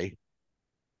Stairway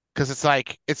because it's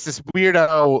like it's this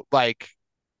weirdo like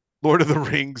Lord of the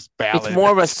Rings It's ballad.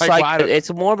 more of a It's like, well, psych.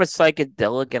 It's more of a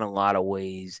psychedelic in a lot of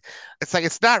ways. it's like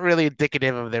it's not really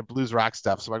indicative of their blues rock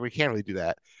stuff. So like we can't really do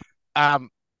that. Um,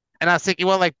 and I was thinking,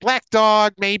 well, like Black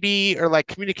Dog maybe, or like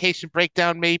Communication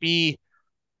Breakdown maybe.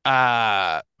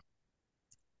 Uh,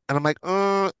 and I'm like,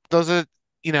 those are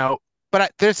you know.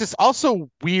 But there's this also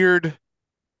weird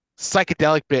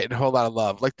psychedelic bit in a whole lot of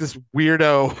love. Like this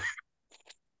weirdo,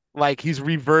 like he's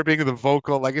reverbing the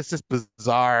vocal, like it's this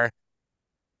bizarre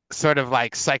sort of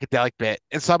like psychedelic bit.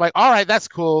 And so I'm like, all right, that's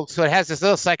cool. So it has this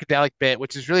little psychedelic bit,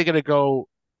 which is really gonna go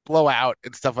blow out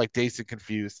and stuff like Dazed and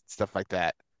Confused, stuff like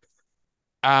that.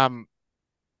 Um,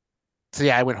 so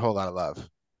yeah, I went whole lot of love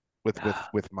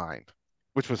with mine,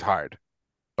 which was hard,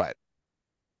 but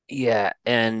Yeah,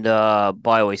 and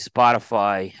by the way,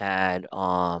 Spotify had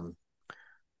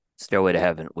Stairway to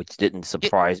Heaven, which didn't it,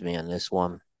 surprise me on this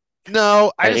one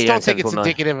no, I at just don't think it's 874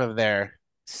 million. indicative of their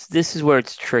This is where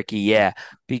it's tricky, yeah,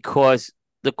 because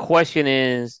the question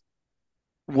is,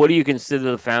 what do you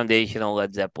consider the foundational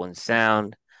Led Zeppelin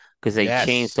sound? Because they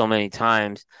changed yes. so many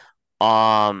times.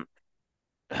 Um,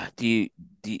 do you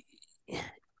do you,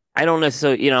 I don't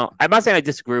necessarily, I'm not saying I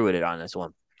disagree with it on this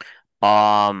one.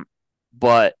 Um,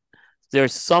 but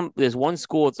there's one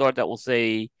school of thought that will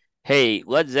say, "Hey,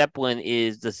 Led Zeppelin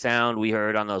is the sound we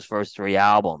heard on those first three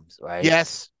albums, right?"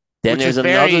 Yes, Then which there's is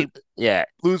another, very yeah,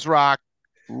 blues rock,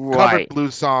 covered right.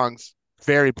 blues songs,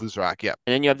 very blues rock. Yep.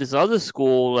 And then you have this other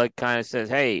school that kind of says,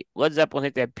 "Hey, Led Zeppelin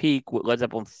hit that peak with Led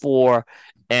Zeppelin 4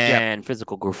 Yep. and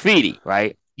Physical Graffiti,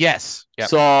 right?" Yes.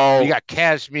 Yep. You So got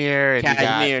Cashmere and you got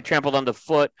Cashmere, Trampled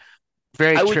Underfoot.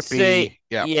 very I would say, trippy.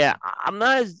 Yep. yeah, I'm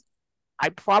not as I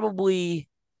probably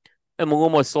am a little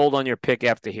more sold on your pick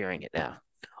after hearing it now.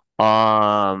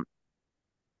 Um,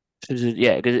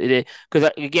 yeah,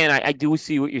 because again, I do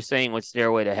see what you're saying with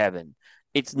Stairway to Heaven.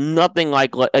 It's nothing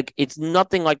like it's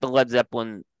nothing like the Led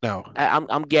Zeppelin. No.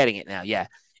 I'm getting it now. Yeah,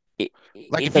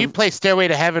 Like it's if you a play Stairway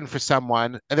to Heaven for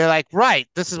someone and they're like, right,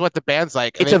 this is what the band's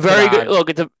like, and it's they a put very good on, look.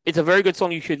 It's a very good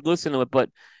song. You should listen to it. But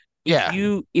yeah,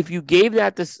 if you gave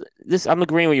that this, I'm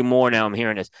agreeing with you more now. I'm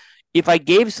hearing this. If I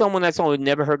gave someone that song who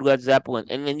never heard Led Zeppelin,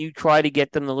 and then you try to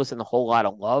get them to listen to a whole lot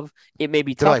of love, it may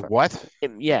be they're like, tougher. what?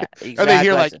 Yeah, Or they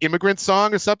hear exactly. like Immigrant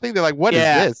Song or something. They're like, what is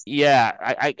Yeah, this? yeah.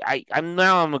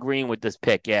 I'm agreeing with this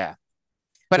pick. Yeah,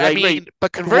 But because I I agree. mean,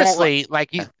 but People won't. conversely,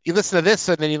 like you listen to this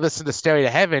and then you listen to Stairway to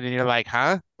Heaven and you're like,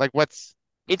 huh? Like what's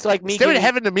It's like me Stairway to giving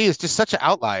Heaven to me is just such an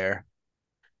outlier.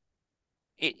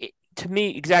 to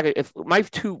me exactly. If my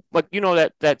two, like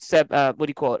that set, what do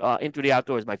you call it? Into the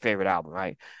Outdoors is my favorite album,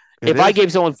 right? It If I is?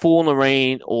 gave someone Fool in the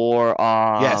Rain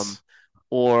Yes.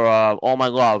 or All My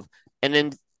Love, and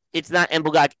then it's not and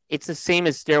like it's the same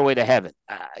as Stairway to Heaven.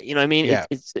 You know what I mean? Yeah.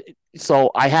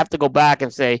 So I have to go back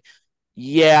and say,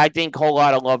 yeah, I think Whole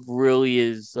Lot of Love really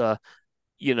is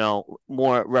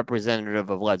more representative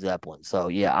of Led Zeppelin. So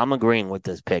yeah, I'm agreeing with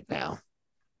this pick now.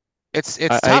 It's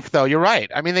I tough though. You're right.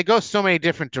 I mean, they go so many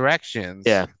different yeah, directions.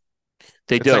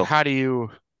 they It's like, do. how do you?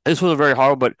 This was a very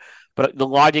hard, but the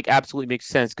logic absolutely makes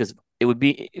sense because it would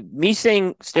be me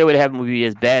saying Stairway to Heaven would be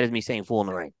as bad as me saying Fool in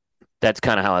the Rain. That's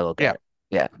kind of how I look Yeah. at it.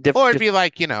 Yeah, Or it'd be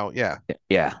like, yeah.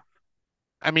 yeah,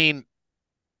 I mean,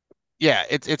 yeah.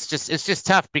 It's just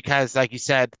tough because, like you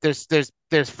said,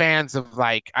 there's fans of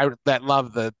like I that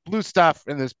love the blue stuff,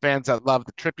 and there's fans that love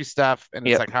the trippy stuff, and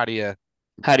it's yep. like,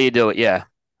 How do you do it? Yeah,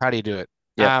 how do you do it?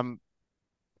 yep,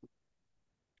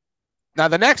 Now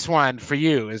the next one for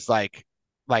you is like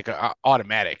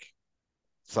automatic.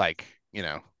 It's like,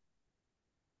 yeah.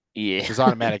 as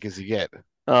automatic as you get.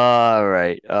 All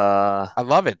right. I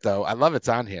love it though. I love it's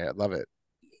on here. I love it.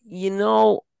 you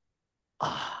know,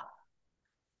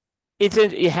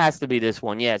 it has to be this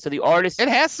one. Yeah. So the artist, It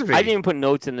has to I didn't be. even put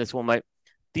notes in this one, but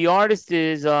the artist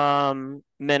is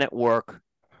Men at Work,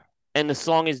 and the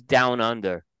song is Down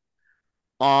Under.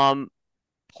 Um,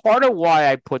 Part of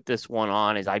why I put this one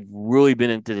on is I've really been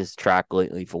into this track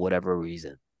lately for whatever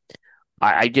reason.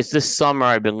 I just this summer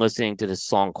I've been listening to this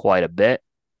song quite a bit.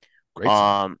 Great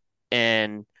song. Um,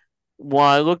 and when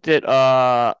I looked at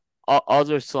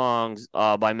other songs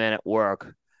by Men at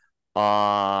Work,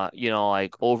 like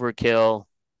Overkill,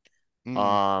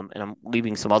 Mm. and I'm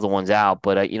leaving some other ones out,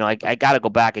 but I got to go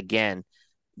back again.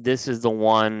 This is the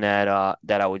one that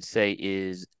I would say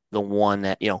is the one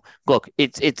that look,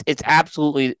 it's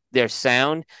absolutely their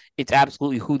sound, it's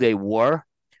absolutely who they were.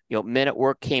 Men at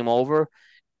Work came over,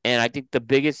 and I think the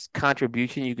biggest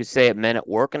contribution you could say at Men at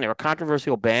Work, and they're a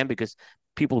controversial band because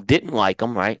people didn't like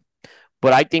them, right?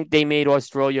 But I think they made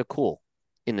Australia cool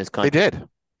in this They country. did.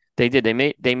 They did.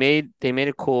 They made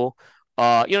it cool.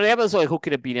 They have this like Who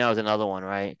Could It Be Now is another one,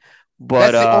 right?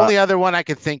 But That's the only other one I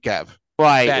could think of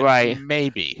right, that right.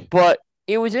 maybe. But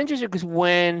it was interesting because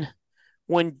when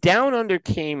Down Under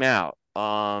came out,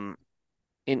 and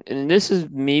this is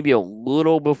maybe a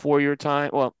little before your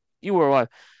time. Well, you were alive.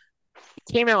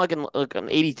 It came out like in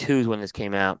 '82 is when this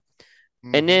came out.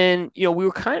 And Hmm. then, we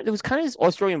were there was kind of this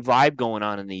Australian vibe going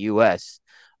on in the US.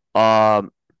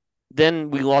 Um, then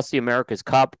we lost the America's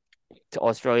Cup to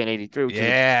Australia in '83, which was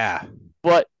Yeah.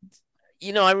 but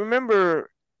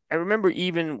I remember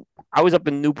even I was up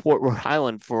in Newport, Rhode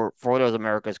Island for those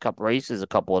America's Cup races, a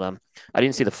couple of them. I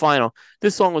didn't see the final.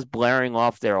 This song was blaring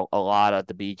off there a lot at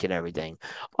the beach and everything.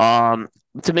 Um,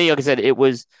 to me, like I said, it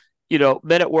was,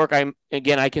 Men at Work.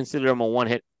 I consider them a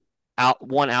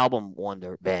one album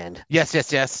wonder band. Yes,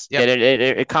 yes, yes. Yep.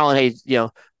 And Colin Hayes,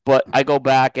 but I go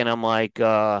back and I'm like,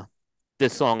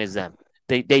 this song is them.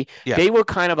 They they Yep. they were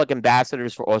kind of like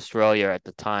ambassadors for Australia at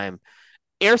the time.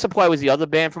 Air Supply was the other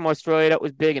band from Australia that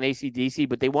was big in ACDC,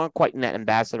 but they weren't quite in that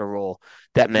ambassador role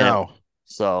that Men at Work. No.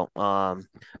 So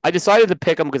I decided to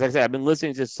pick them because, like I said, I've been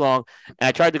listening to this song, and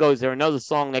I tried to go, is there another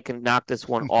song that can knock this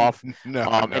one off? No,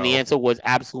 And the no. answer was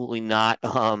absolutely not.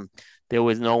 There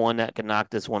was no one that could knock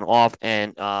this one off.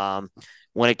 And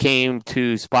when it came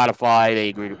to Spotify, they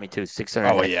agreed with me too. 600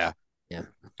 Oh hits. yeah. Yeah.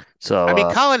 So I mean,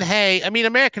 Colin Hay, I mean,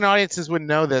 American audiences wouldn't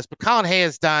know this, but Colin Hay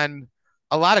has done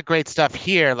a lot of great stuff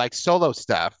here, like solo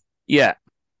stuff, yeah,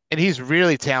 and he's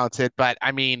really talented. But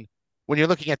I mean, when you're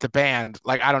looking at the band,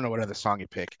 like I don't know what other song you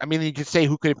pick. I mean, you could say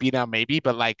who could it be now, maybe,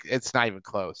 but like it's not even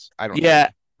close. I don't yeah.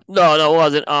 think. No, no, it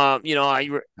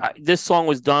wasn't. This song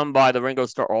was done by the Ringo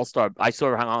Starr All Star. I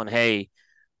saw hung on Hey.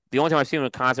 The only time I've seen him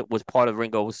in concert was part of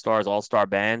Ringo Starr's All Star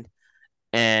band.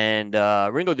 And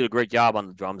Ringo did a great job on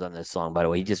the drums on this song, by the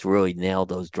way. He just really nailed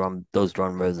those drum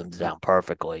rhythms down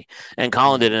perfectly. And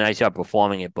Colin Mm. did a nice job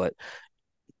performing it, but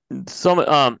some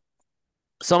um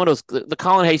some of the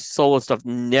Colin Hayes solo stuff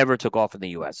never took off in the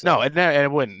US. No, So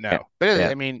it wouldn't. yeah, No, but yeah,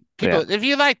 I mean, people, yeah. if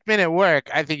you like Men at Work,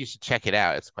 I think you should check it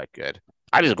out. It's quite good.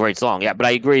 I just a great song. Yeah, but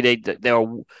I agree they're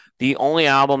the only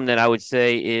album that I would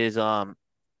say is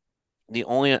the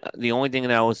only thing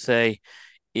that I would say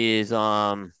is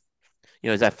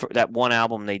is that one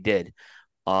album they did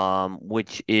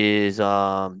which is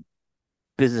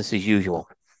business as usual.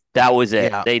 That was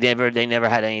it. Yeah. They never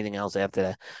had anything else after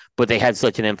that. But they had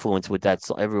such an influence with that.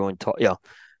 So everyone taught,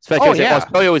 especially Oh I say yeah.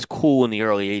 Australia was cool in the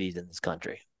early '80s in this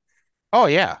country. Oh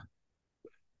yeah.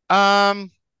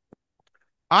 Um,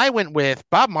 I went with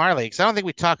Bob Marley because I don't think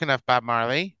we talk enough Bob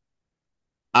Marley.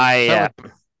 I So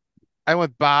I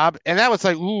went Bob, and that was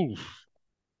like, ooh,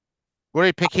 what do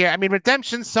we pick here? I mean,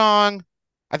 Redemption Song.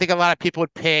 I think a lot of people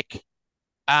would pick.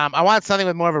 I want something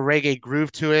with more of a reggae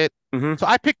groove to it. hmm So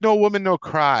I picked No Woman, No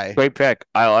Cry. Great pick.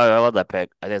 I love that pick.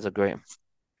 I think it's a great.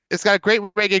 It's got a great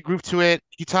reggae groove to it.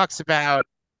 He talks about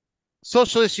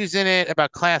social issues in it,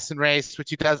 about class and race, which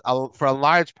he does for a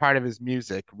large part of his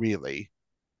music, really,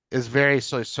 is very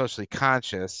socially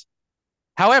conscious.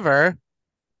 However,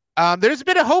 there's a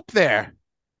bit of hope there,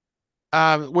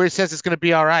 where he says it's going to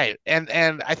be all right. And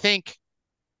I think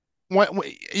when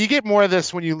you get more of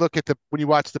this when you look at when you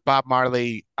watch the Bob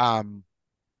Marley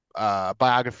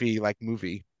biography like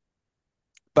movie.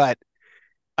 But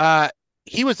uh,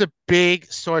 he was a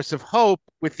big source of hope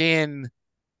within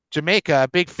Jamaica, a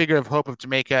big figure of hope of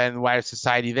Jamaica and the wider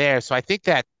society there. So I think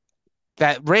that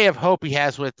ray of hope he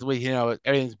has with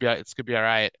it's gonna be all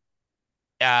right,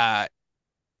 uh,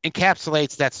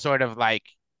 encapsulates that sort of like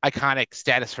iconic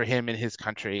status for him in his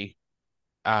country,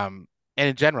 and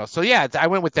in general. So yeah, I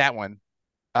went with that one,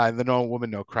 the No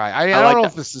Woman No Cry. I I don't like know that.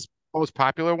 if this is the most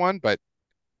popular one, but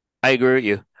I agree with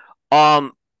you.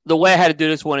 Um, the way I had to do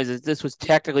this one is this was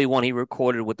technically one he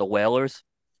recorded with the Wailers.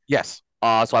 Yes.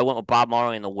 So I went with Bob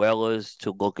Marley and the Wailers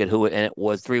to look at who it, and it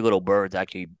was Three Little Birds.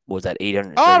 Actually, was at All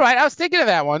 830. right. I was thinking of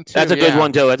that one That's too. a good Yeah.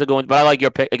 one too. That's a good one. But I like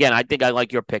your pick again. I think I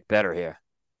like your pick better here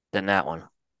than that one.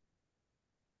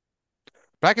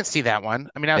 But I can see that one.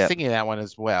 I mean, I was Yeah, thinking of that one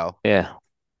as well. yeah.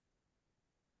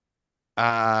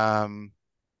 Um,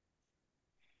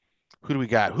 who do we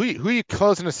got? Who are you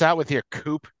closing us out with here,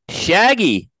 Coop?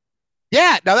 Shaggy.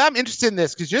 Yeah, now I'm interested in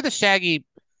this because you're the Shaggy.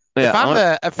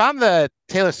 Yeah, If I'm the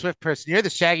Taylor Swift person, you're the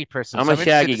Shaggy person. I'm So a I'm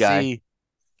interested Shaggy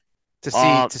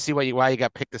guy. Um, to see why you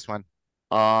got picked this one.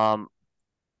 um,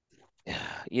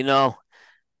 you know,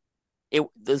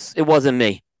 it wasn't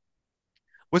me.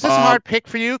 Was this a Um, hard pick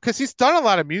for you? Because he's done a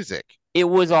lot of music. it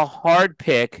was a hard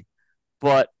pick,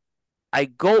 but I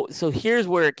go. So here's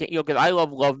where it can, because I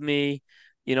love Me.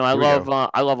 Here we go.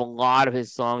 I love a lot of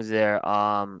his songs there.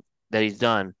 That he's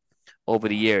done over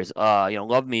the years.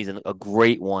 Love Me is a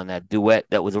great one. That duet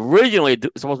that was originally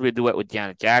supposed to be a duet with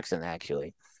Janet Jackson,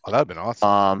 actually. Oh, that'd been awesome.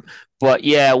 Um, but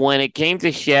yeah, when it came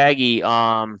to Shaggy,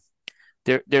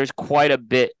 there's quite a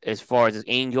bit as far as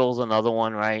Angels, another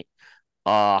one, right?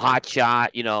 Hot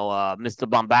Shot, Mr.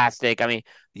 Bombastic. I mean,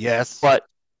 Yes. but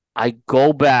I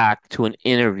go back to an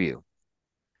interview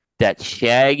that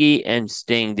Shaggy and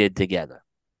Sting did together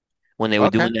when they were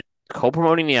Okay. doing the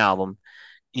co-promoting the album,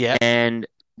 Yeah. and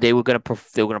they were gonna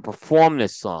perform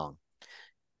this song,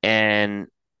 and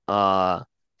uh,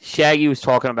 Shaggy was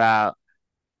talking about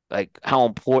like how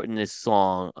important this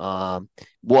song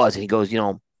was, and he goes,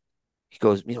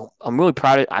 I'm really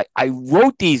proud of I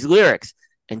wrote these lyrics,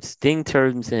 and Sting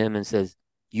turns to him and says,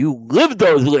 "You lived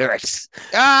those lyrics."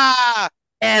 Ah.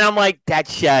 And I'm like,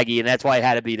 that's Shaggy, and that's why it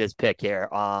had to be this pick here.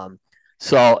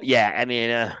 So yeah, I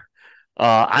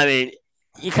mean,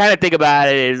 you kind of think about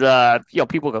it as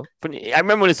people go. I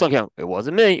remember when this song came out, it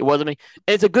wasn't me, it wasn't me.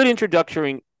 And it's a good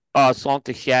introductory song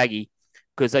to Shaggy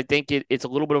because I think it's a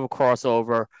little bit of a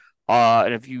crossover.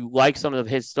 And if you like some of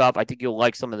his stuff, I think you'll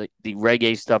like some of the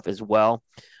reggae stuff as well.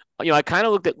 I kind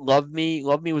of looked at Love Me.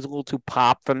 Love Me was a little too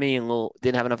pop for me and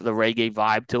didn't have enough of the reggae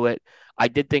vibe to it. I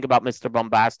did think about Mr.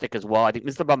 Bombastic as well. I think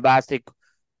Mr. Bombastic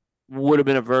would have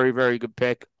been a very, very good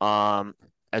pick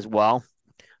as well.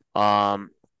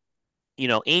 Um,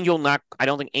 Angel, not I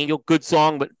don't think Angel, good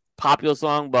song, but popular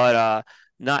song, but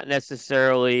not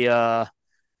necessarily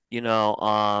you know,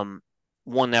 um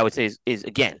one that I would say is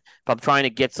again, if I'm trying to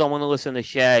get someone to listen to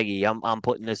Shaggy, I'm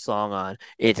putting this song on.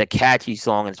 It's a catchy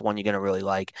song and it's one you're gonna really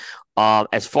like.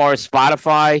 As far as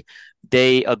Spotify,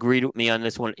 they agreed with me on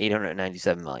this one,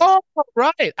 897 million. Oh,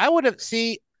 right. I would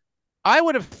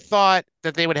have thought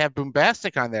that they would have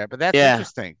Boombastic on there, but that's Yeah.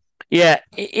 interesting. Yeah,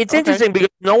 it's Okay. interesting because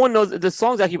no one knows the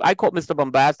song's actually. I call it Mr.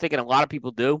 Bombastic, and a lot of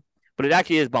people do, but it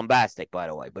actually is Bombastic, by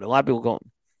the way. But a lot of people go.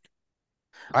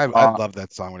 I Uh, love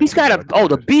that song when it he's comes kind out. of. It's Oh,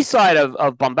 the good. B side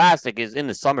of Bombastic is in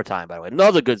the summertime, by the way.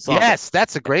 Another good song, but Yes,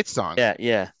 that's a great song. yeah,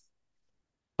 yeah,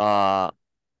 uh,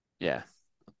 yeah.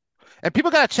 And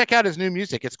people got to check out his new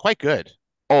music. It's quite good.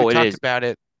 We Oh, it talked is. about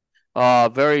it.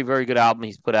 Very, very good album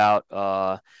he's put out.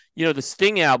 The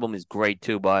Sting album is great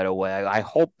too, by the way. I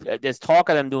hope there's talk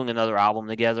of them doing another album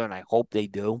together, and I hope they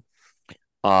do.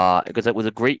 Because it was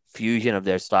a great fusion of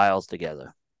their styles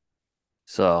together.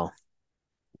 So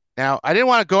Now, I didn't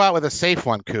want to go out with a safe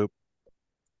one, Coop.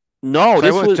 no, So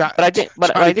I this went with was,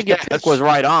 but Johnny I think your pick was Cash.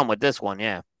 right on with this one.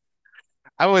 Yeah,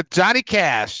 I went with Johnny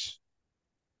Cash.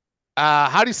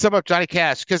 How do you sum up Johnny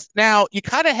Cash? Because now you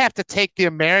kind of have to take the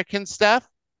American stuff,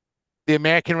 the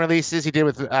American releases he did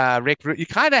with Rick. You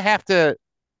kind of have to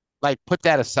like put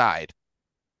that aside,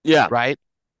 yeah, right?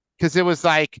 Because it was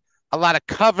like a lot of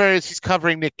covers. He's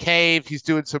covering Nick Cave. He's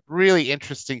doing some really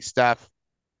interesting stuff,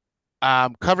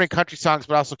 covering country songs,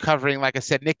 but also covering, like I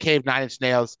said, Nick Cave, Nine Inch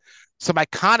Nails. Some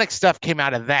iconic stuff came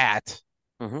out of that,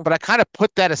 hmm but I kind of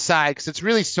put that aside because it's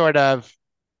really sort of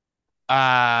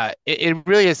it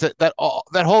really is that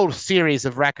whole series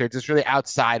of records is really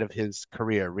outside of his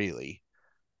career, really.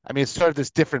 I mean, it's sort of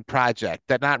this different project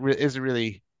that not re isn't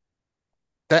really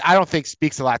that I don't think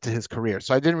speaks a lot to his career.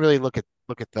 So I didn't really look at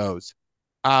those.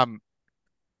 Um,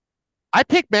 I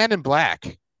picked Man in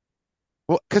Black.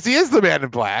 Well, because he is the Man in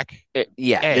Black,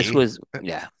 yeah. This A, was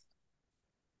yeah,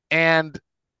 and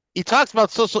he talks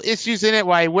about social issues in it,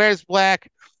 why he wears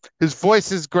black. His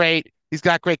voice is great. He's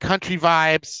got great country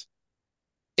vibes.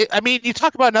 I mean, you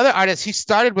talk about another artist. He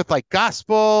started with like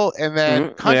gospel and then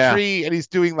yeah, country, and he's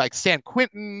doing like San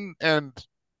Quentin, and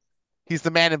he's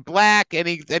the Man in Black, and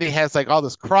he has like all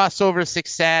this crossover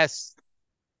success.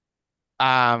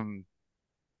 Um,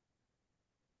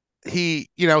 he's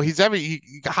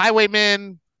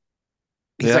Highwayman.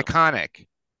 He's yeah, iconic.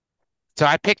 So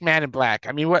I picked Man in Black.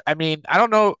 I mean, what? I mean, I don't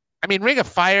know. I mean, Ring of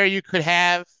Fire you could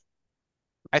have.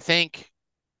 I think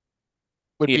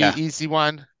would be Yeah. easy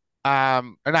one. Or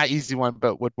not easy one,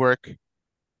 but would work.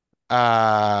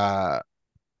 Uh,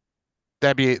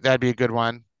 that'd be a good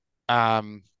one.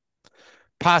 Um,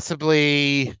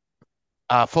 possibly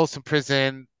Folsom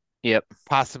Prison, Yep.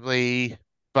 possibly.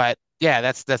 But yeah,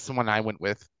 that's the one I went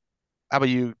with. How about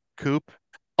you, Coop?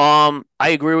 I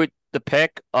agree with the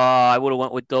pick. I would have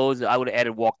went with those. I would have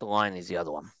added Walk the Line as the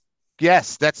other one.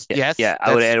 Yes, Yeah, yes, yeah,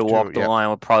 I would have that's added true. Walk the Yep, Line.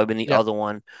 Would probably been the yep. other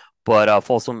one, but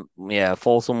Folsom, yeah,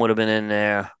 Folsom would have been in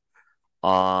there.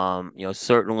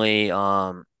 Certainly,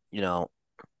 um,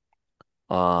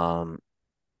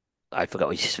 I forgot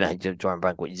what you just mentioned, Jordan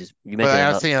Brink. What you But mentioned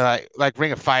I was another thinking like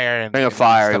Ring of Fire Ring of and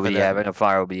Fire stuff would like yeah, that. Ring of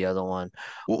Fire would be the other one.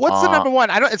 What's the Uh, number one?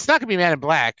 I don't. It's not gonna be Man in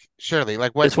Black, surely.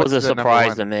 Like this was what's a the number surprise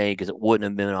one? to me because it wouldn't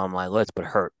have been on my list, but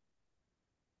hurt.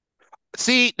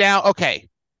 See now, okay.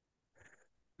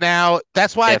 Now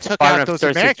that's why I Yeah, for took out those 533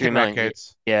 American million.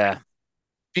 records Yeah,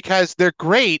 because they're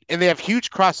great and they have huge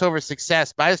crossover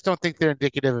success, but I just don't think they're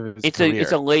indicative of his it's a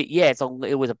career. late yeah,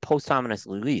 it was a posthumous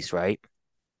release, right?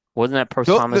 Wasn't that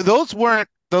posthumous? Those weren't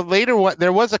the later one.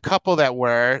 There was a couple that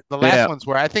were. The last Yeah. ones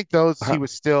were. I think those he Her-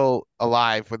 was still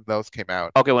alive when those came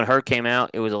out. Okay, when Hurt came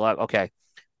out, it was a lot. Okay,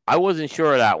 I wasn't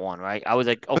sure of that one, right? I was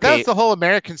like, But that was okay, the whole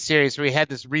American series where he had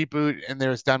this reboot and it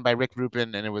was done by Rick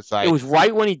Rubin and it was it like was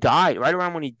right when he died, right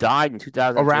around when he died in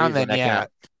 2003 around is when then, that came yeah.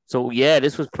 out. So yeah,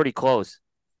 this was pretty close.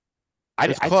 It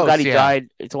was I forgot close, he yeah. died.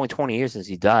 It's only 20 years since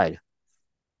he died.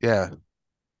 Yeah.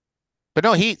 But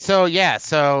no,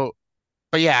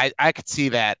 but yeah, I could see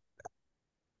that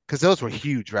because those were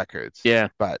huge records. Yeah,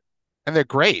 But and they're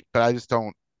great, but I just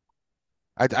don't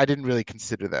I didn't really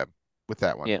consider them with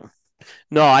that one. yeah.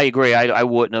 No, I agree. I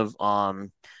wouldn't have.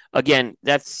 Again,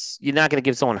 that's you're not going to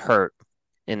give someone Hurt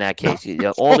in that No, case.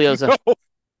 All no, the others, no.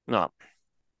 no.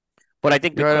 But I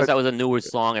think You know, because that was a newer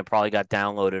song, it probably got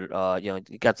downloaded.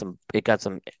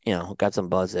 It got some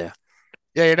buzz there.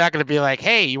 yeah, you're not gonna be like,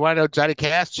 hey, you want to know Johnny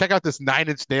Cash? Check out this Nine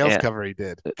Inch Nails Yeah, cover he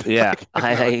did. yeah. Like, no,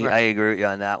 it's I not. agree with you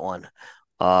on that one.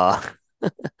 Uh,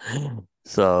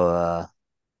 so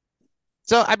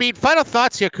So I mean, final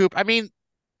thoughts here, Coop. I mean,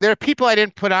 there are people I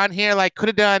didn't put on here. Like, could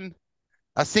have done.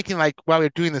 I was thinking like while we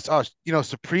were doing this, oh,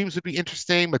 Supremes would be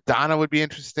interesting. Madonna would be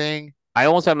interesting. I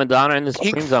almost have Madonna and the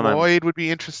Pink Supremes on my. Floyd would be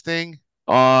interesting.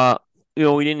 Uh,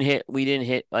 we didn't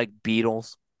hit like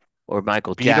Beatles or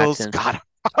Michael Beatles. Jackson, God,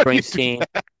 how do you do Springsteen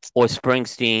that? or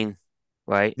Springsteen,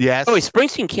 right? Oh, wait, Yes.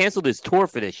 Springsteen canceled his tour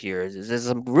for this year. There's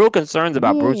some real concerns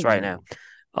about Bruce right now.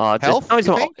 Ooh. Just Health, you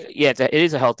think? yeah, it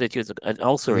is a health issue. It's an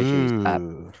ulcer issue he's got,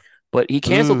 Ooh. but he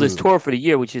canceled his Ooh. tour for the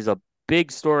year, which is a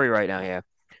big story right now. Yeah,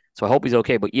 so I hope he's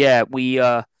okay. But yeah,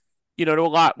 there were a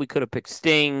lot. We could have picked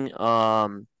Sting.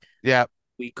 Yeah.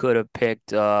 We could have picked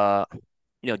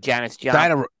Janis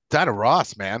Joplin, Dinah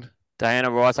Ross, man.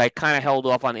 Diana Ross. I kind of held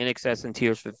off on In Excess and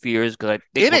Tears for Fears because I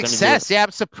think In we're gonna do it. Excess. Yeah,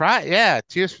 I'm surprised. Yeah.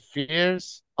 Tears for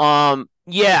Fears.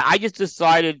 Yeah, I just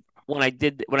decided when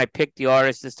I picked the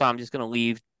artist this time, I'm just gonna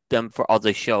leave them for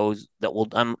other shows that will.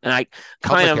 And I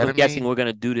kind Public of am guessing Enemy. we're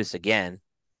gonna do this again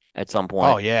at some Oh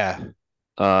point. yeah.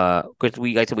 Because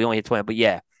like I said, we only hit 20, but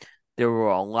yeah, there were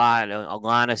a lot.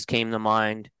 Alanis came to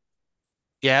mind.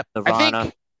 Yep.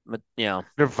 Nirvana, but,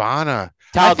 Nirvana.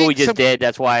 I Metallica we think just some did.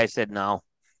 That's why I said no.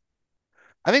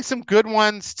 I think some good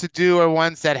ones to do are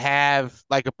ones that have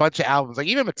like a bunch of albums. Like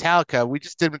even Metallica, we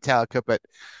just did Metallica, but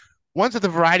ones with a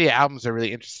variety of albums are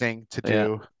really interesting to Yeah,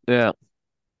 do. yeah.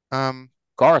 Um,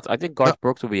 I think no, Garth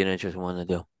Brooks would be an interesting one to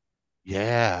do.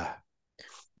 yeah.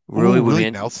 Really Ooh, would be Willie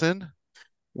in Nelson.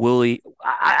 Willie.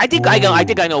 I think I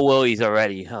know Ooh. Willie's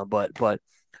already, huh? But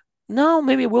no,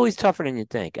 maybe Willie's tougher than you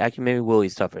think. Actually, maybe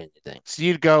Willie's tougher than you think. So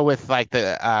you'd go with like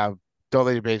the Don't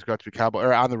Let Your Babies Grow Up to Be Cowboy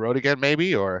or On the Road Again,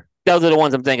 maybe, or Those are the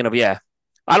ones I'm thinking of. Yeah,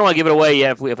 I don't want to give it away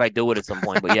yet if I do it at some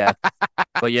point.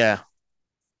 But yeah,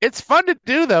 it's fun to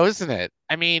do though, isn't it?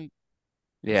 I mean,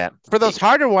 yeah. for those It-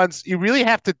 harder ones, you really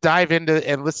have to dive into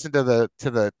and listen to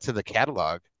the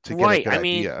catalog to get a right. good I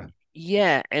mean, idea.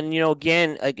 yeah, and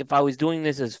again, like if I was doing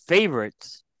this as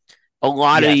favorites, a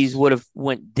lot of these Yes. would have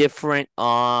went different.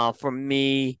 For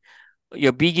me,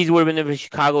 Bee Gees would have been different.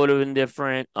 Chicago would have been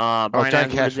different. Oh, Brian Johnny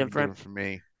Adams would have Cash been would be different. different for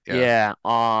me. Yeah. Yeah.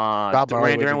 Bob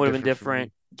Marley Duran would have Duran been would have been different for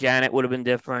different. me. Janet would have been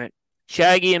different.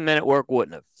 Shaggy and Men at Work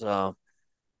wouldn't have. So,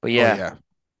 but Oh yeah, yeah. you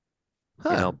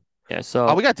Huh. know, yeah. Oh,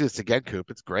 So we got to do this again, Coop.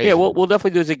 It's yeah, great. we'll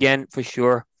definitely do this again for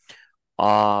sure.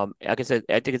 Like I said,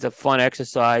 I think it's a fun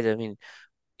exercise. I mean,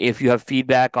 if you have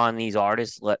feedback on these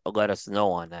artists, let us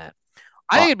know on that.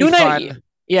 I think it'd be You and I, fun.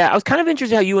 yeah, I was kind of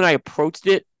interested how you and I approached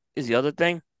it. Is the other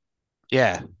thing.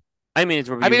 Yeah. I mean, it's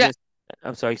I mean, reviewing this.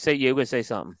 I'm sorry. Say you were gonna say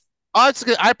something. Oh, it's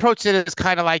good. I approach it as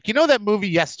kind of like that movie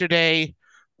Yesterday,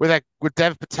 where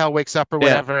Dev Patel wakes up or Yeah.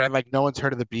 whatever, and like no one's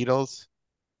heard of the Beatles.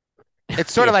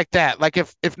 It's sort Yeah. of like that. Like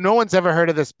if no one's ever heard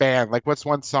of this band, like what's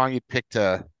one song you'd pick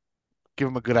to give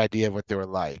them a good idea of what they were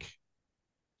like?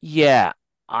 Yeah.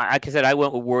 Like I said, I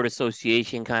went with word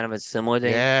association, kind of a similar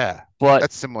thing. Yeah, But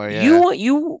that's similar. Yeah,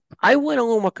 I went a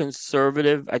little more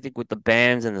conservative, I think, with the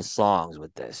bands and the songs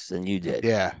with this than you did.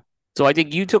 yeah. So I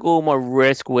think you took a little more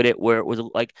risk with it, where it was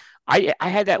like I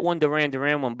had that one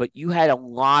Duran one, but you had a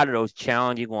lot of those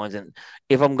challenging ones. And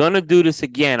if I'm gonna do this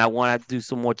again, I want to do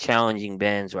some more challenging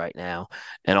bands right now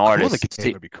and Cool in the artists.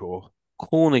 Game would be cool.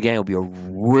 Cool in the Gang would be a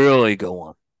really good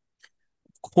one.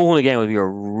 Cool in the Gang would be a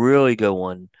really good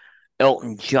one.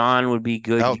 Elton John would be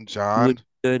good. You Elton would John, be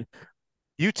good.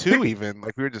 you too, even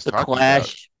like we were just The talking about.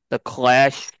 Clash, the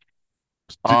Clash.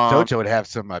 Um, Dojo would have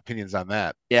some opinions on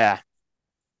that. yeah,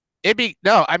 It'd be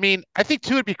no, I mean, I think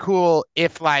too it'd be cool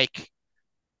if like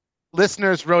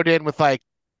listeners wrote in with like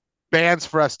bands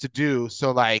for us to do.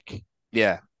 So like,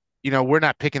 yeah, we're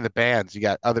not picking the bands. You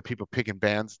got other people picking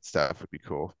bands and stuff. Would be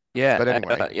cool. yeah. But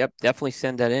anyway, Yep, definitely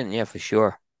send that in. Yeah, for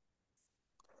sure.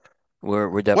 We're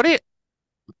what do definitely. you?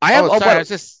 I have. Oh, Oh, sorry, I but was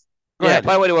just. Go yeah.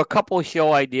 By ahead. the way, there were a couple of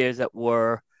show ideas that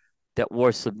were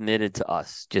submitted to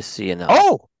us. Just so you know.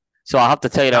 Oh, So I'll have to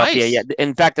tell you that off the air. Yeah. nice.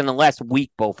 In fact, in the last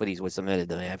week, both of these were submitted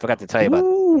to me. I forgot to tell you about that.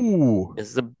 Ooh,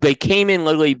 They came in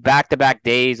literally back to back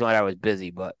days when I was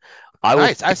busy, but I will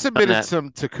nice. follow I up on submitted that.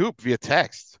 some to Coop via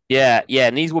text. Yeah, yeah,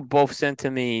 and these were both sent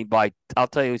to me by. I'll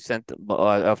tell you who sent them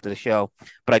after the show,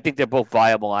 but I think they're both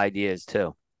viable ideas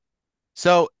too.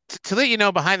 So to let you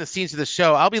know behind the scenes of the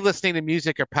show, I'll be listening to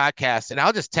music or podcasts, and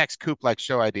I'll just text Coop like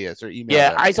show ideas or email Yeah,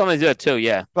 them I saw them do it too.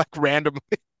 Yeah, like randomly.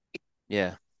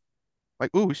 yeah,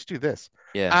 Like, ooh, we should do this.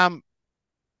 yeah, Um,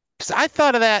 so I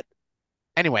thought of that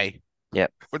anyway. yeah,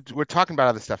 We're talking about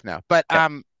other stuff now, but yeah.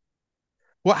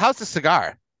 well, how's the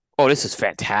cigar? Oh, this is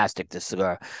fantastic. This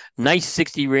cigar, nice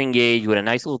 60 ring gauge with a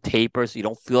nice little taper, so you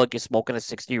don't feel like you're smoking a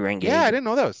 60 ring Yeah, I gauge. didn't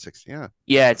know that was 60. Yeah.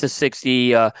 Yeah, it's a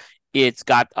 60. It's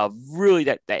got a really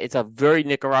that it's a very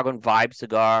Nicaraguan vibe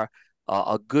cigar.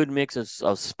 A good mix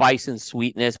of spice and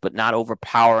sweetness, but not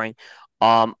overpowering.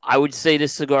 I would say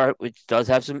this cigar, which does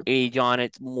have some age on it,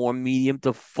 it's more medium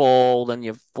to full than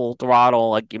your full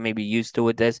throttle, like you may be used to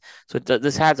with this. So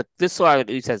this cigar at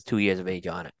least has 2 years of age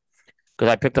on it because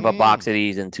I picked up a box Mm. of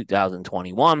these in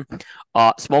 2021.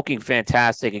 Smoking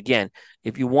fantastic. Again,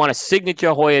 if you want a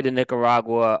signature Hoya de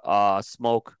Nicaragua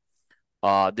smoke,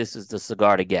 this is the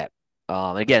cigar to get.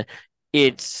 Again,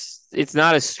 it's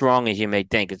not as strong as you may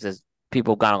think. It's just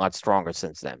people have gotten a lot stronger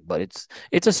since then, but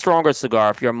it's a stronger cigar.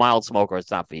 If you're a mild smoker, it's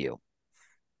not for you.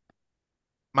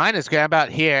 Mine is good about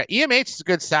here. EMH is a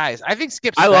good size. I think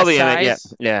Skip's I love best it. Yeah,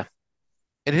 size. yeah,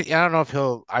 And I don't know if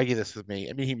he'll argue this with me.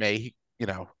 I mean, he may.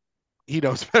 He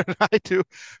knows better than I do.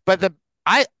 But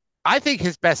I I think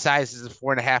his best size is a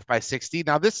 4.5 by 60.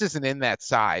 Now this isn't in that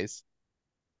size,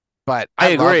 but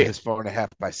I I love agree. his 4.5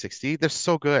 by 60. They're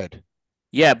so good.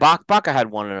 Yeah, Baca had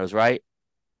one of those, right?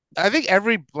 I think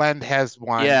every blend has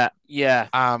one. Yeah, yeah,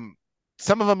 Um,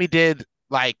 some of them he did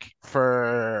like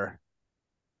for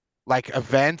like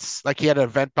events. Like he had an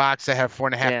event box that had four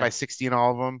and a half yeah, by 60 in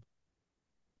all of them.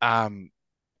 Um,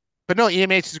 but no,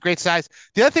 EMH is a great size.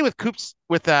 The other thing with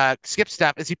Skip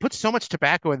stuff is he puts so much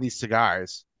tobacco in these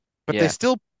cigars, but they yeah,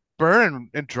 still burn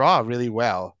and draw really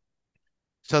well.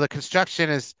 So the construction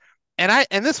is, and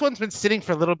this one's been sitting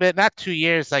for a little bit, not 2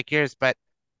 years like yours, but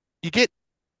you get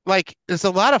like there's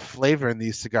a lot of flavor in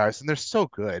these cigars, and they're so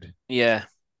good. yeah.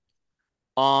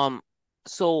 Um,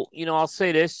 so I'll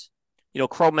say this.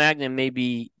 Cro-Magnon may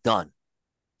be done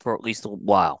for at least a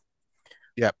while.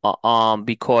 Yep.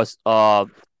 Because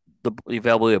the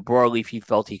availability of broadleaf, he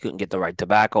felt he couldn't get the right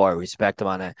tobacco. I respect him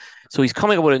on that. So he's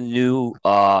coming up with a new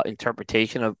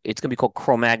interpretation of it's gonna be called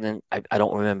Cro-Magnon. I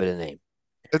don't remember the name.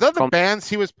 Are those the Chrome, bands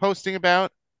he was posting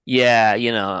about? yeah,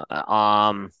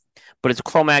 but it's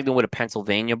Cro-Magnon with a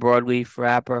Pennsylvania broadleaf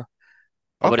wrapper.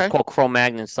 But it's Okay. called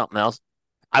Cro-Magnon something else.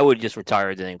 I would just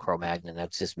retire the name Cro-Magnon.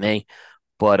 That's just me.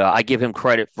 But I give him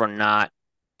credit for not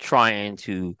trying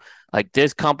to like.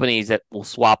 There's companies that will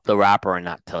swap the wrapper and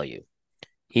not tell you.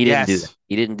 He didn't do that. Yes.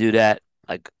 He didn't do that.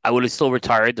 Like I would have still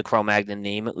retired the Cro-Magnon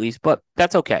name at least, but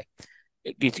that's okay.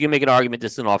 You can make an argument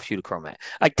this is an offshoot of Cro-Magnon.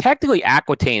 Like technically,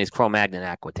 Aquitaine is Cro-Magnon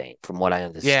Aquitaine, from what I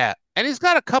understand. Yeah. And he's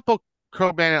got a couple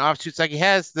Crowband offshoots. Like he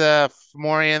has the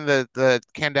Fomorian, the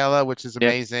Candela, which is Yeah,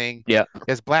 amazing. yeah, He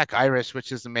has Black Irish,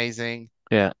 which is amazing.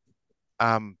 yeah.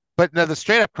 But no, the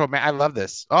straight up Crowman, I love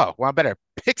this. Oh, well, I better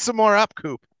pick some more up,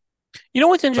 Coop. You know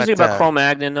what's interesting But about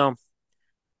Cro-Magnon though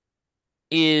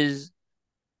is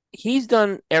he's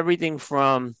done everything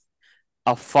from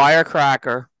a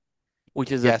firecracker,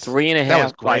 which is a Yes, three and a that was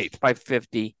half great. by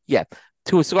 50, yeah,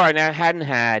 to a cigar. Now I hadn't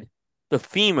had the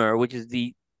femur, which is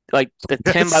the 10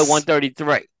 by Yes.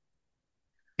 133.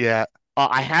 Yeah.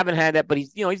 I haven't had that, but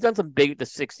he's done some big the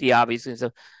 60 obviously and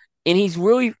stuff, and he's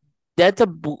really that's a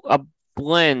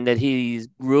blend that he's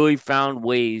really found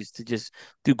ways to just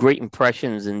do great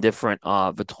impressions in different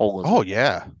vitolas Oh with.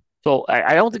 yeah. So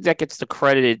I don't think that gets the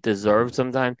credit it deserves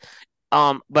sometimes.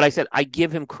 But I said I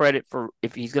give him credit for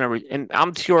if he's and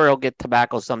I'm sure he'll get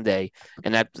tobacco someday,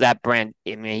 and that brand.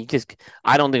 I mean,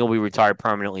 I don't think he'll be retired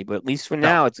permanently, but at least for No.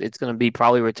 now, it's going to be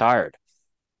probably retired.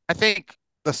 I think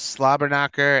the slobber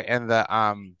knocker and the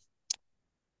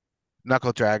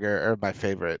knuckle dragger are my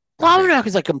favorite, I Flavonoid think.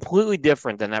 is like completely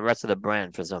different than that rest of the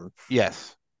brand for some.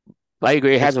 Yes. I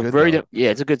agree. It It's has a good though. yeah,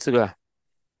 it's a good cigar.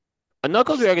 A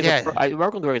knuckle drag is Yeah. a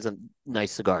knuckle drag is a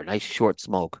nice cigar, nice short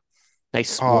smoke, nice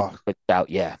smooth Oh, out.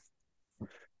 Yeah,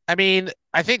 I mean,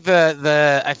 I think the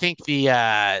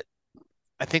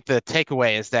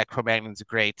takeaway is that Cro-Magnon's a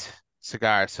great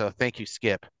cigar. So thank you,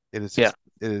 Skip. yeah,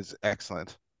 It is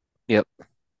excellent. yep.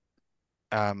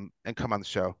 And come on the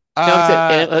show. And like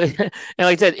I said, and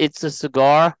like I said, it's a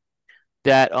cigar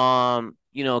that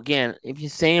again, if you're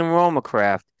saying Roma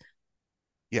Craft,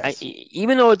 Yes.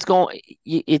 even though it's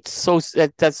so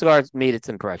that cigar has made its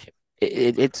impression.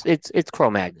 It's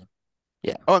Cro-Magnon.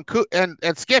 Yeah, Oh,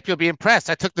 and Skip, you'll be impressed.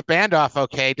 I took the band off.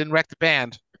 Okay, didn't wreck the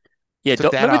band. yeah.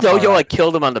 Took that Remember off all Dojo right. like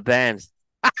killed him on the bands.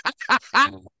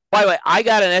 By the way, I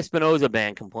got an Espinoza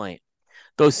band complaint.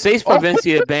 Those Seis Oh,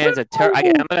 Provincia bands are terrible.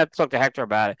 I'm gonna have to talk to Hector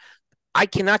about it. I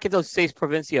cannot get those Seis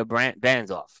Provincia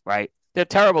bands off. Right? They're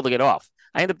terrible to get off.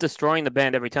 I end up destroying the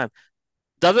band every time.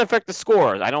 Doesn't affect the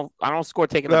scores. I don't score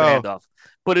taking the band no. off,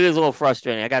 but it is a little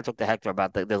frustrating. I got to talk to Hector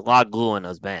about that. There's a lot of glue in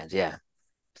those bands. Yeah.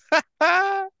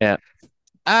 Yeah.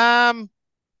 um,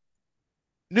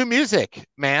 New music,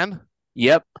 man.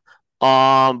 Yep.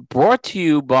 Brought to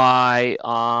you by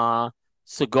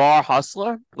Cigar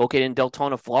Hustler, located in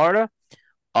Deltona, Florida.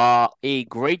 A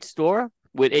great store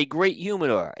with a great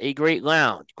humidor, a great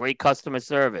lounge, great customer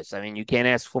service. I mean, you can't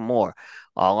ask for more.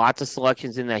 Lots of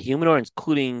selections in that humidor,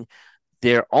 including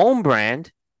their own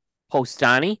brand,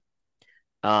 Postani.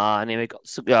 And they make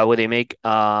where they make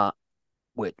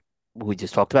with we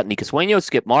just talked about Nika Sueño,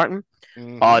 Skip Martin.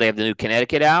 Hmm. They have the new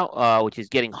Connecticut out, which is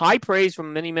getting high praise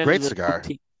from many Great members of the Coop cigar.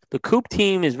 team. The Coop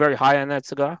team is very high on that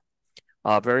cigar.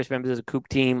 Various members of the Coop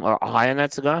team are high on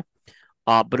that cigar.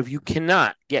 But if you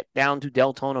cannot get down to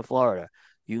Deltona, Florida,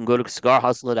 you can go to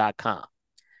cigarhustler.com.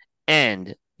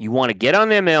 And you want to get on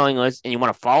their mailing list and you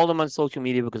want to follow them on social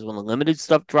media because when the limited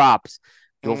stuff drops,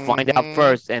 you'll find out Hmm.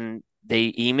 first and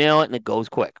they email it and it goes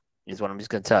quick, is what I'm just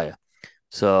going to tell you.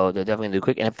 So they're definitely going to do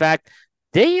quick. And in fact,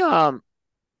 they were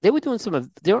doing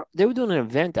they were doing an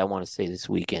event I want to say this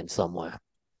weekend somewhere.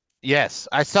 Yes,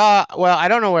 I saw. Well, I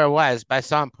don't know where it was, but I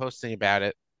saw him posting about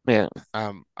it. Yeah,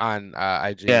 On yeah,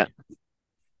 IG.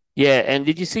 yeah. And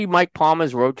did you see Mike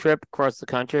Palmer's road trip across the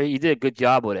country? He did a good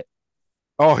job with it.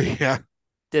 Oh yeah.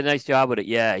 Did a nice job with it.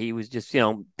 Yeah, he was just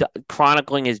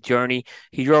chronicling his journey.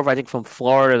 He drove, I think, from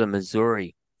Florida to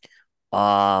Missouri.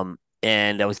 And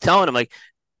I was telling him like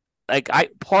I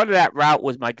part of that route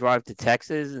was my drive to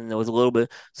Texas, and there was a little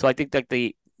bit. So I think like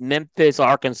the Memphis,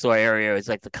 Arkansas area is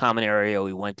like the common area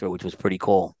we went through, which was pretty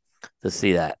cool to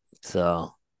see that.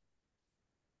 So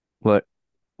what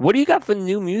what do you got for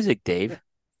new music, Dave?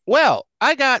 Well,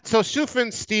 I got so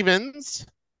Sufjan Stevens,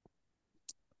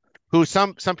 who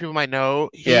some people might know.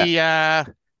 Yeah,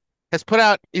 He's put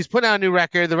out a new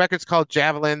record. The record's called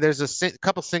Javelin. There's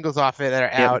couple singles off it that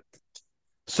are yep, out.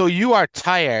 So You Are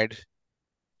Tired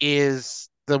is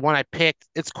the one I picked.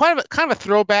 It's kind of a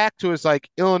throwback to his like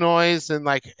Illinois and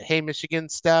like Hey Michigan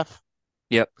stuff.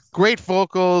 yep, Great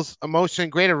vocals, emotion,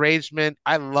 great arrangement.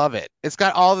 I love it. It's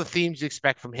got all the themes you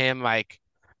expect from him, like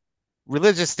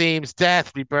religious themes,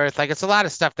 death, rebirth. Like it's a lot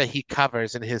of stuff that he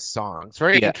covers in his songs.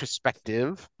 Very yeah,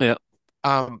 introspective. yeah,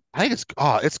 I think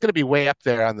it's gonna be way up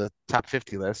there on the top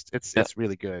 50 list. yeah, It's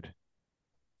really good.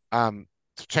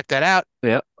 So check that out.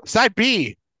 yeah. Side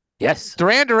B, Yes.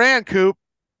 Duran Duran, Coop,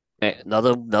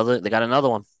 Another. They got another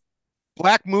one.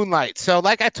 Black Moonlight. So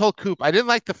like I told Coop, I didn't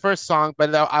like the first song,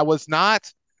 but I was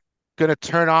not gonna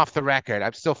turn off the record.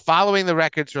 I'm still following the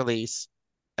record's release,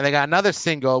 and they got another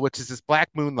single, which is this Black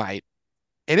Moonlight,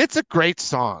 and it's a great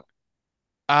song.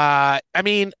 I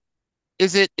mean,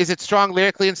 is it strong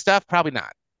lyrically and stuff? Probably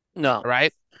not. No, All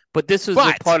right. but this was the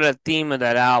But part of the theme of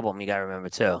that album. You got to remember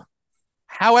too.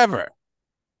 however,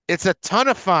 it's a ton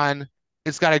of fun.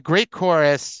 It's got a great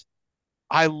chorus.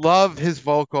 I love his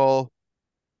vocal.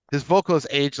 His vocal is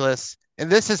ageless,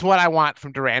 And this is what I want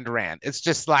from Duran Duran. It's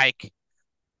just like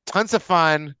tons of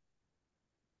fun,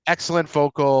 excellent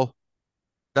vocal.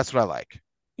 That's what I like.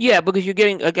 Yeah, because you're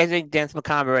getting, like I think, Dance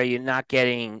Macabre, you're not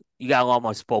getting, you got a lot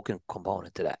more spoken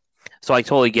component to that. So I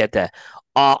totally get that.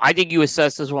 I think you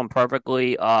assessed this one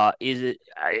perfectly. Is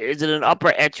it an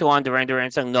upper echelon Duran Duran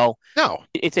song? No, No,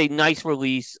 it's a nice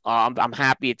release. I'm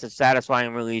happy. It's a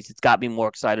satisfying release. It's got me more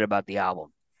excited about the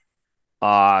album.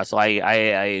 So I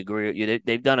agree with you.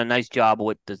 They've done a nice job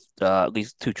with this, at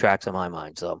least two tracks in my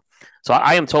mind. So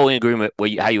I am totally in agreement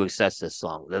with how you assess this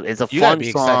song. It's a you got to fun be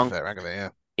excited for song. that record.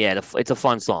 Yeah, Yeah, it's a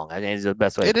fun song. I think it's the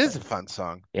best way to it put is it. a fun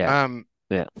song. Yeah,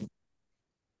 yeah.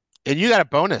 And you got a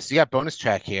bonus. You got a bonus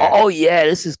track here. Oh yeah,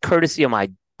 this is courtesy of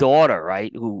my daughter,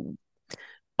 right? Who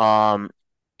um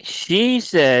she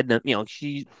said that,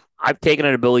 I've taken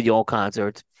her to Billy Joel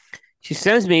concerts. She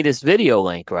sends me this video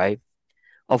link, right?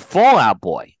 Of Fall Out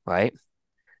Boy, right?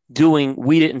 Doing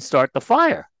We Didn't Start the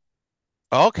Fire.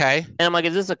 Okay. And I'm like,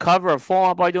 is this a cover of Fall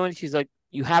Out Boy doing it? She's like,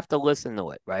 you have to listen to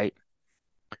it, right?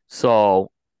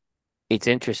 So it's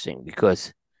interesting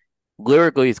because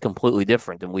lyrically it's completely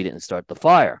different than We Didn't Start the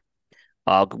Fire.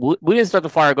 We Didn't Start the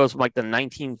Fire goes from like the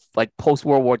 19, like post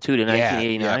World War II to Yeah. Yep.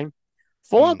 1989.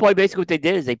 Fall Out Mm. Boy, basically what they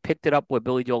did is they picked it up where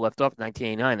Billy Joel left off in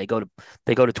 1989. They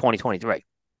go to 2023.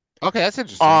 Okay, that's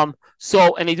interesting.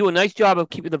 And they do a nice job of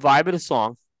keeping the vibe of the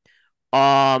song.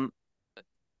 Um,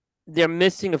 they're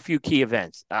missing a few key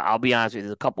events. I'll be honest with you.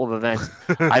 There's a couple of events.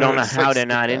 I don't know how Sucks they're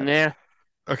to not in that.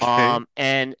 there. Okay.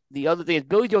 And the other thing is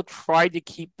Billy Joel tried to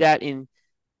keep that in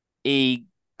a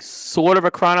sort of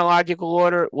a chronological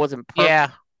order. It wasn't perfect.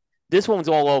 Yeah. This one's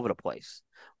all over the place.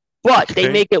 But they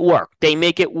Okay. make it work. They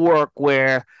make it work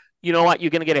where, you know what,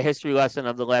 you're going to get a history lesson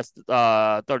of the last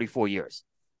 34 years.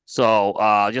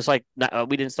 So just like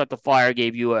we didn't start the fire,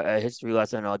 gave you a history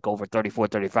lesson like over 34,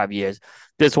 35 years.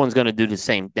 This one's going to do the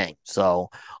same thing. So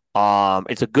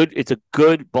it's a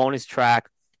good bonus track.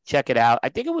 Check it out. I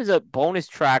think it was a bonus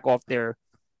track off their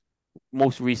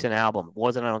most recent album. It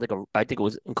wasn't, I don't think, I think it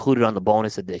was included on the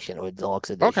bonus edition or the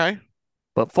deluxe edition. Okay.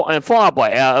 But Fall Out Boy,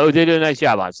 they did a nice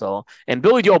job on it. So, and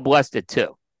Billy Joel blessed it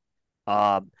too.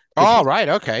 Because All right.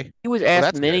 Okay. he was Well, asked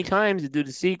that's many good. times to do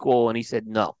the sequel, and he said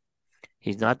no.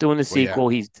 He's not doing the Well, yeah. sequel.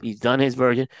 He's done his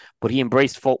version, but he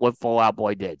embraced what Fall Out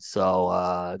Boy did.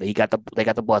 So they got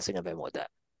the blessing of him with that.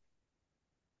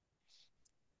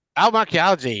 Album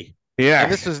archaeology. And Yeah.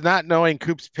 this was not knowing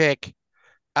Coop's pick.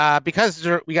 Because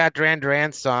we got Duran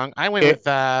Duran song, I went Yeah,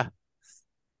 with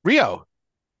Rio,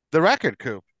 the record,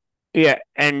 Coop. yeah,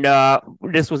 and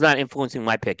this was not influencing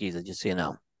my pick either, just so you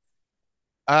know.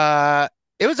 Uh,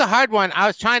 it was a hard one. I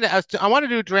want to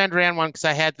do a Duran Duran one because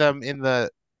I had them in the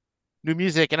new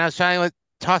music, and I was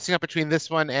tossing up between this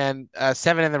one and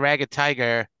Seven and the Ragged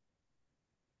Tiger.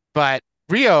 But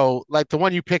Rio, like the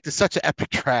one you picked, is such an epic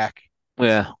track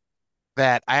Yeah,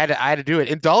 that I had to do it.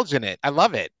 Indulge in it. I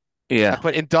love it. I yeah.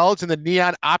 put indulge in the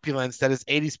neon opulence that is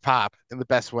 80s pop in the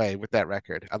best way with that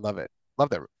record. I love it. Love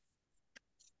that.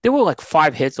 There were like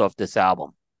 5 hits off this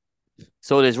album.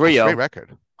 So there's It's a great Rio,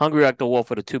 record. Hungry Like the Wolf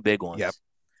are the two big Yep. ones.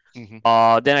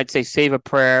 Hmm. Then I'd say Save a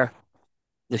Prayer,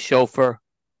 The Chauffeur.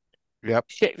 Yep.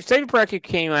 Save a Prayer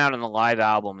came out on the live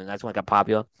album, and that's when it got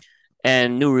popular.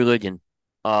 And New Religion.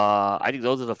 I think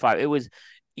those are the five.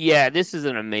 Yeah, this is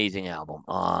an amazing album.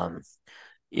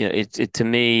 It to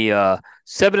me,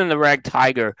 Seven and the Rag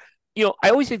Tiger. I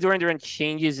always say Duran Duran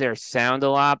changes their sound a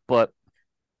lot, but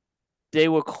they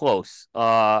were close.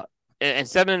 And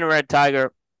Seven and the Red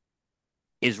Tiger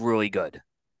is really good.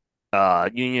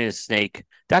 Union of Snake.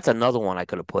 That's another one I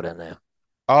could have put in there.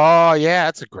 Oh yeah,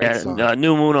 that's a great And song.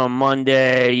 New Moon on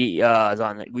Monday is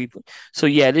on the replay. So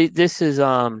yeah, this is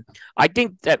I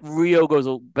think that Rio goes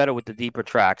better with the deeper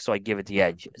tracks, so I give it the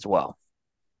edge as well.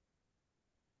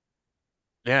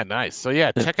 Yeah, nice. So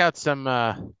yeah, check out some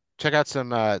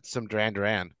Duran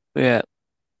Duran. Yeah.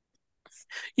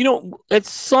 At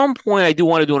some point I do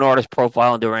want to do an artist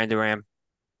profile on Duran Duran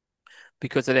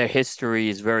because of their history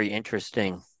is very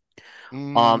interesting.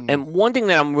 Mm, And one thing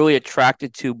that I'm really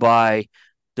attracted to by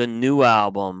the new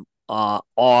album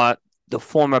are the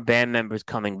former band members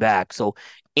coming back. So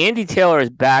Andy Taylor is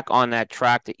back on that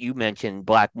track that you mentioned,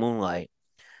 Black Moonlight,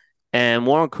 and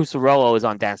Warren Cusarello is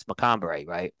on Dance Macabre,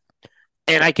 right?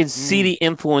 And I can see mm. the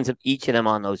influence of each of them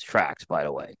on those tracks, by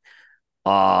the way.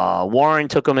 Warren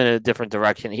took them in a different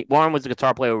direction. Warren was the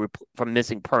guitar player from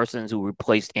Missing Persons who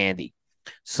replaced Andy.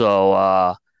 So,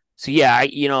 yeah,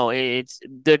 it's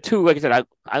the two. Like I said,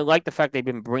 I like the fact they've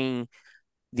been bringing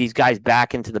these guys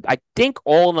back into the. I think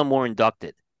all of them were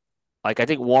inducted. Like I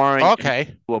think Warren and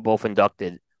Okay. were both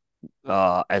inducted.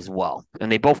 as well,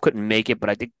 and they both couldn't make it. But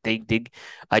I think they did.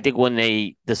 I think when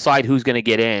they decide who's going to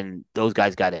get in, those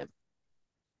guys got in.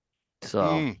 So,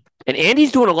 Mm. and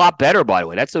Andy's doing a lot better, by the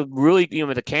way. That's a really,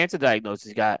 with the cancer diagnosis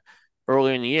he got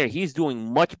earlier in the year, he's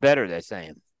doing much better. They're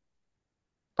saying.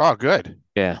 Oh, good.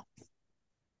 Yeah.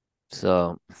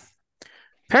 So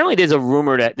apparently, there's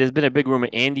been a big rumor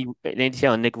Andy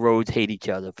Taylor and Nick Rhodes hate each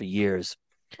other for years.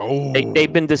 They've Oh,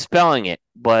 been dispelling it,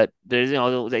 but there's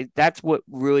that's what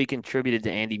really contributed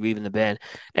to Andy leaving the band.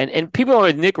 And people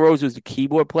know Nick Rhodes was the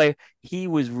keyboard player. He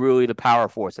was really the power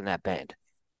force in that band.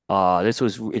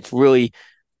 It's really,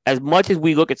 as much as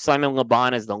we look at Simon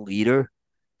LeBon as the leader,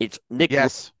 it's Nick Rhodes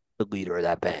yes. the leader of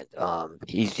that band.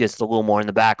 He's just a little more in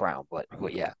the background, but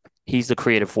yeah, he's the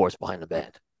creative force behind the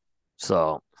band.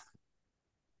 So,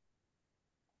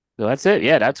 so that's it.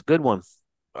 Yeah, that's a good one.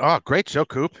 Oh, great show,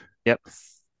 Coop. Yep.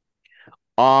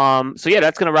 So yeah,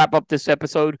 that's gonna wrap up this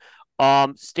episode.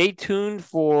 Stay tuned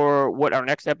for what our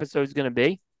next episode is gonna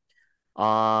be.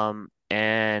 And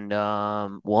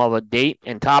we'll have a date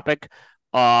and topic.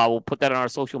 We'll put that on our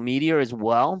social media as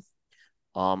well.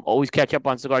 Always catch up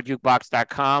on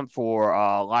cigarjukebox.com for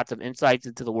lots of insights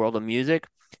into the world of music.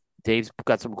 Dave's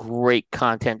got some great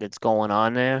content that's going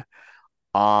on there.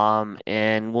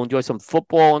 And we'll enjoy some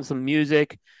football and some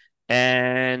music.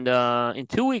 And in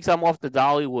 2 weeks, I'm off to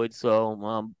Dollywood,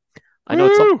 so I know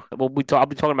Woo! I'll be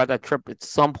talking about that trip at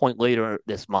some point later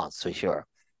this month for sure.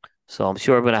 So I'm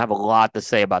sure I'm going to have a lot to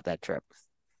say about that trip.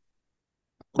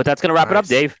 But that's going to wrap it up, Nice.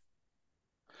 Dave.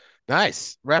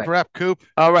 Nice. Wrap Right. her up, Coop.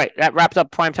 All right, that wraps up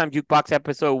Primetime Jukebox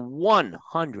episode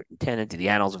 110 into the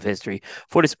annals of history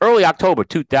for this early October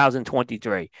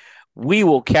 2023. We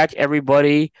will catch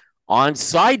everybody on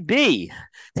side B.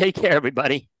 Take care,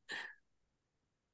 everybody.